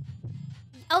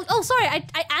 Oh, sorry. I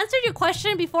answered your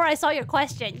question before I saw your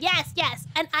question. Yes.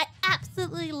 And I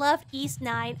absolutely loved East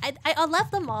 9. I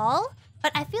love them all,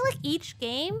 but I feel like each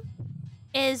game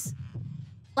is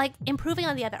like improving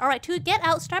on the other. All right, to get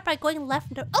out, start by going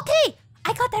left. Okay,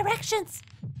 I got directions.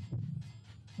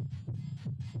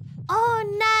 Oh,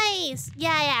 nice.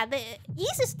 Yeah. The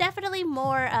East is definitely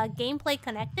more gameplay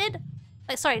connected.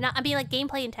 Like, sorry, I mean like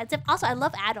gameplay intensive. Also, I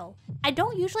love Adol. I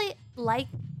don't usually like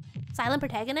silent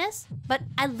protagonists, but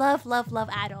I love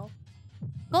Adol.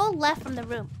 Go left from the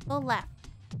room. Go left.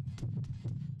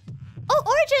 Oh,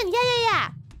 Origin. Yeah.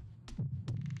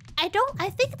 I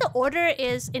think the order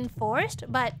is enforced,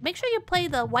 but make sure you play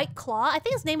the White Claw. I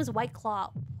think his name is White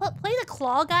Claw. Play the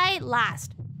Claw guy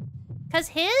last. Because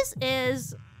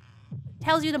his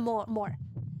tells you the more.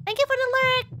 Thank you for the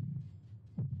lyric.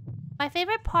 My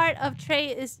favorite part of Trey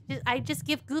is I just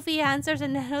give goofy answers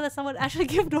and know that someone actually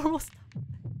give normal stuff.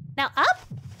 Now up?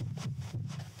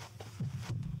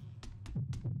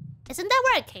 Isn't that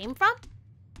where I came from?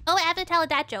 Oh, I have to tell a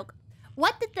dad joke.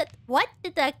 What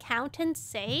did the accountant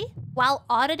say while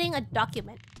auditing a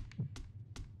document?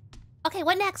 Okay,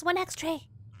 what next? What next, Trey?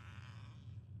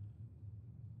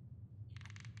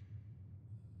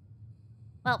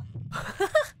 Well,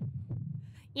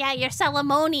 yeah, you're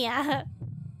Salamonia.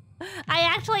 I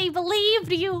actually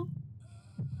believed you.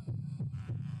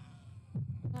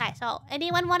 Okay, so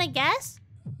anyone want to guess?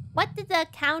 What did the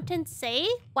accountant say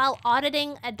while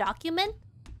auditing a document?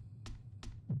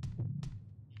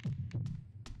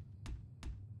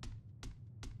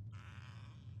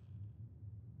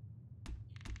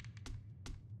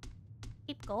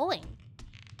 Keep going.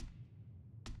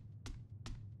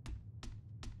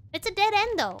 It's a dead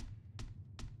end, though.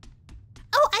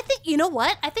 Oh, you know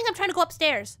what? I think I'm trying to go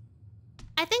upstairs.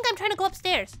 I think I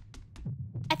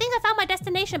found my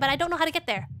destination, but I don't know how to get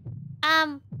there.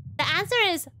 The answer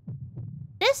is...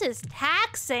 This is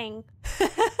taxing.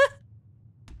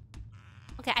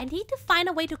 Okay, I need to find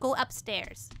a way to go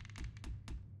upstairs.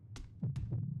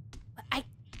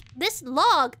 This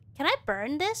log... Can I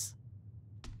burn this?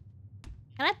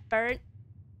 Can I burn...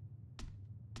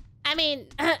 I mean,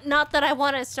 not that I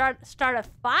want to start a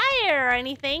fire or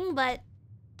anything, but...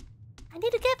 I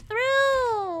need to get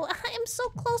through. I am so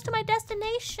close to my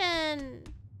destination.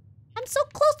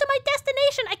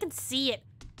 I can see it.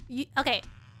 Okay.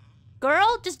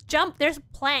 Girl, just jump. There's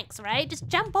planks, right? Just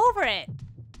jump over it.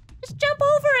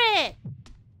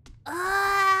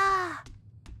 Ah.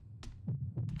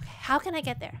 Okay, how can I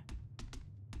get there?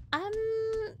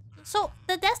 So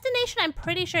the destination I'm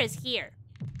pretty sure is here.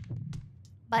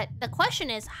 But the question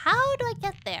is, how do I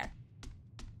get there?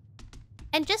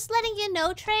 And just letting you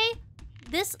know, Trey,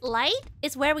 this light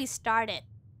is where we started.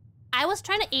 I was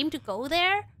trying to aim to go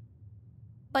there,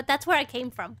 but that's where I came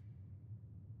from.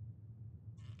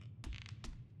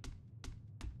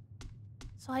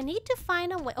 So I need to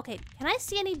find a way. Okay, can I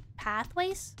see any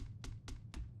pathways?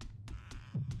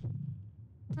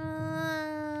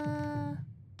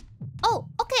 Oh,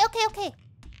 okay.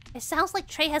 It sounds like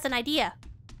Trey has an idea.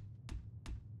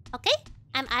 Okay,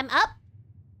 I'm up.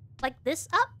 Like this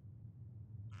up.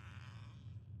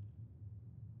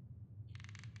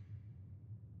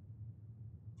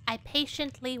 I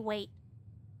patiently wait.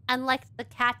 Unlike the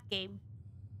cat game.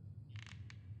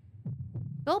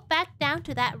 Go back down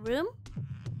to that room.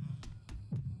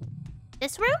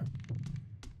 This room?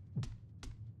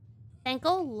 Then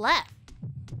go left.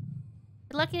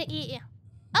 You're looking to eat.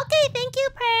 Okay, thank you,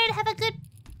 Perd. Have a good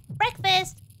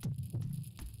breakfast.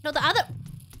 No, the other...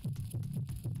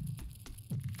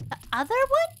 The other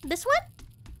one? This one?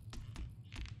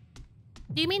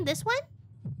 Do you mean this one?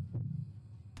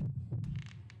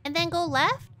 And then go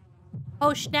left?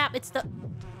 Oh, snap. It's the...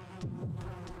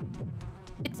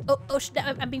 It's... Oh,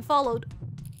 snap. I'm being followed.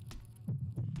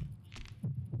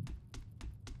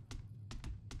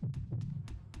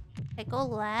 Go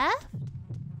left?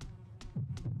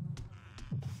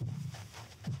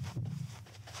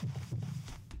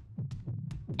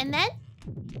 And then?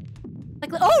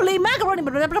 Like, holy macaroni!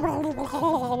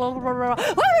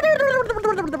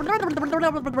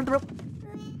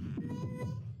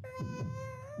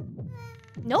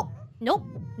 Nope, nope,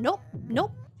 nope,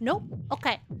 nope, nope.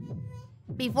 Okay.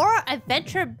 Before I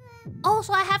venture... Oh,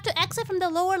 so I have to exit from the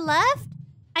lower left?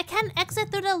 I can't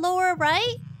exit through the lower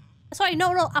right? Sorry,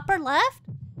 no, upper left?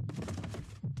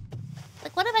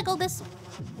 Like, what if I go this...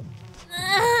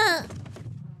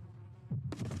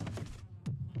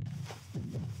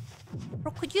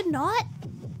 Bro, could you not?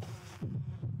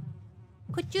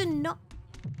 Could you not?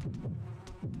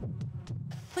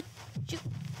 Could you...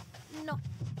 No.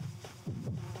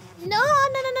 No,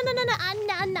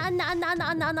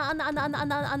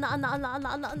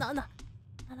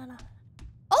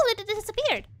 oh, it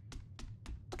disappeared.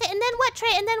 Okay, and then what,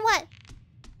 Trey? And then what?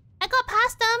 I got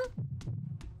past them.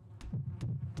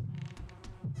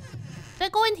 Do I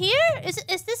go in here?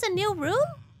 Is this a new room?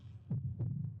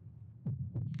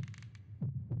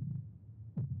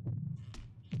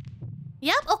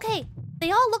 Yep, okay.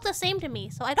 They all look the same to me,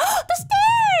 so I... The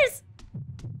stairs!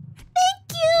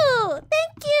 Thank you!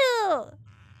 Thank you!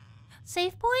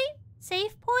 Save point?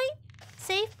 Save point?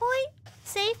 Save point?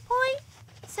 Save point?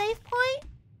 Save point?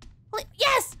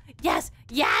 Yes! Yes!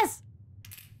 Yes!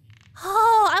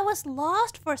 Oh, I was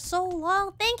lost for so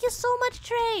long. Thank you so much,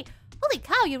 Trey. Holy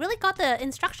cow, you really got the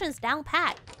instructions down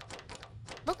pat.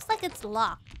 Looks like it's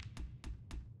locked.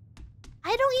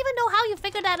 I don't even know how you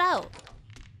figured that out.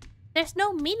 There's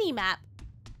no mini-map.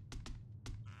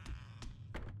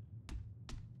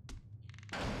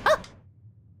 Ah!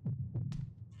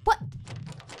 What?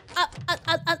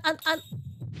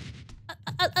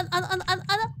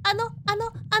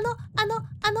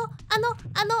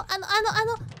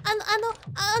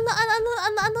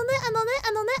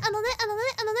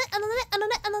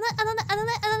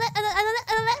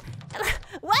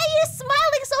 Why are you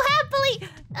smiling so happily?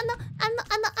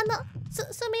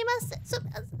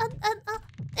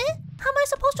 How am I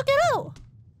supposed to get out?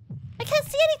 I can't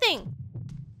see anything.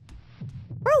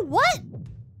 Bro, what?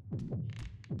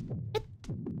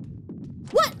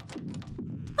 What?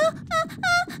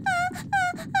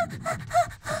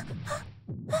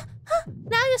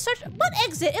 Now you search... What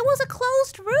exit? It was a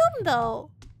closed room, though.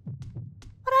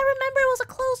 But I remember it was a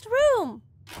closed room.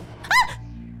 Ah!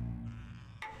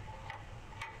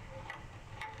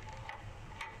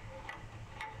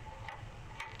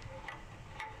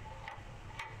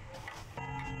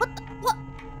 What the... What?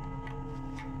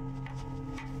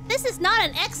 This is not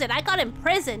an exit. I got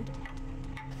imprisoned.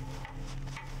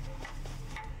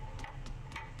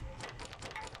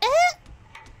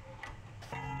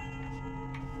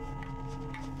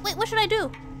 Wait, what should I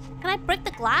do? Can I break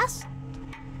the glass?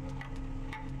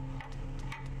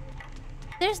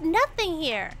 There's nothing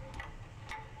here.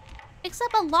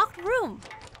 Except a locked room.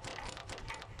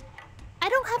 I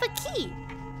don't have a key.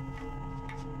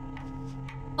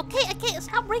 Okay,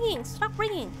 stop ringing. Stop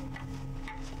ringing.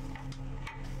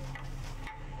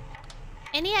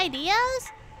 Any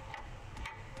ideas?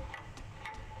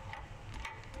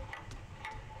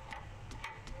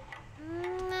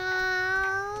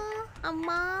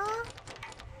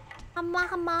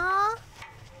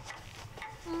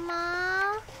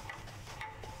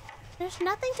 There's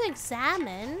nothing to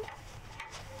examine.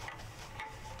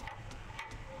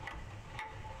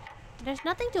 There's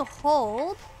nothing to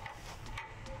hold.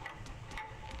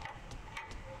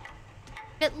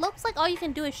 It looks like all you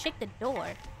can do is shake the door.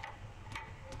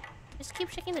 Just keep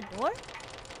shaking the door?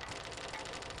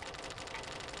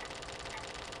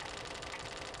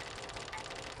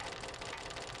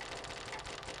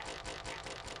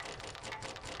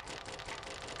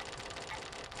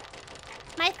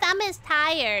 My thumb is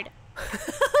tired.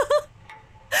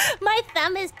 My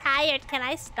thumb is tired. Can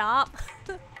I stop?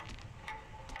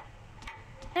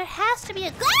 There has to be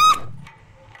a... Ah!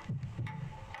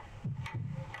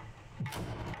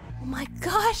 Oh my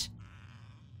gosh.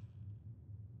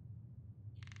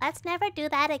 Let's never do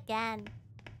that again.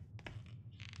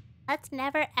 Let's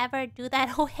never ever do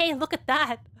that. Oh, hey, look at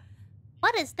that.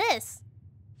 What is this?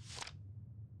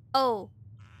 Oh.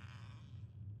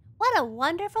 What a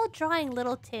wonderful drawing,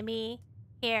 little Timmy.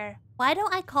 Here, why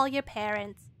don't I call your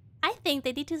parents? I think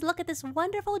they need to look at this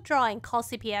wonderful drawing called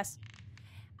CPS.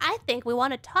 I think we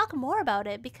want to talk more about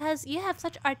it because you have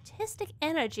such artistic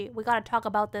energy. We gotta talk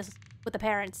about this with the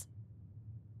parents.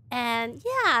 And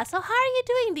yeah, so how are you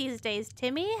doing these days,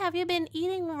 Timmy? Have you been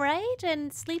eating right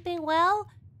and sleeping well?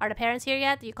 Are the parents here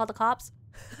yet? Do you call the cops?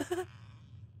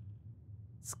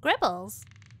 Scribbles?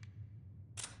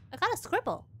 I got a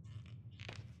scribble.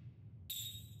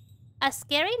 A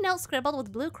scary note scribbled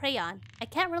with blue crayon. I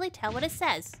can't really tell what it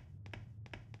says.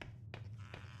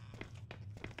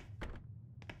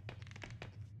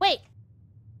 Wait.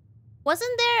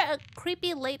 Wasn't there a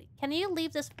creepy lady? Can you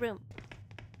leave this room?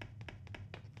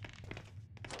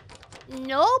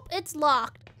 Nope, it's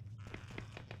locked.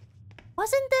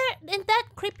 Wasn't there, in that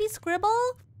creepy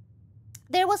scribble,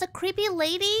 there was a creepy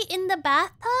lady in the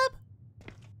bathtub?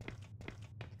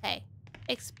 Okay.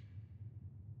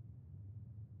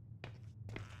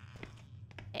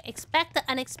 Expect the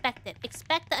unexpected.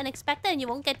 Expect the unexpected and you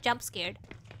won't get jump scared.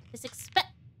 Just expect...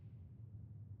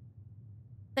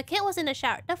 The kid was in the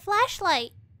shower. The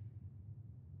flashlight!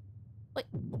 Wait,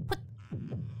 put...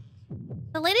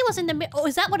 The lady was in the mirror. Oh,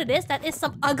 is that what it is? That is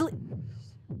some ugly...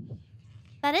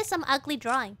 That is some ugly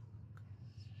drawing.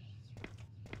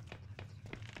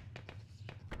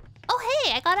 Oh,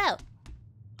 hey, I got out.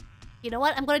 You know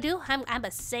what I'm gonna do? I'm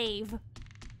a save.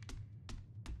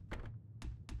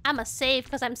 I'm a save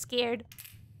because I'm scared.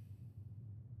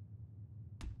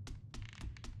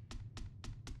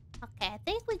 Okay, I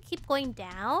think we keep going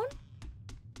down.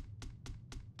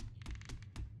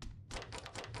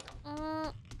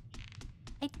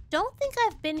 I don't think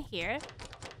I've been here.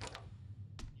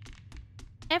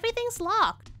 Everything's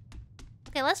locked.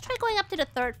 Okay, let's try going up to the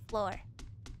 3rd floor.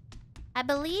 I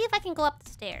believe I can go up the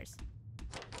stairs.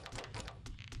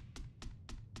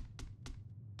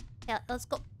 Yeah, let's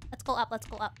go. Let's go up. Let's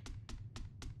go up.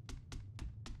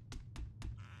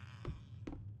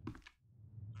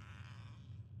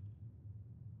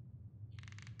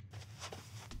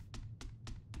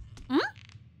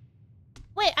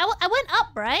 Wait, I went up,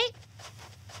 right?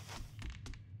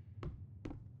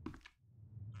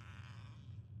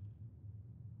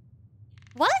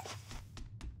 What?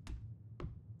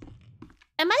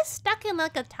 Am I stuck in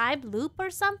like a time loop or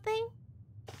something?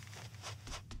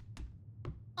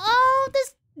 Oh,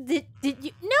 this... Did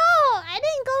you... No! I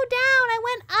didn't go down. I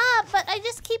went up, but I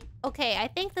just keep... Okay, I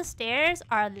think the stairs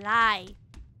are a lie.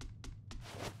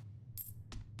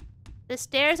 The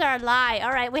stairs are a lie.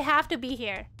 Alright, we have to be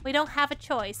here. We don't have a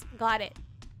choice. Got it.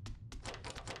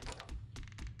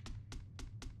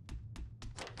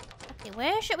 Okay,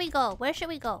 where should we go? Where should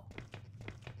we go?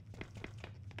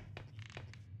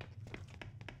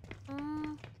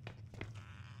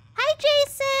 Hi,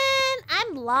 Jason!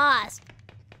 I'm lost.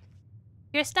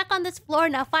 You're stuck on this floor.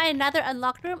 Now find another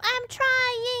unlocked room. I'm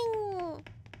trying!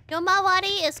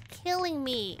 Yomawari is killing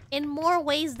me in more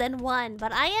ways than one,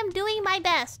 but I am doing my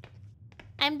best.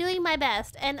 I'm doing my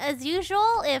best. And as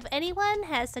usual, if anyone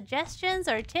has suggestions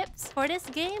or tips for this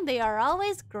game, they are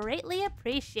always greatly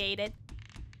appreciated.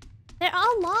 They're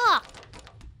all locked.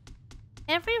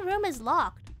 Every room is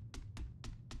locked.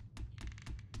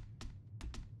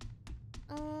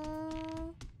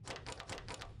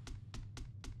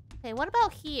 Okay, what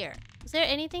about here? Is there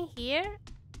anything here?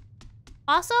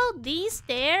 Also, these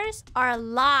stairs are a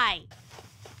lie.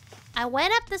 I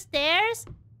went up the stairs.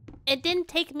 It didn't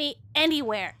take me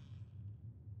anywhere.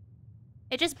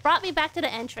 It just brought me back to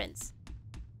the entrance.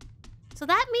 So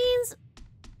that means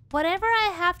whatever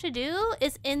I have to do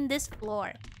is in this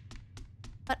floor.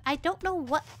 But I don't know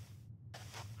what...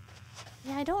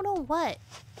 Yeah, I don't know what.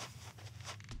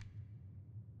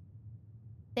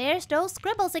 There's those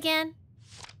scribbles again.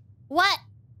 What?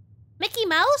 Mickey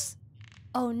Mouse?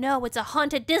 Oh no, it's a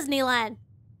haunted Disneyland.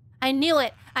 I knew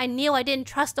it. I knew I didn't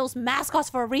trust those mascots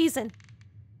for a reason.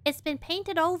 It's been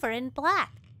painted over in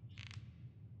black.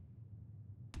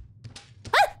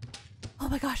 Ah! Oh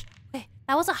my gosh. Okay,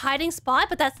 that was a hiding spot,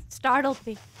 but that startled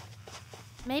me.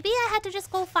 Maybe I had to just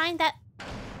go find that...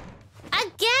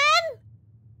 Again?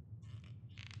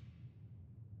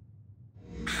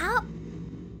 How...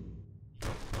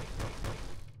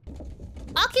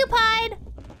 Occupied!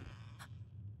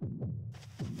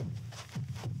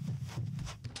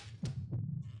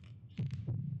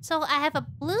 So I have a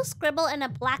blue scribble and a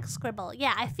black scribble.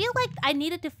 Yeah, I feel like I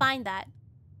needed to find that.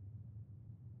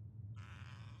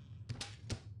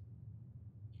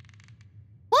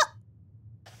 What?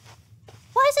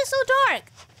 Why is it so dark?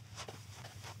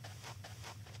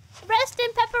 Rest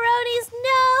in pepperonis.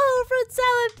 No! Fruit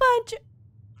salad punch.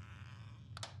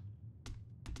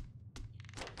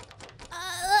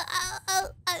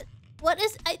 What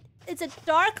is... it's a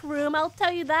dark room, I'll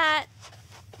tell you that.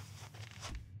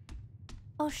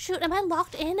 Oh shoot, am I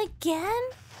locked in again?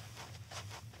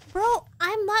 Bro,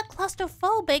 I'm not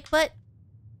claustrophobic, but...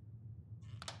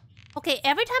 Okay,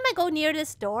 every time I go near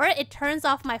this door, it turns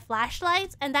off my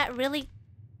flashlights, and that really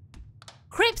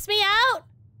creeps me out.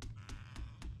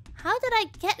 How did I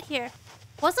get here?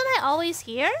 Wasn't I always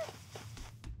here?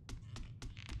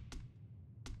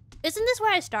 Isn't this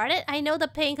where I started? I know the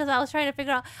pain because I was trying to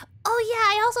figure out... Oh, Oh yeah,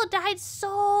 I also died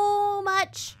so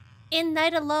much in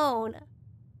Night Alone.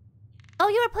 Oh,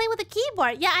 you were playing with a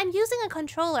keyboard. Yeah, I'm using a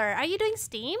controller. Are you doing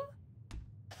Steam?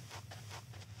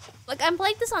 Like, I'm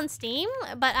playing this on Steam,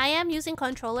 but I am using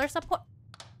controller support.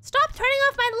 Stop turning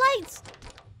off my lights!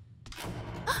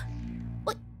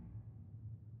 What?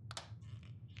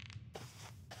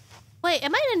 Wait,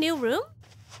 am I in a new room?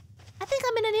 I think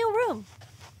I'm in a new room.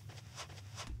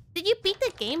 Did you beat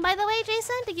the game, by the way,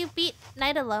 Jason? Did you beat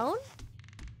Night Alone?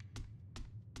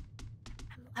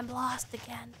 I'm lost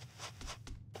again.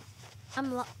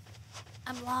 I'm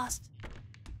lost.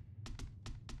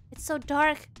 It's so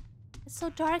dark. It's so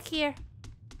dark here.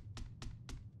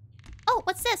 Oh,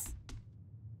 what's this?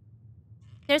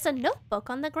 There's a notebook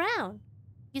on the ground.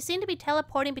 You seem to be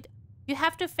teleporting. You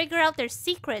have to figure out their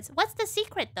secrets. What's the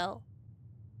secret, though?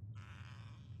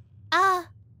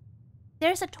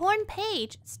 There's a torn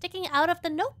page sticking out of the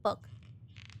notebook.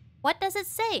 What does it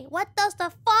say? What does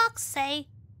the fox say?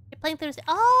 You're playing through...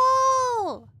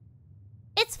 Oh!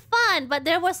 It's fun, but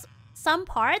there was some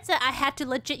parts that I had to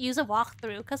legit use a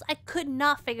walkthrough because I could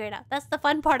not figure it out. That's the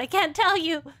fun part. I can't tell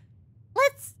you.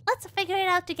 Let's figure it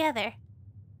out together.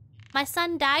 My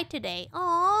son died today.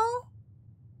 Aww.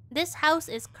 This house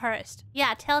is cursed.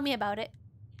 Yeah, tell me about it.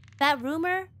 That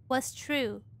rumor was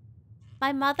true.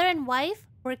 My mother and wife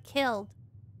were killed.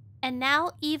 And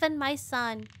now even my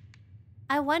son.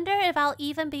 I wonder if I'll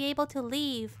even be able to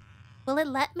leave. Will it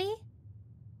let me?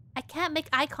 I can't make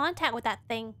eye contact with that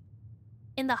thing.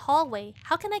 In the hallway.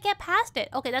 How can I get past it?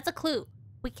 Okay, that's a clue.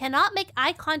 We cannot make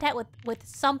eye contact with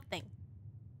something.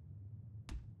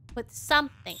 With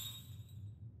something.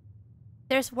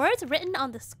 There's words written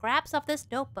on the scraps of this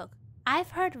notebook.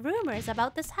 I've heard rumors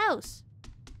about this house.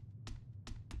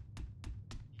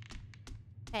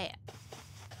 Okay.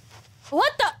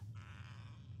 What the?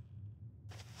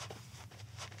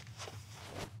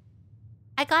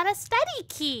 I got a study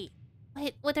key.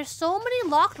 Wait, there's so many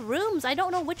locked rooms. I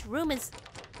don't know which room is...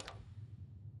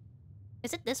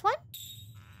 Is it this one?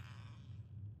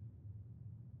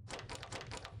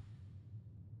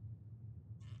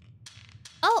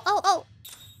 Oh.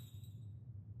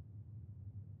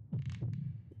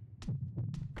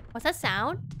 What's that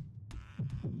sound?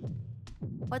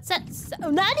 What's that?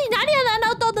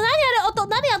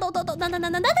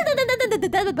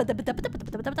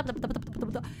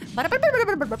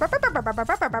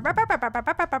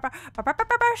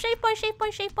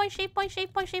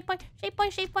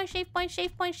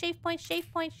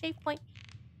 Shave point.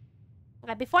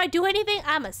 Okay, before I do anything,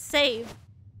 I'ma save.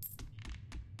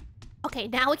 Okay,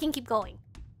 now we can keep going.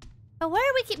 But where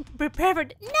are we keep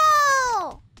prepared?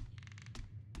 No!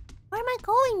 Where am I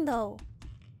going though?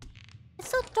 It's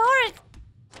so dark.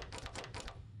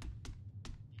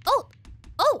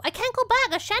 Oh, I can't go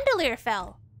back. A chandelier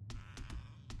fell.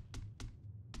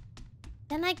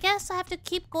 Then I guess I have to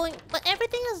keep going. But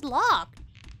everything is locked.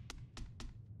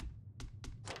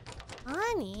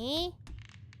 Honey.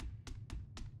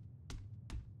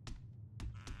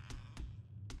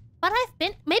 But I've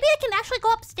been... Maybe I can actually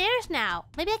go upstairs now.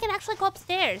 Maybe I can actually go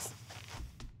upstairs.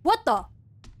 What the?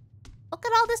 Look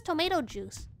at all this tomato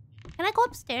juice. Can I go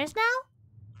upstairs now?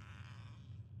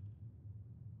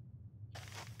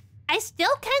 I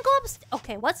still can't go upstairs.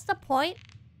 Okay, what's the point?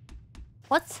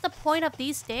 What's the point of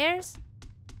these stairs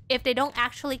if they don't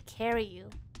actually carry you?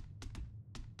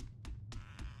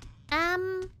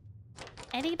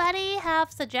 Anybody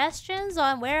have suggestions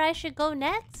on where I should go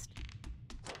next?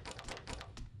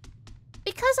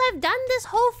 Because I've done this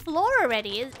whole floor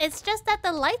already. It's just that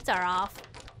the lights are off.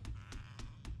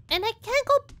 And I can't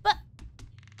go... But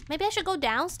maybe I should go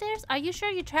downstairs? Are you sure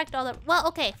you checked all the... Well,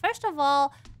 okay. First of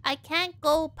all, I can't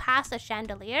go past the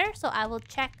chandelier. So I will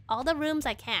check all the rooms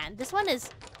I can. This one is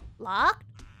locked.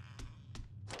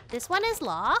 This one is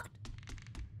locked.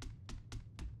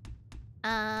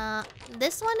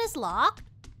 This one is locked.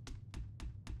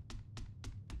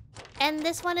 And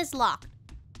this one is locked.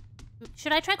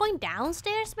 Should I try going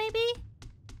downstairs, maybe?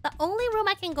 The only room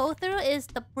I can go through is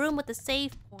the room with the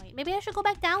save point. Maybe I should go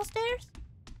back downstairs?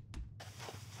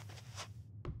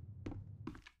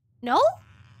 No?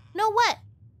 No what?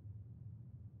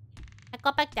 I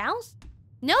got back down?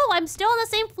 No, I'm still on the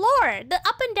same floor. The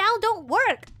up and down don't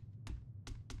work.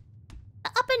 The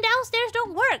up and down stairs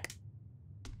don't work.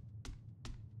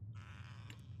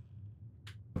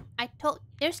 I told...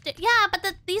 There's... Yeah,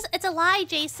 but these... It's a lie,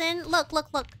 Jason. Look.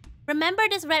 Remember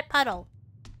this red puddle.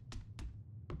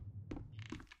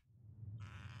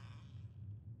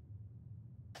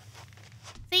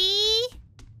 See?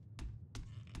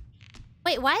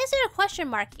 Wait, why is there a question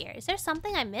mark here? Is there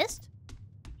something I missed?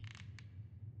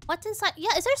 What's inside?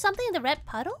 Yeah, is there something in the red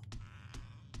puddle?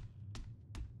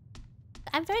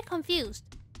 I'm very confused.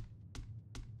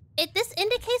 This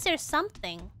indicates there's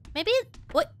something. Maybe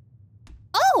what?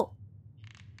 Oh!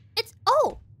 It's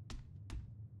oh!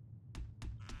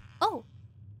 Oh.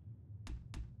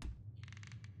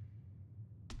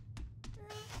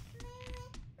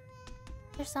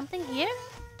 There's something here?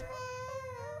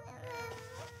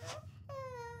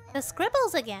 The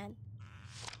scribbles again.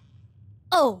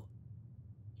 Oh.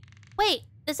 Wait,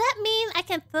 does that mean I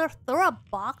can throw a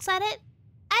box at it?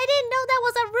 I didn't know that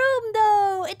was a room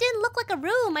though. It didn't look like a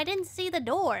room. I didn't see the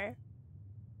door.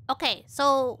 Okay,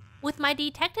 so with my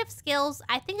detective skills,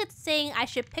 I think it's saying I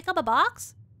should pick up a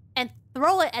box and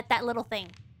throw it at that little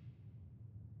thing.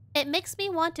 It makes me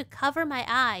want to cover my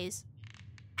eyes.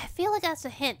 I feel like that's a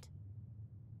hint.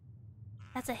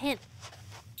 That's a hint.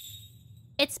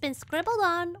 It's been scribbled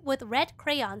on with red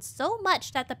crayon so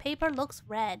much that the paper looks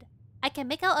red. I can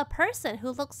make out a person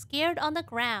who looks scared on the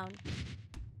ground.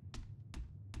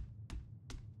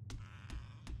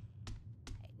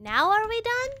 Now are we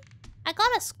done? I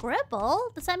got a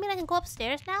scribble. Does that mean I can go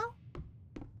upstairs now?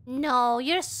 No,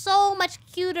 you're so much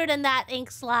cuter than that, ink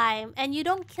slime. And you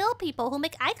don't kill people who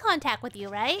make eye contact with you,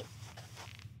 right?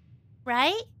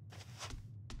 Right?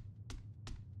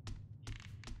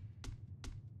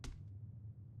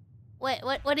 Wait,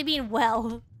 what do you mean,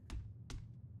 well?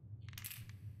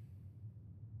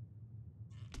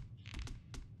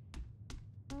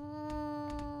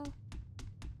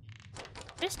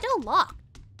 They're still locked.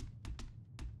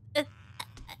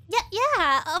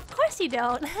 Yeah, of course you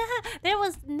don't. There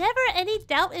was never any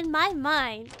doubt in my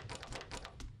mind.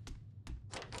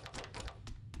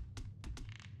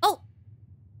 Oh!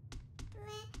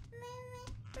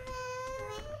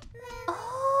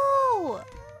 Oh!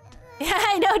 Yeah,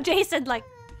 I know, Jason, like,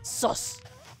 sus.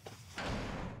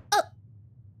 Oh!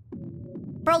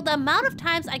 Bro, the amount of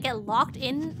times I get locked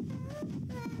in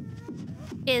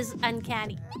is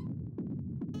uncanny.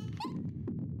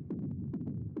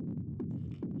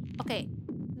 Okay,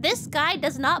 this guy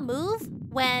does not move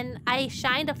when I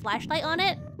shine a flashlight on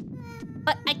it,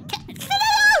 but I can't.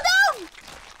 No!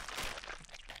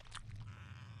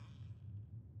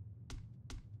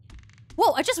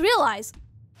 Whoa! I just realized.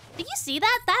 Did you see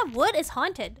that? That wood is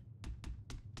haunted.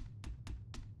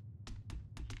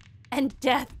 And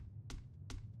death.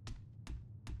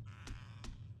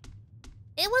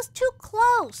 It was too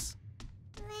close.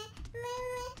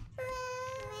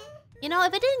 You know,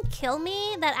 if it didn't kill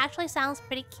me, that actually sounds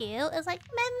pretty cute. It's like,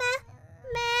 meh, meh,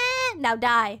 meh. Now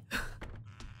die.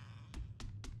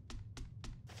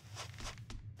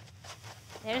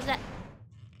 There's that.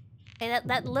 Okay,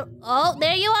 that little. Oh,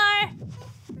 there you are.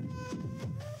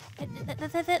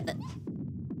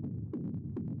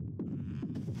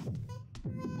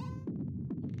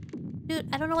 Dude,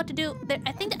 I don't know what to do.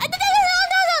 I think. I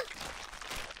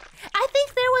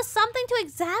think there was something to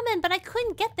examine, but I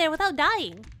couldn't get there without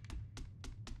dying.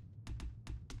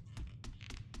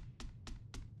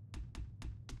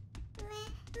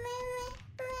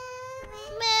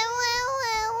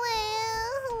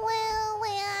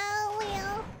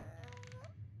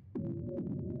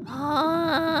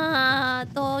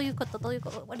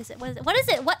 What is it? What is it? What is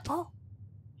it? What? Oh.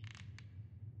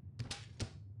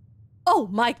 Oh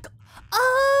my god.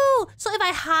 Oh! So if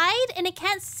I hide and it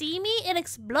can't see me, it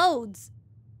explodes.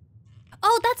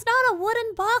 Oh, that's not a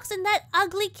wooden box in that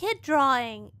ugly kid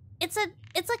drawing. It's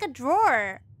like a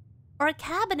drawer. Or a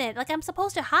cabinet. Like I'm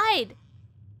supposed to hide.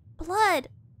 Blood.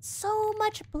 So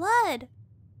much blood.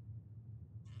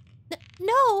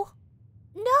 No.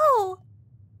 No.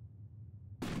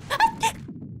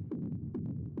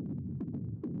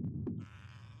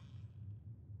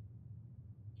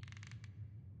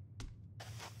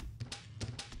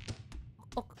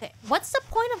 Okay, what's the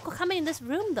point of coming in this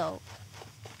room though?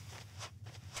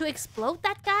 To explode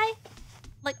that guy?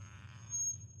 Like...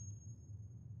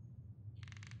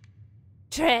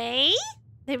 Trey?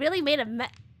 They really made a mess.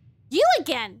 You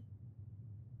again!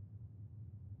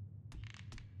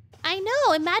 I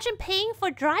know, imagine paying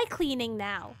for dry cleaning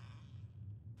now.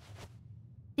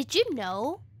 Did you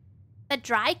know that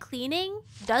dry cleaning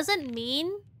doesn't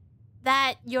mean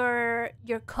that your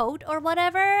coat or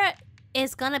whatever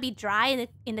is gonna be dry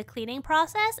in the cleaning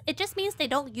process? It just means they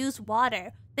don't use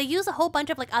water. They use a whole bunch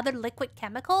of like other liquid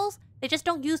chemicals. They just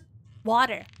don't use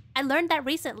water. I learned that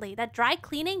recently, that dry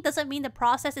cleaning doesn't mean the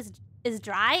process is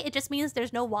dry. It just means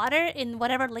there's no water in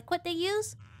whatever liquid they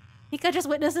use. Mika just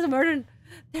witnessed a murder.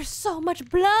 There's so much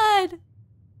blood.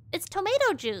 It's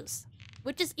tomato juice,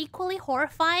 which is equally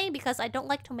horrifying because I don't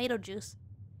like tomato juice.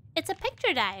 It's a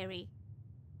picture diary.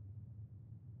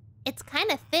 It's kind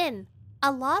of thin.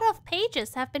 A lot of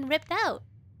pages have been ripped out.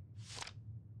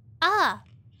 Ah.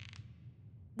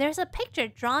 There's a picture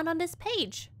drawn on this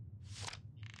page.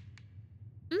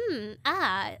 Oh,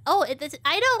 I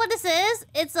know what this is.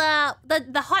 It's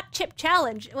the hot chip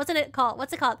challenge. Wasn't it called?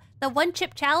 What's it called? The one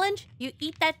chip challenge. You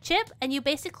eat that chip and you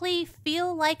basically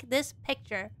feel like this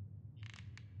picture.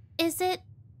 Is it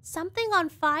something on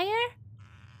fire?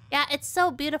 Yeah, it's so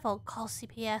beautiful. Call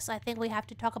CPS. I think we have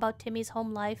to talk about Timmy's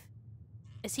home life.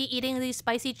 Is he eating these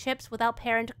spicy chips without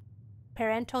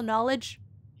parental knowledge?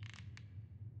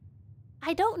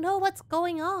 I don't know what's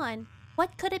going on.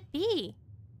 What could it be?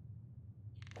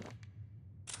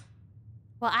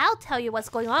 Well, I'll tell you what's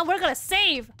going on. We're gonna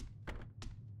save.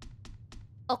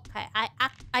 Okay,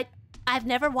 I've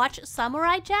never watched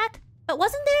Samurai Jack, but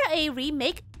wasn't there a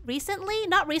remake recently?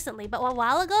 Not recently, but a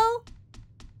while ago.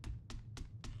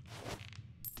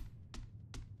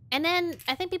 And then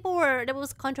I think it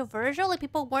was controversial. Like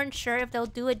people weren't sure if they'll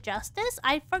do it justice.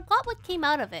 I forgot what came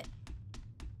out of it.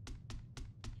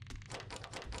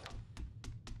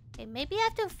 Okay, maybe I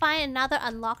have to find another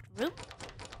unlocked room.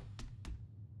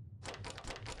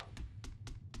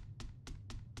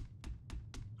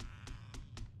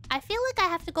 I feel like I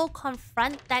have to go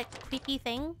confront that creepy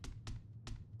thing.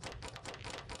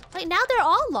 Wait, now they're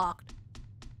all locked.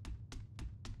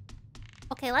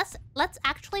 Okay, let's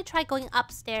actually try going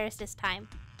upstairs this time.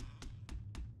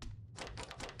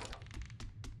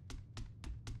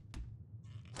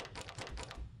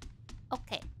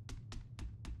 Okay.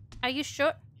 Are you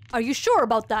sure? Are you sure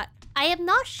about that? I am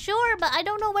not sure, but I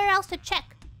don't know where else to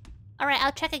check. Alright,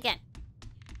 I'll check again.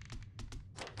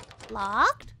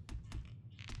 Locked?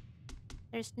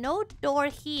 There's no door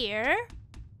here.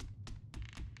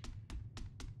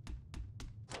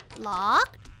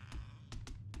 Locked?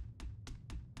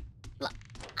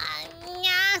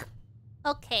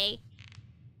 Okay.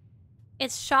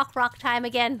 It's shock rock time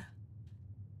again.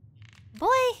 Boy,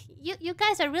 you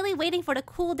guys are really waiting for the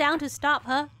cooldown to stop,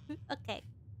 huh? Okay.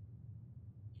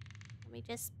 Let me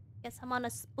just get some on a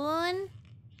spoon.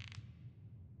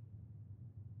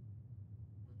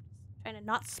 Trying to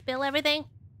not spill everything.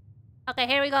 Okay,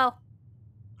 here we go.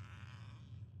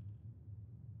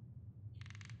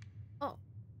 Oh.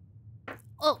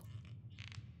 Oh.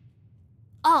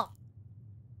 Oh.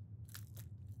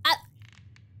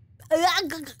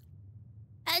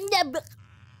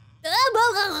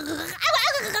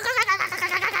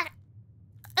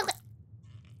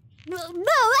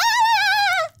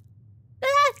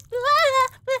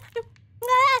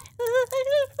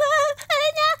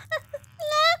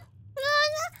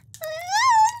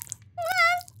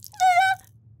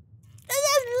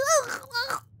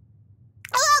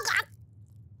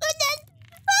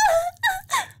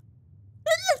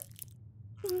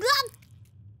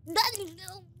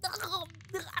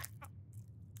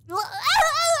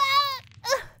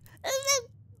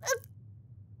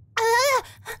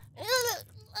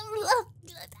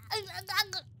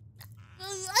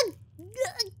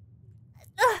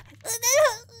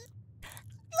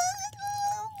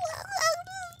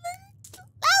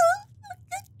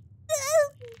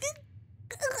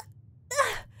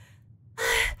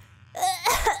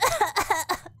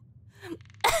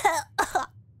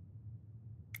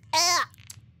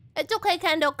 It's okay,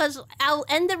 Kendo, because I'll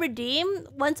end the redeem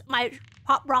once my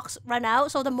pop rocks run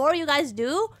out. So the more you guys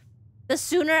do, the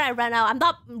sooner I run out.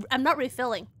 I'm not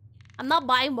refilling. I'm not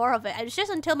buying more of it. It's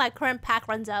just until my current pack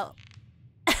runs out.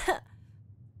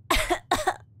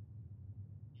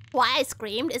 Why I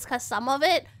screamed is because some of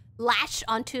it latched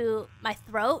onto my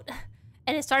throat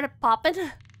and it started popping.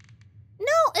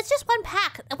 No, it's just one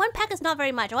pack. One pack is not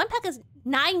very much. One pack is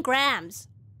 9 grams.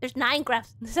 There's 9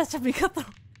 grams. That's a big.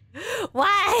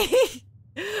 Why?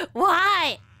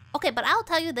 Why? Okay, but I'll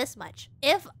tell you this much.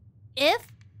 Well,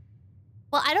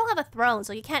 I don't have a throne,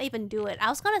 so you can't even do it. I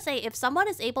was gonna say, if someone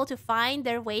is able to find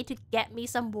their way to get me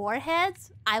some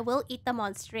warheads, I will eat them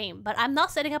on stream. But I'm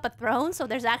not setting up a throne, so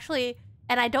there's actually...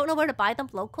 And I don't know where to buy them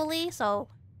locally, so...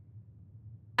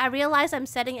 I realize I'm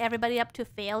setting everybody up to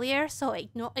failure, so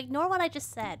ignore what I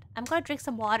just said. I'm gonna drink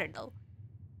some water, though.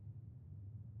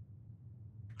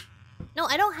 No,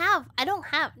 I don't have.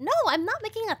 No, I'm not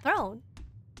making a throne.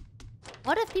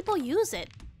 What if people use it?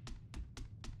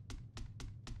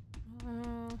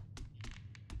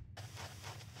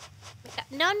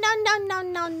 No.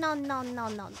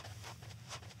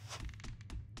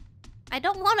 I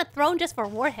don't want a throne just for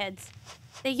warheads.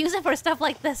 They use it for stuff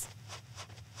like this.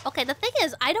 Okay, the thing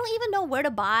is, I don't even know where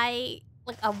to buy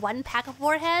like a 1 pack of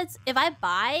warheads. If I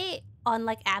buy on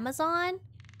like Amazon,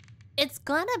 it's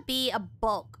gonna be a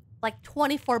bulk. Like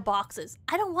 24 boxes.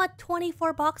 I don't want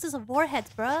 24 boxes of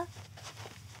warheads, bruh.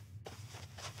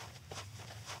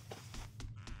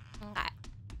 Okay.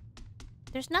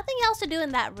 There's nothing else to do in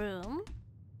that room.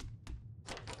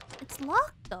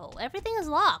 locked though. Everything is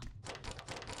locked.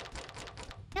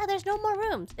 Yeah, there's no more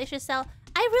rooms. They should sell.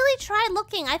 I really tried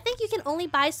looking. I think you can only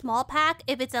buy small pack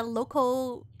if it's a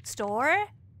local store.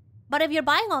 But if you're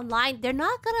buying online, they're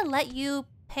not gonna let you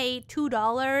pay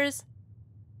 $2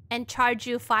 and charge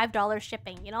you $5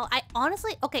 shipping. You know, I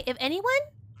honestly, okay, if anyone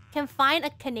can find a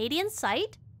Canadian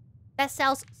site that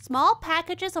sells small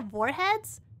packages of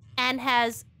warheads and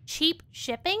has cheap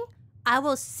shipping, I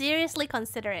will seriously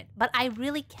consider it. But I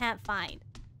really can't find.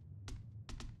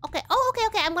 Okay, oh,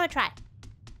 okay, I'm gonna try.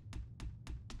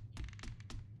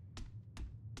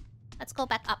 Let's go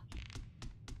back up.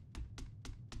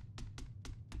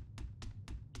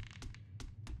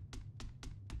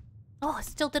 Oh, it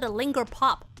still did a linger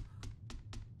pop.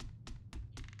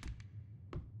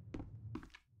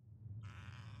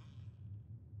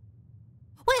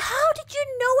 Wait, how did you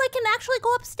know I can actually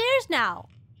go upstairs now?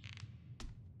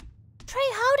 Trey,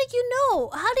 how did you know?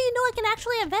 How do you know I can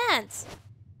actually advance?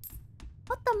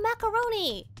 What the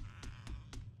macaroni?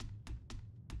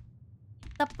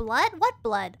 The blood? What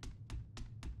blood?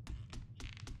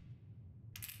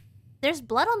 There's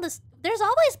blood on the... There's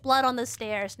always blood on the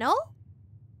stairs, no?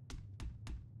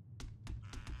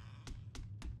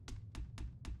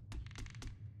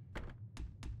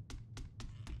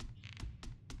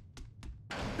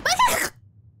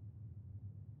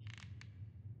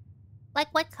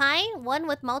 Like what kind? One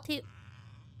with multi...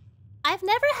 I've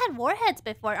never had warheads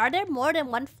before. Are there more than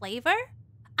one flavor?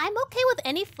 I'm okay with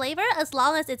any flavor as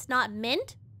long as it's not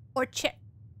mint or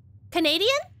Canadian?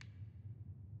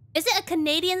 Is it a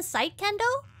Canadian site,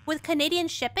 Kendo? With Canadian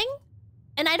shipping?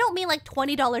 And I don't mean like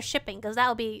 $20 shipping, because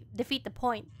that would defeat the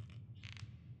point.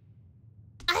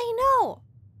 I know!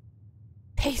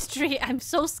 Pastry, I'm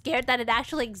so scared that it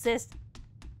actually exists.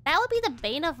 That would be the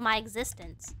bane of my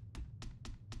existence.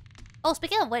 Oh,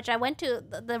 speaking of which, I went to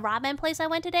the ramen place I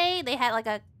went today. They had like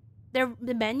the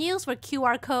menus were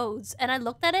QR codes. And I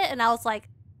looked at it and I was like,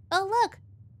 oh look,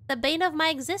 the bane of my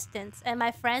existence. And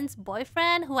my friend's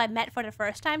boyfriend, who I met for the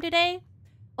first time today,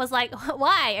 was like,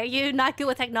 why? Are you not good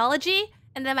with technology?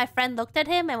 And then my friend looked at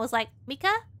him and was like,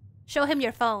 Mika, show him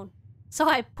your phone. So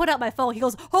I put out my phone. He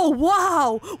goes, oh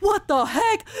wow, what the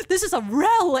heck? This is a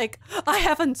relic. I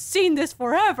haven't seen this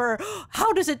forever.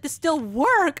 How does it still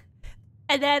work?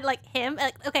 And then like him,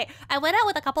 okay, I went out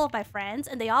with a couple of my friends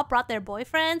and they all brought their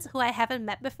boyfriends who I haven't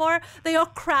met before. They all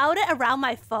crowded around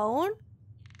my phone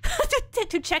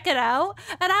to check it out.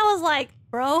 And I was like,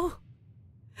 bro,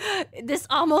 this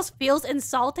almost feels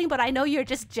insulting, but I know you're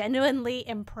just genuinely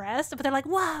impressed. But they're like,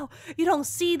 wow, you don't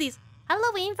see these.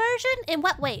 Halloween version? In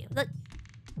what way?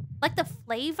 Like the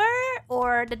flavor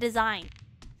or the design?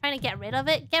 Trying to get rid of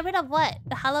it? Get rid of what?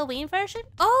 The Halloween version?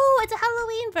 Oh, it's a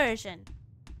Halloween version.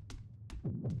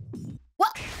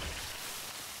 What?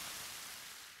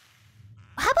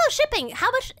 How about shipping? How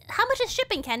much is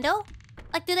shipping, Kendo?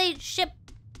 Like, do they ship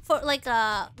for like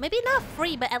maybe not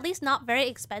free, but at least not very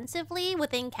expensively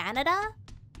within Canada?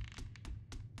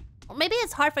 Or maybe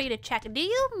it's hard for you to check. Do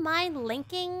you mind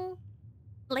linking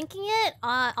it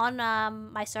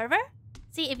on my server?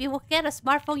 See, if you get a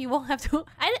smartphone, you won't have to.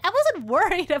 I wasn't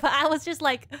worried, but I was just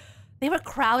like, they were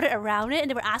crowded around it and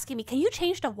they were asking me, can you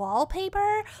change the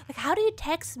wallpaper? Like, how do you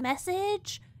text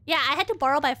message? Yeah, I had to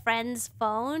borrow my friend's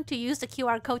phone to use the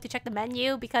QR code to check the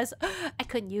menu because I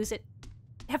couldn't use it.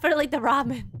 For like the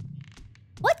ramen.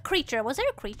 What creature? Was there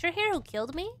a creature here who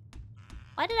killed me?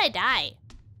 Why did I die?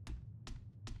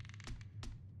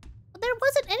 There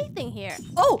wasn't anything here.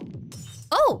 Oh!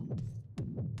 Oh!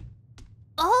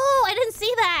 Oh, I didn't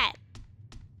see that!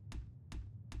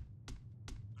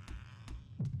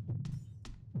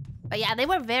 But yeah, they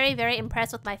were very, very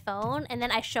impressed with my phone. And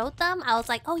then I showed them. I was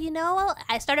like, oh, you know,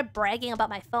 I started bragging about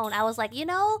my phone. I was like, you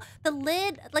know, the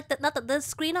lid, like the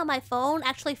screen on my phone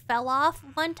actually fell off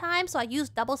one time. So I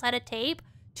used double-sided tape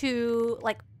to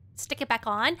like stick it back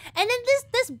on. And then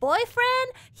this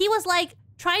boyfriend, he was like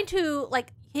trying to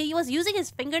like, he was using his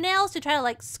fingernails to try to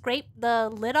like scrape the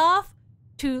lid off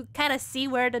to kind of see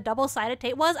where the double-sided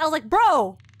tape was. I was like,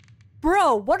 bro,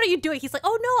 what are you doing? He's like,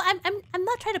 oh no, I'm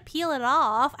not trying to peel it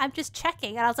off. I'm just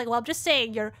checking. And I was like, well, I'm just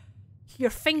saying your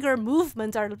finger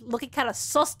movements are looking kind of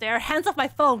sus there. Hands off my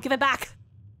phone, give it back.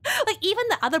 Like even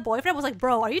the other boyfriend was like,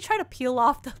 bro, are you trying to peel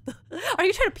off are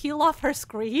you trying to peel off her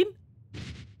screen?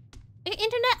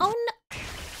 Internet, oh no.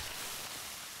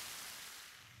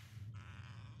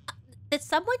 Did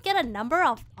someone get a number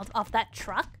of that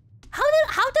truck? How did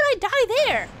I die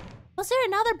there? Was there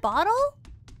another bottle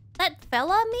that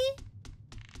fell on me?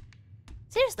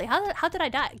 Seriously, how did I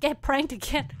die? Get pranked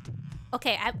again.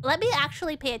 Okay, let me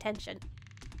actually pay attention.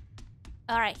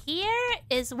 All right, here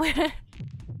is where...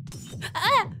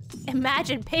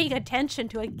 imagine paying attention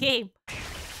to a game.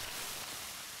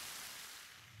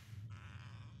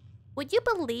 Would you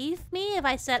believe me if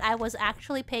I said I was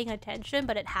actually paying attention,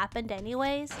 but it happened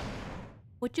anyways?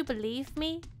 Would you believe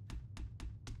me?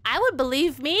 I would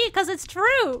believe me, because it's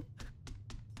true.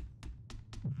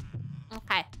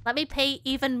 Okay, let me pay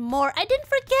even more. I didn't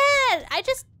forget! I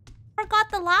just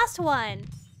forgot the last one.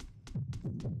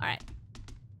 Alright.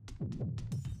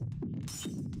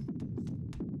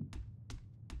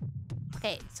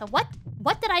 Okay, so what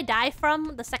did I die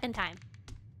from the second time?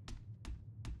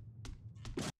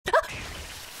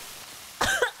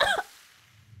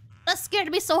 That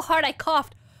scared me so hard I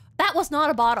coughed. That was not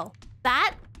a bottle.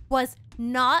 That was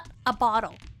not a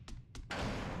bottle.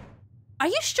 Are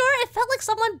you sure? It felt like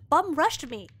someone bum rushed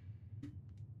me.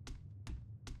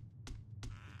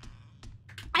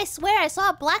 I swear I saw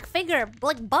a black figure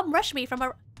like bum rush me from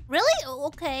a... Really?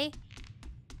 Okay.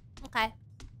 Okay.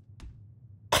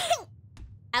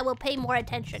 I will pay more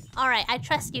attention. Alright, I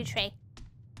trust you, Trey.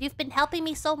 You've been helping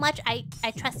me so much, I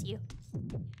trust you.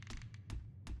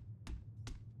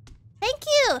 Thank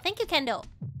you! Thank you, Kendo.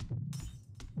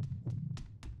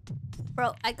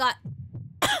 Bro, I got...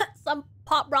 some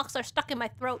pop rocks are stuck in my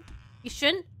throat. You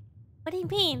shouldn't? What do you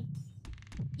mean?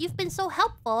 You've been so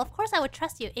helpful. Of course I would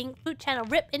trust you. Ink Food Channel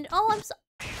rip in... Oh, I'm so...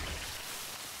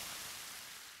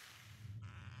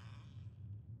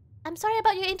 I'm sorry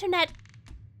about your internet,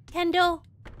 Kendo.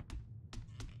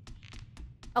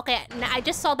 Okay, I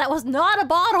just saw that was not a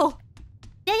bottle.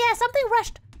 Yeah, something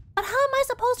rushed. But how am I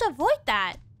supposed to avoid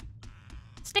that?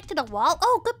 Stick to the wall?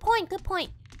 Oh, good point, good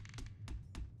point.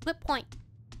 Good point.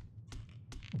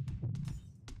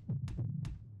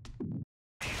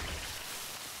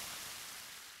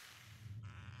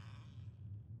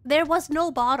 There was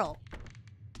no bottle.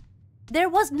 There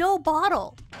was no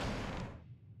bottle.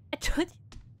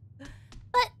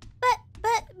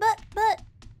 But...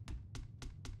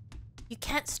 You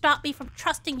can't stop me from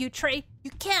trusting you, Trey.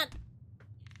 You can't.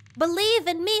 Believe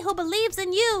in me who believes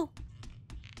in you.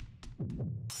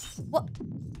 What?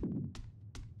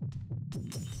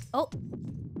 Oh.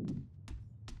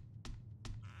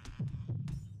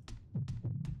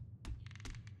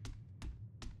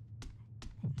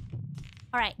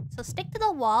 Alright, so stick to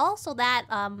the wall so that,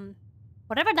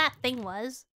 whatever that thing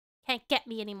was can't get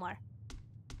me anymore.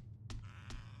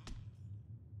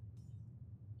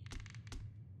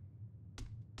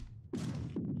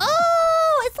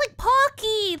 Oh, it's like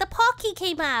Pocky! The Pocky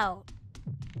came out.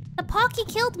 The Pocky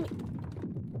killed me.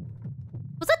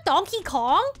 Was that Donkey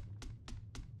Kong?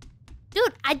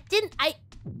 Dude, I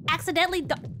accidentally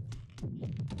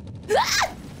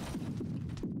Ah!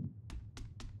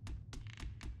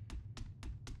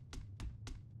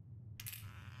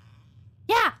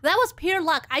 Yeah, that was pure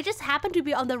luck. I just happened to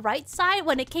be on the right side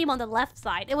when it came on the left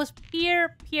side. It was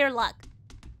pure luck.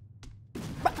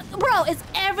 Bro, it's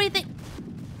everything.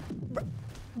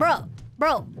 Bro,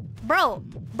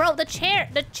 the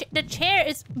chair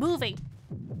is moving.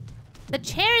 The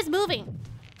chair is moving.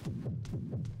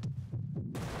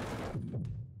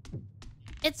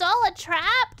 It's all a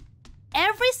trap?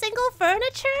 Every single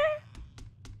furniture?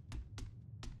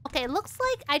 Okay, it looks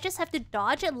like I just have to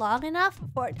dodge it long enough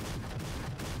for it.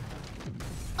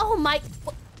 Oh my...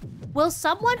 Will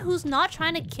someone who's not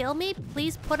trying to kill me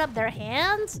please put up their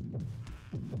hands?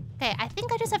 Okay, I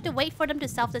think I just have to wait for them to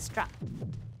self-destruct.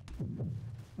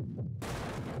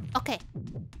 Okay.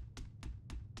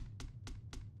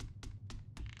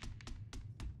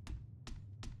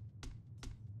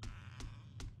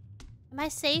 Am I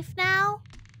safe now?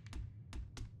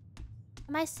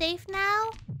 Am I safe now?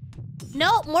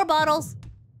 No, more bottles.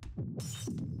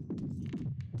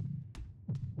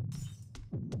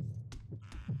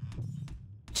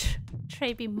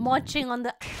 Trey be munching on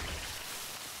the...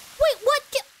 Wait, what?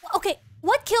 Okay,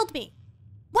 what killed me?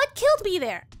 What killed me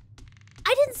there?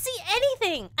 I didn't see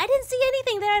anything. I didn't see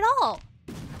anything there at all.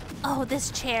 Oh, this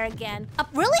chair again.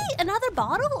 Really? Another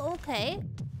bottle? Okay.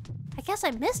 I guess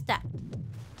I missed that.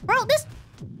 Bro, this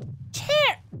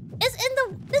chair is in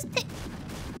the...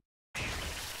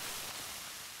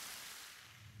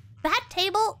 That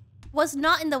table was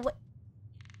not in the way.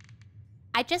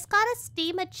 I just got a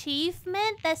Steam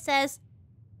achievement that says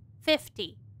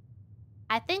 50.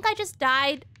 I think I just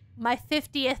died my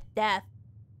 50th death.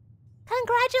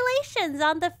 Congratulations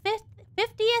on the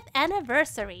 50th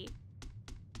anniversary.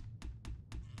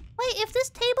 Wait, if this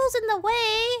table's in the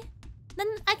way, then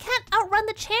I can't outrun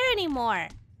the chair anymore.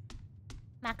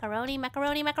 Macaroni.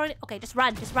 Okay, just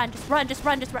run, bro. Just run, bro.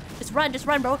 Just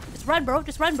run, bro.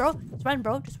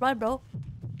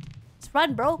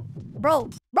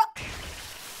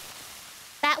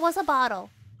 That was a bottle.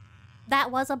 That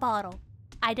was a bottle.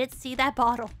 I did see that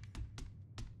bottle.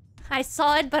 I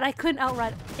saw it, but I couldn't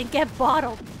outrun it and get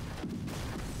bottled.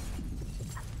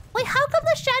 Wait, how come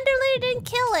the chandelier didn't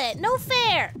kill it? No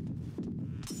fair.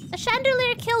 The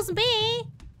chandelier kills me.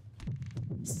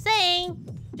 Just saying.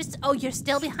 Just, oh, you're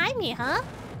still behind me, huh?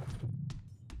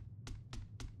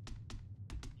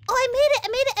 Oh, I made it, I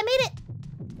made it, I made it.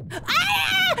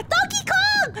 Ah! Donkey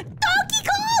Kong! Donkey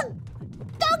Kong!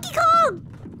 Donkey Kong!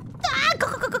 Ah! Go,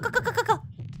 go, go, go, go, go, go, go.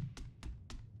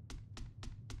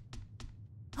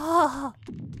 Oh.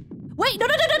 Wait, no,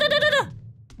 no, no, no, no, no, no, no.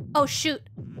 Oh, shoot.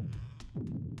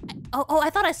 Oh, I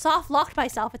thought I soft locked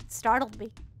myself. It startled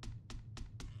me.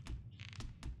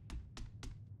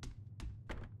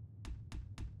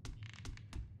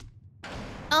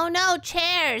 Oh no,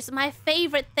 chairs! My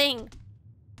favorite thing.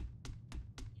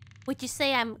 Would you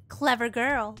say I'm clever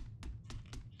girl?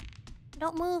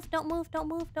 Don't move, don't move, don't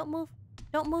move, don't move.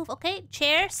 Don't move, okay?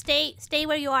 Chair, stay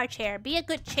where you are, chair. Be a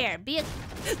good chair. Be a...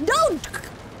 No!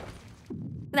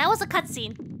 That was a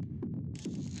cutscene.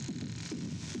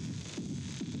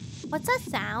 What's that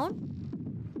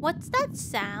sound? What's that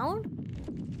sound?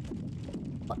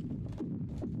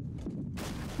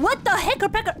 What the heck,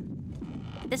 Rebecca?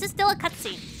 This is still a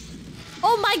cutscene.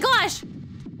 Oh my gosh!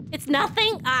 It's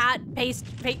nothing.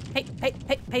 Pastry.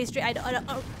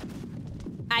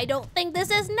 I don't think this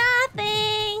is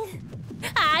nothing.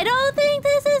 I don't think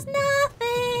this is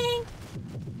nothing.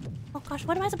 Oh gosh,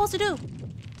 what am I supposed to do?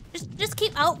 Just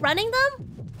keep outrunning them?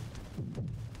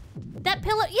 That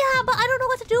pillar, yeah, but I don't know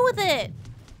what to do with it.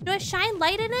 Do I shine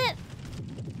light in it?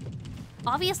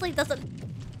 Obviously it doesn't.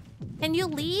 Can you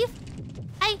leave?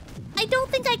 I don't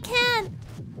think I can.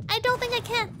 I don't think I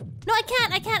can. No, I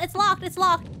can't. It's locked. It's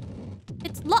locked.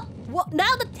 It's locked. What?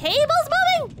 Now the table's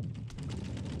moving?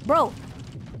 Bro,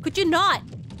 could you not?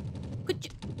 Could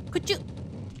you?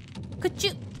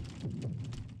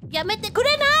 Yeah,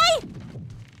 couldn't I?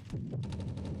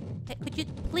 Okay, could you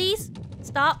please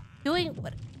stop doing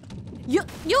what?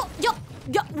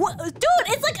 What? Dude,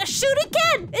 it's like a shooting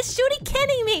can. It's shooting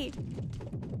canning me.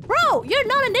 Bro, you're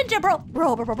not a ninja, bro.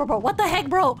 Bro. What the heck,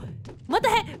 bro? What the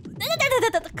heck?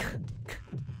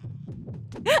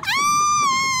 Ah!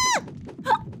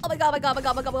 Oh my god.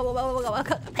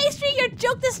 Pastry, your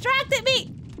joke distracted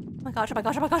me. Oh my gosh. The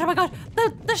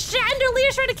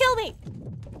chandelier's trying to kill me.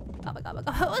 Oh my god.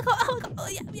 Oh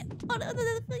yeah.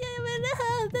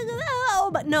 Oh,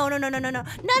 but no.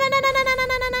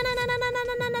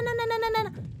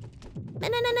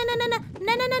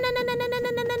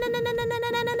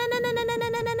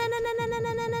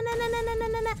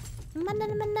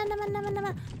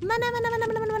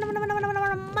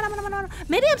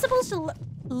 Maybe I'm supposed to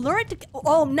lure it to...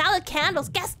 Oh, now the candles.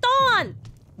 Gaston!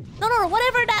 No,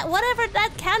 whatever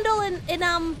that candle in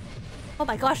oh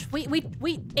my gosh, we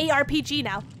ARPG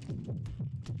now.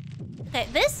 Okay,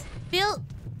 this feel...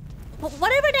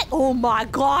 Whatever that... Oh my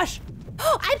gosh!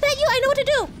 I bet you I know what to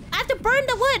do! I have to burn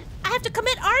the wood! I have to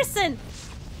commit arson!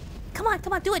 Come on,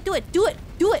 do it! Wait,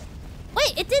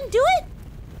 it didn't do it?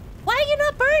 Why are you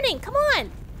not burning? Come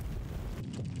on!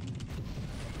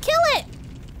 Kill it!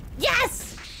 Yes!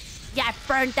 Yeah,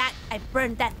 I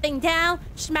burned that thing down.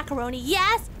 Smackaroni,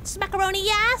 yes! Smackaroni,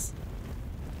 yes!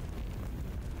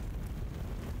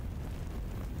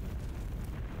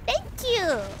 Thank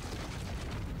you!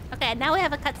 Okay, now we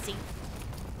have a cutscene.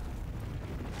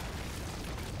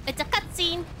 It's a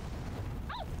cutscene!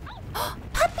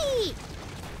 Puppy!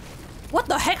 What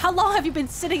the heck? How long have you been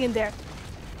sitting in there?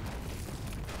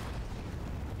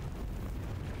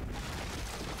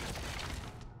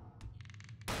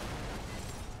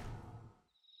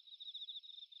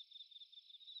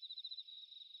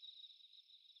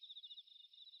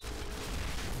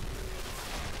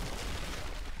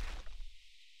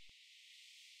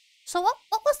 So what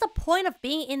was the point of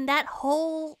being in that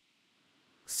whole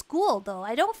school, though?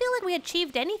 I don't feel like we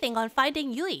achieved anything on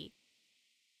finding Yui.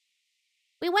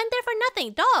 We went there for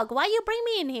nothing. Dog, why you bring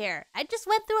me in here? I just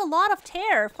went through a lot of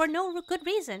terror for no good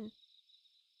reason.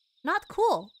 Not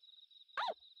cool.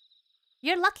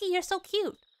 You're lucky you're so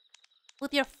cute.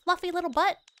 With your fluffy little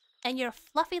butt and your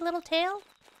fluffy little tail.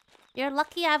 You're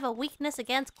lucky I have a weakness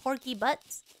against corgi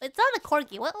butts. It's not a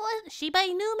corgi. What? Shiba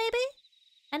Inu, maybe?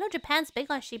 I know Japan's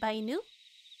big on Shiba Inu.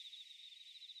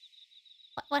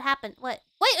 What happened? What?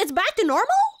 Wait, it's back to normal?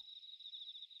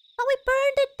 Oh, we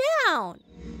burned it down.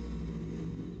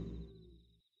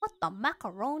 What the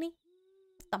macaroni?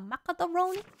 The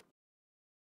macaroni?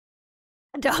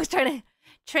 A dog's trying to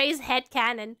Trey's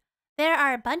headcanon. There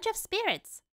are a bunch of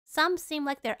spirits. Some seem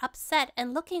like they're upset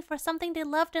and looking for something they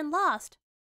loved and lost.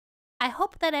 I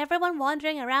hope that everyone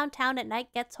wandering around town at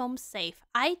night gets home safe.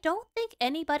 I don't think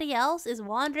anybody else is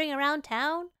wandering around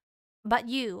town but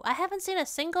you. I haven't seen a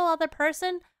single other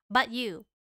person but you.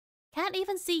 Can't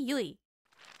even see Yui.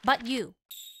 But you.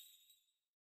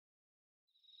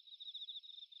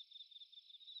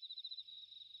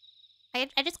 I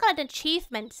just got an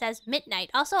achievement, says midnight.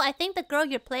 Also, I think the girl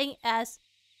you're playing as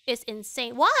is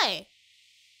insane. Why?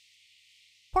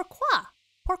 Pourquoi?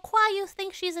 Pourquoi you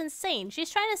think she's insane? She's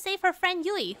trying to save her friend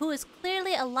Yui, who is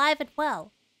clearly alive and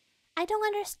well. I don't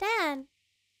understand.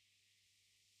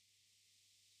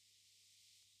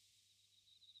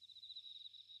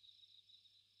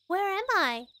 Where am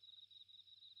I?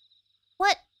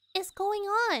 What is going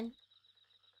on?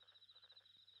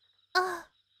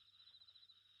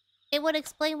 It would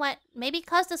explain what... Maybe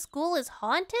because the school is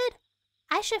haunted?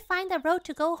 I should find the road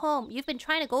to go home. You've been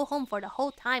trying to go home for the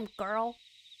whole time, girl.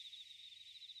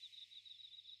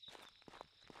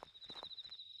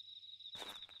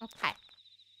 Okay.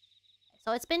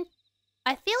 So it's been...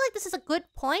 I feel like this is a good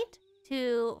point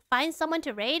to find someone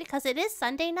to raid because it is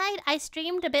Sunday night. I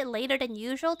streamed a bit later than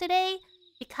usual today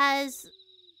because...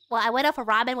 Well, I went out for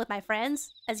ramen with my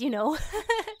friends, as you know.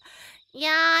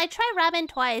 Yeah, I tried ramen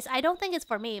twice. I don't think it's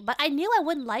for me, but I knew I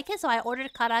wouldn't like it, so I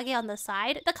ordered karaage on the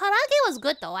side. The karaage was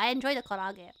good though. I enjoyed the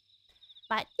karaage.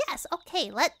 But yes,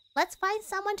 okay, let's find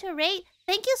someone to rate.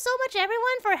 Thank you so much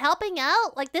everyone for helping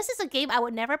out. Like, this is a game I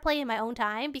would never play in my own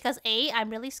time because A, I'm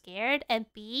really scared, and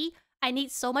B, I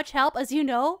need so much help, as you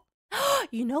know.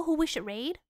 You know who we should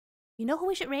raid? You know who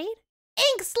we should raid?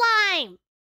 Ink Slime!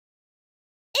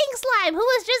 Ink Slime, who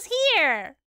was just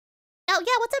here! Oh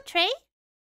yeah, what's up, Trey?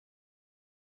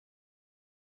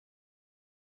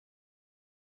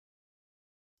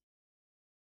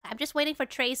 I'm just waiting for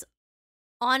Trey's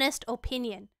honest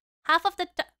opinion. Half of the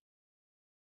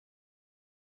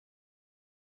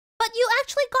But you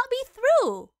actually got me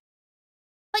through!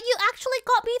 But you actually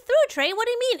got me through, Trey! What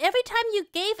do you mean? Every time you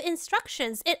gave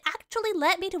instructions, it actually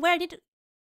led me to where I need to...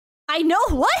 I know,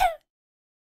 what?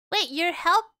 Wait, you're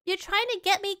trying to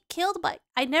get me killed by...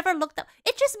 I never looked up...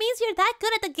 It just means you're that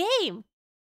good at the game!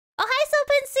 Oh, hi,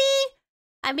 Sopensi!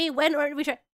 I mean, when were we...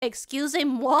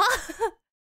 Excusez-moi?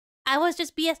 I was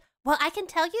just BS. Well, I can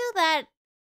tell you that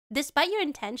despite your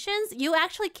intentions, you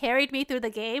actually carried me through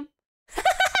the game.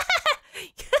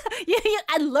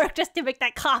 I lurked just to make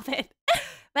that comment.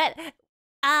 But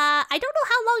I don't know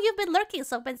how long you've been lurking,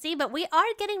 Sopensi, but we are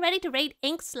getting ready to raid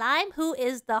Ink Slime, who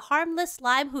is the harmless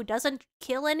slime who doesn't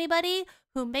kill anybody,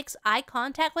 who makes eye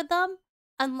contact with them,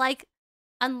 unlike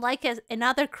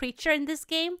another creature in this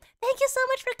game. Thank you so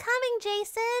much for coming,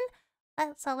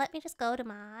 Jason. So let me just go to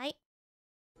my...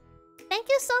 Thank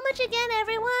you so much again,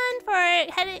 everyone, for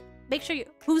heading... Make sure you...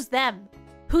 Who's them?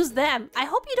 Who's them? I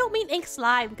hope you don't mean Ink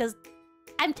Slime, because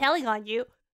I'm telling on you.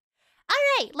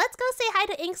 Alright, let's go say hi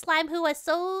to Ink Slime, who was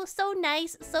so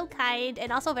nice, so kind,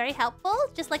 and also very helpful,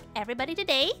 just like everybody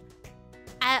today.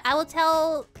 I'll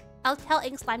tell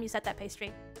Ink Slime you set that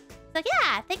pastry. So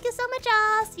yeah, thank you so much,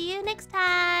 all. See you next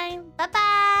time.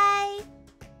 Bye-bye.